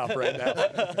can stop right now.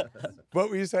 What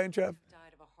were you saying, Trev?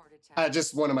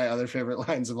 Just one of my other favorite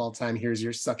lines of all time. Here's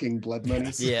your sucking blood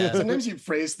money. Yeah. Sometimes you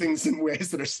phrase things in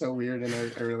ways that are so weird, and I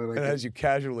really like and it. as you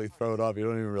casually throw it off, you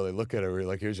don't even really look at it. You're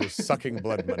like, here's your sucking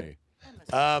blood money.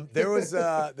 There was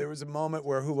a moment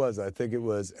where, who was it? I think it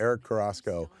was Eric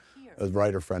Carrasco, a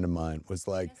writer friend of mine, was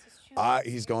like,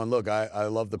 he's going, look, I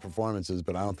love the performances,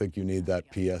 but I don't think you need that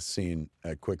PS scene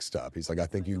at Quick Stop. He's like, I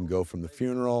think you can go from the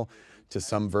funeral to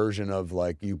some version of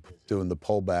like you doing the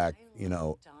pullback,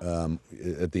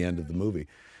 at the end of the movie.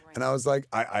 And I was like,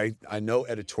 I know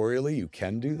editorially you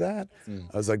can do that.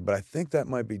 I was like, but I think that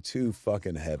might be too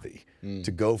fucking heavy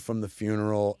to go from the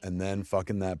funeral and then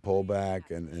fucking that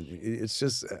pullback. And it's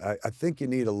just, I think you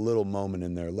need a little moment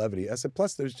in there, levity. I said,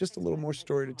 plus there's just a little more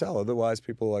story to tell. Otherwise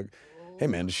people are like, hey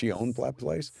man, does she own that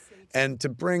place? And to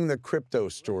bring the crypto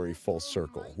story full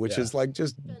circle, which is like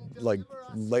just like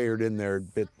layered in there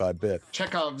bit by bit.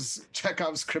 Chekhov's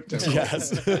crypto.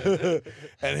 Yes.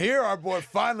 And here our boy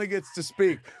finally gets to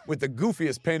speak with the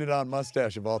goofiest painted on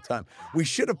mustache of all time. We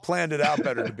should have planned it out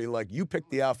better to be like, you pick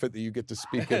the outfit that you get to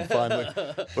speak in finally.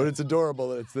 But it's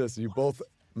adorable that it's this. You both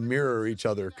mirror each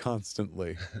other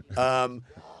constantly. Austin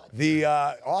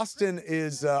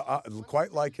is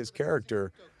quite like his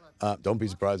character. Don't be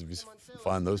surprised if you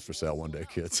find those for sale one day,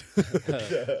 kids.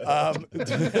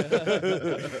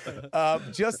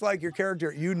 Just like your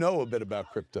character, you know a bit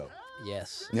about crypto.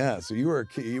 Yes. Yeah, so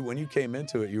when you came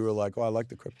into it, you were like, oh, I like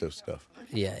the crypto stuff.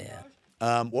 Yeah.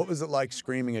 What was it like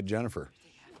screaming at Jennifer?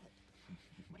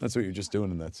 That's what you're just doing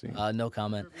in that scene. No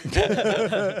comment.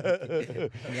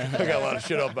 I got a lot of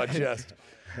shit off my chest.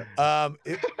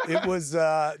 It was,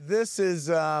 this is,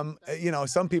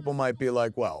 some people might be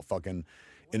like, well, fucking,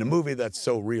 in a movie that's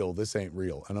so real, this ain't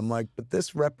real. And I'm like, but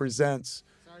this represents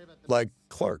like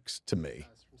Clerks to me.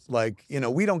 Like,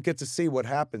 we don't get to see what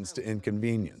happens to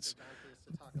Inconvenience.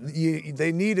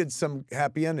 They needed some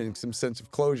happy ending, some sense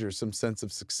of closure, some sense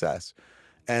of success.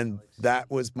 And that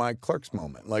was my Clerks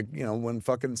moment. Like, when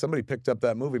fucking somebody picked up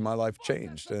that movie, my life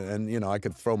changed. And I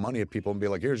could throw money at people and be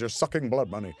like, here's your sucking blood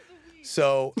money.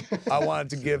 So I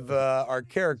wanted to give our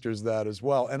characters that as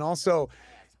well. And also,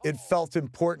 it felt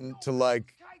important to,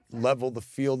 like, level the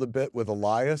field a bit with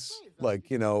Elias. Like,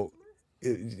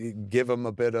 give him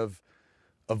a bit of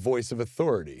a voice of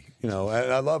authority, and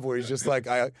I love where he's just like,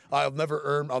 I'll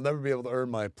never be able to earn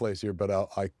my place here, but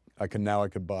I can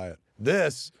buy it.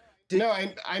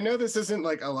 I know this isn't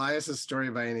like Elias's story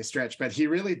by any stretch, but he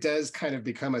really does kind of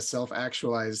become a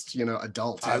self-actualized,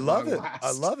 adult. I love it.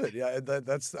 I love it. Yeah,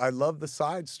 I love the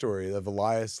side story of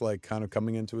Elias, like, kind of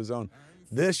coming into his own.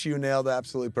 This you nailed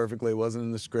absolutely perfectly. It wasn't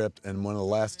in the script, and one of the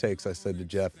last takes I said to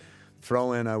Jeff,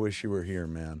 throw in "I Wish You Were Here,"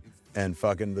 man, and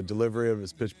fucking the delivery of it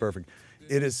is pitch perfect.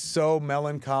 It is so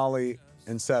melancholy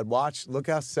and sad. Look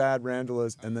how sad Randall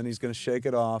is, and then he's going to shake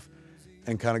it off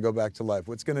and kind of go back to life.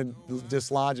 What's going to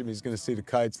dislodge him, he's going to see the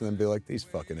kites and then be like, these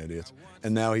fucking idiots.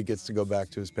 And now he gets to go back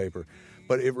to his paper.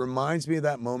 But it reminds me of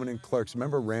that moment in Clerks.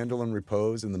 Remember Randall in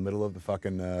repose in the middle of the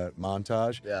fucking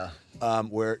montage? Yeah.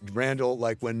 Where Randall,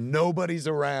 like, when nobody's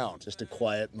around, Just a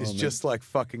quiet moment. is just like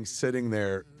fucking sitting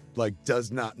there, like,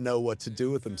 does not know what to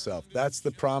do with himself. That's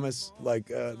the promise. Like,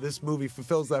 this movie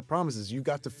fulfills that promise. Is you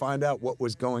got to find out what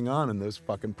was going on in those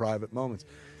fucking private moments.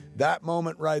 That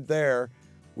moment right there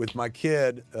with my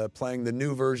kid playing the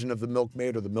new version of the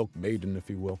Milkmaid, or the Milk Maiden, if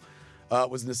you will,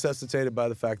 was necessitated by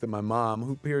the fact that my mom,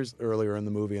 who appears earlier in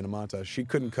the movie in a montage, she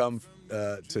couldn't come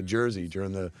to Jersey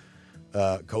during the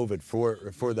COVID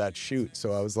for that shoot.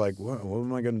 So I was like, what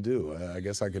am I going to do? I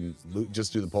guess I can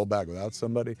just do the pullback without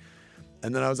somebody.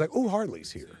 And then I was like, oh,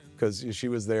 Harley's here. Because she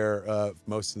was there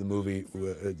most of the movie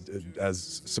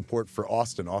as support for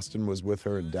Austin. Austin was with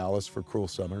her in Dallas for Cruel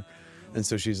Summer. And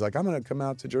so she's like, I'm going to come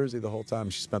out to Jersey the whole time.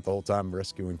 She spent the whole time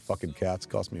rescuing fucking cats.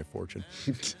 Cost me a fortune.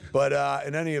 But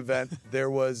in any event, there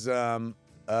was...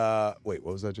 wait,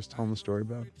 what was I just telling the story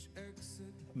about?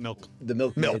 Milk. The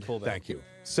Milk. Thank you.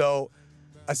 So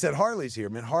I said, Harley's here.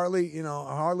 Man,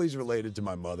 Harley's related to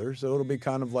my mother. So it'll be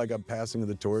kind of like a passing of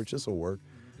the torch. This will work.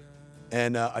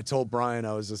 And I told Brian,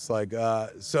 I was just like,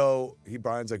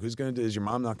 Brian's like, is your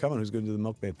mom not coming? Who's going to do the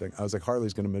Milkmaid thing? I was like,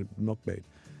 Harley's going to be the Milkmaid.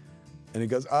 And he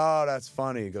goes, oh, that's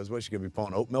funny. He goes, what, she going to be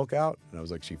pulling oat milk out? And I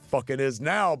was like, she fucking is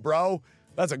now, bro.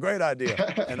 That's a great idea.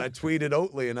 And I tweeted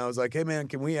Oatly, and I was like, hey, man,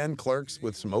 can we end Clerks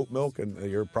with some oat milk and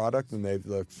your product? And they're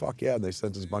like, fuck yeah. And they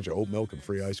sent us a bunch of oat milk and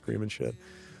free ice cream and shit.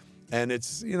 And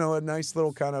it's, a nice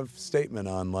little kind of statement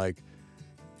on, like,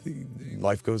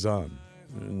 life goes on.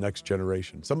 Next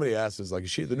generation. Somebody asked us, like,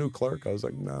 is she the new Clerk? I was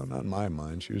like, no, not in my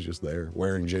mind. She was just there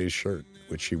wearing Jay's shirt,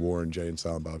 which she wore in Jay and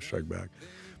Silent Bob Strike Back.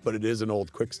 But it is an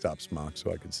old Quick Stop smock,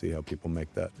 so I can see how people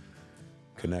make that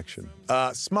connection.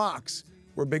 Smocks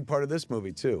were a big part of this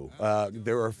movie, too.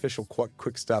 There are official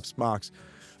Quick Stop smocks.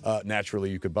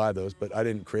 Naturally, you could buy those, but I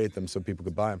didn't create them so people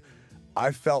could buy them.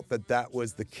 I felt that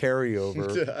was the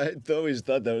carryover. I always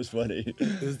thought that was funny.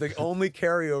 It was the only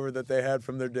carryover that they had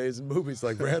from their days in movies.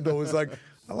 Like, Randall was like,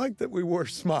 I like that we wore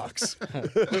smocks.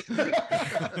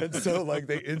 And so, like,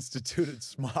 they instituted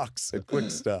smocks at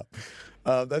Quick Stop.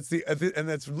 And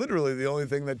that's literally the only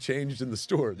thing that changed in the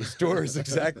store. The store is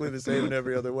exactly the same in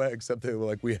every other way, except they were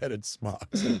like, we added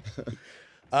smocks.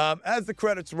 As the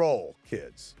credits roll,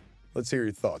 kids, let's hear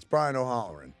your thoughts. Brian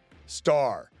O'Halloran,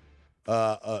 star.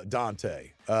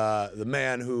 Dante, the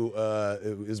man who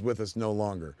is with us no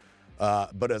longer,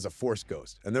 but as a Force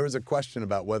ghost. And there was a question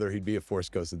about whether he'd be a Force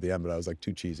ghost at the end, but I was like,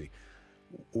 too cheesy.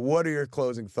 What are your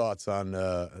closing thoughts on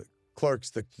Clerks,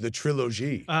 the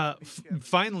trilogy?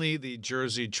 Finally, the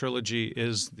Jersey trilogy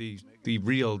is the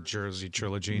real Jersey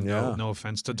trilogy. No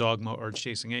offense to Dogma or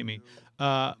Chasing Amy.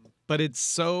 But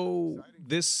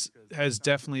this has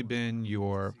definitely been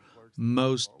your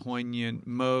most poignant,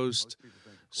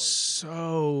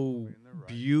 so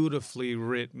beautifully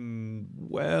written,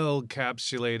 well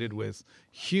encapsulated with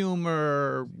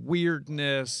humor,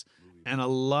 weirdness, and a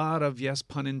lot of, yes,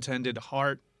 pun intended,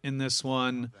 heart in this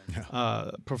one.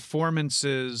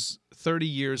 Performances, 30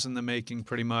 years in the making,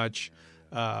 pretty much,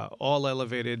 all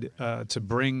elevated to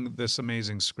bring this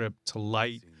amazing script to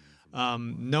light.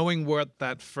 Knowing what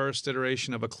that first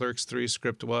iteration of a Clerks III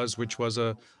script was, which was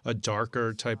a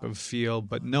darker type of feel,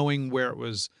 but knowing where it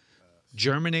was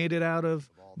germinated out of,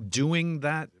 doing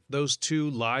those 2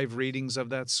 live readings of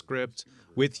that script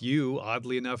with you,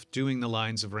 oddly enough, doing the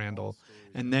lines of Randall,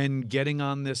 and then getting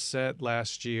on this set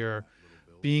last year,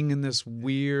 being in this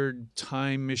weird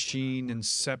time machine,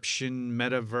 inception,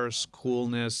 metaverse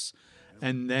coolness,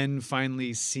 and then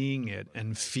finally seeing it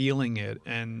and feeling it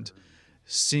and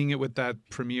seeing it with that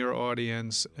premiere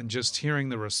audience and just hearing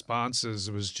the responses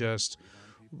was just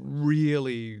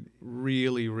really,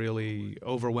 really, really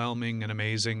overwhelming and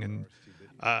amazing. And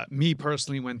me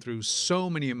personally went through so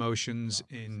many emotions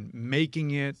in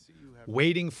making it,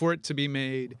 waiting for it to be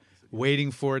made,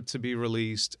 waiting for it to be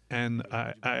released. And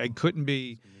I couldn't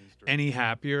be any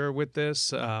happier with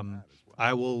this.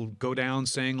 I will go down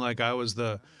saying like I was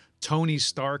the Tony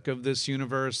Stark of this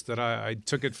universe, that I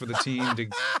took it for the team to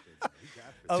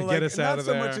get us out of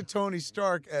there. Not so much a Tony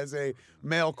Stark as a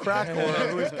male crack whore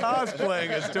who is cosplaying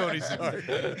as Tony Stark.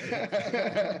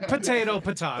 Potato,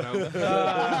 potato.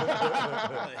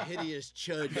 A hideous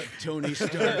chud Tony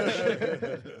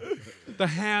Stark. The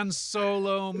Han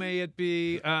Solo, may it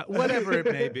be, whatever it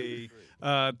may be.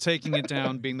 Taking it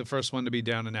down, being the first one to be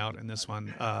down and out in this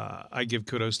one. I give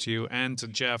kudos to you and to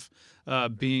Jeff,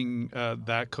 being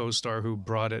that co-star who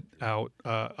brought it out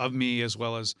of me, as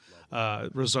well as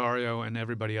Rosario and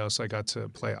everybody else I got to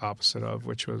play opposite of,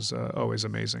 which was always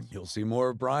amazing. You'll see more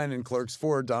of Brian in Clerks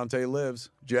IV. Dante lives.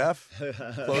 Jeff,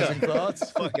 closing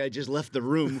thoughts? Fuck, I just left the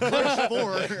room. Clerks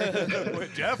 4.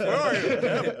 Wait, Jeff, where are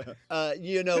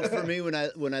you? Jeff? For me, when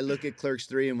I look at Clerks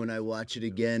 3 and when I watch it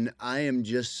again, I am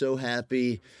just so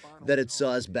happy that it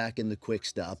saw us back in the Quick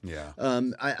Stop. Yeah.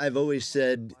 I've always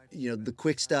said, the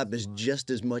Quick Stop is just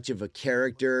as much of a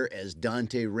character as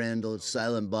Dante Randall,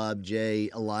 Silent Bob J,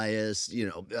 Elias,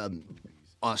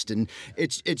 Austin.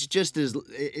 It's just as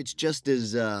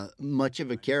much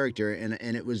of a character,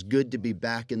 and it was good to be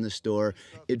back in the store.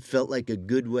 It felt like a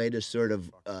good way to sort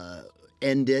of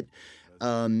end it.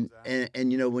 And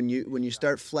when you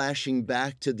start flashing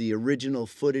back to the original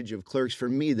footage of Clerks, for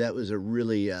me that was a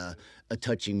really a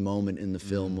touching moment in the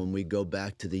film when we go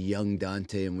back to the young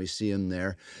Dante and we see him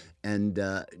there. And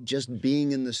just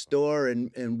being in the store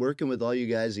and working with all you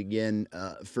guys again,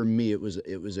 for me it was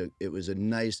a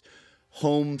nice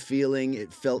home feeling.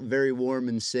 It felt very warm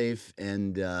and safe,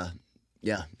 and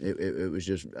it was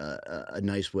just a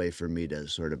nice way for me to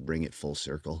sort of bring it full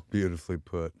circle. Beautifully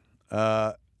put.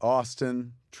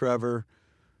 Austin, Trevor,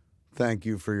 thank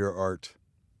you for your art.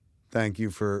 Thank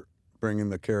you for bringing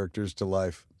the characters to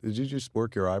life. Did you just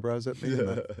work your eyebrows at me in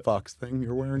the fox thing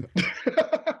you're wearing?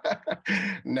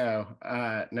 No.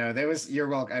 That was, you're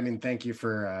welcome. I mean, thank you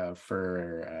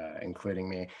for including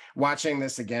me. Watching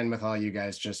this again with all you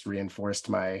guys just reinforced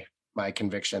my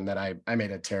conviction that I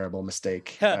made a terrible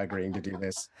mistake agreeing to do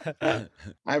this.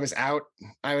 I was out.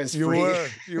 I was free.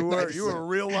 You were a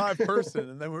real live person,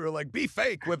 and then we were like, be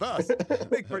fake with us.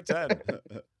 Make pretend.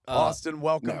 Austin,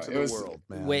 welcome to the world,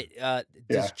 man. Wait,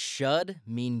 does chud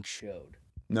mean chode?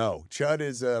 No, chud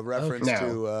is a reference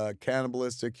to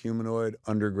cannibalistic humanoid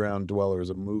underground dwellers,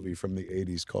 a movie from the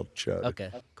 80s called Chud.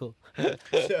 Okay, cool.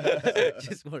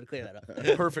 Just want to clear that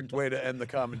up. Perfect way to end the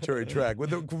commentary track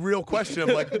with a real question of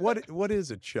like, what is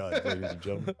a chud, ladies and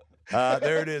gentlemen?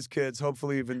 There it is, kids.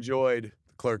 Hopefully you've enjoyed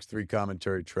the Clerks 3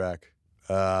 commentary track.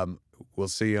 We'll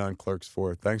see you on Clerks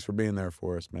 4. Thanks for being there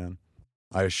for us, man.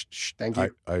 Thank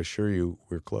you. I assure you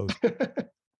we're close.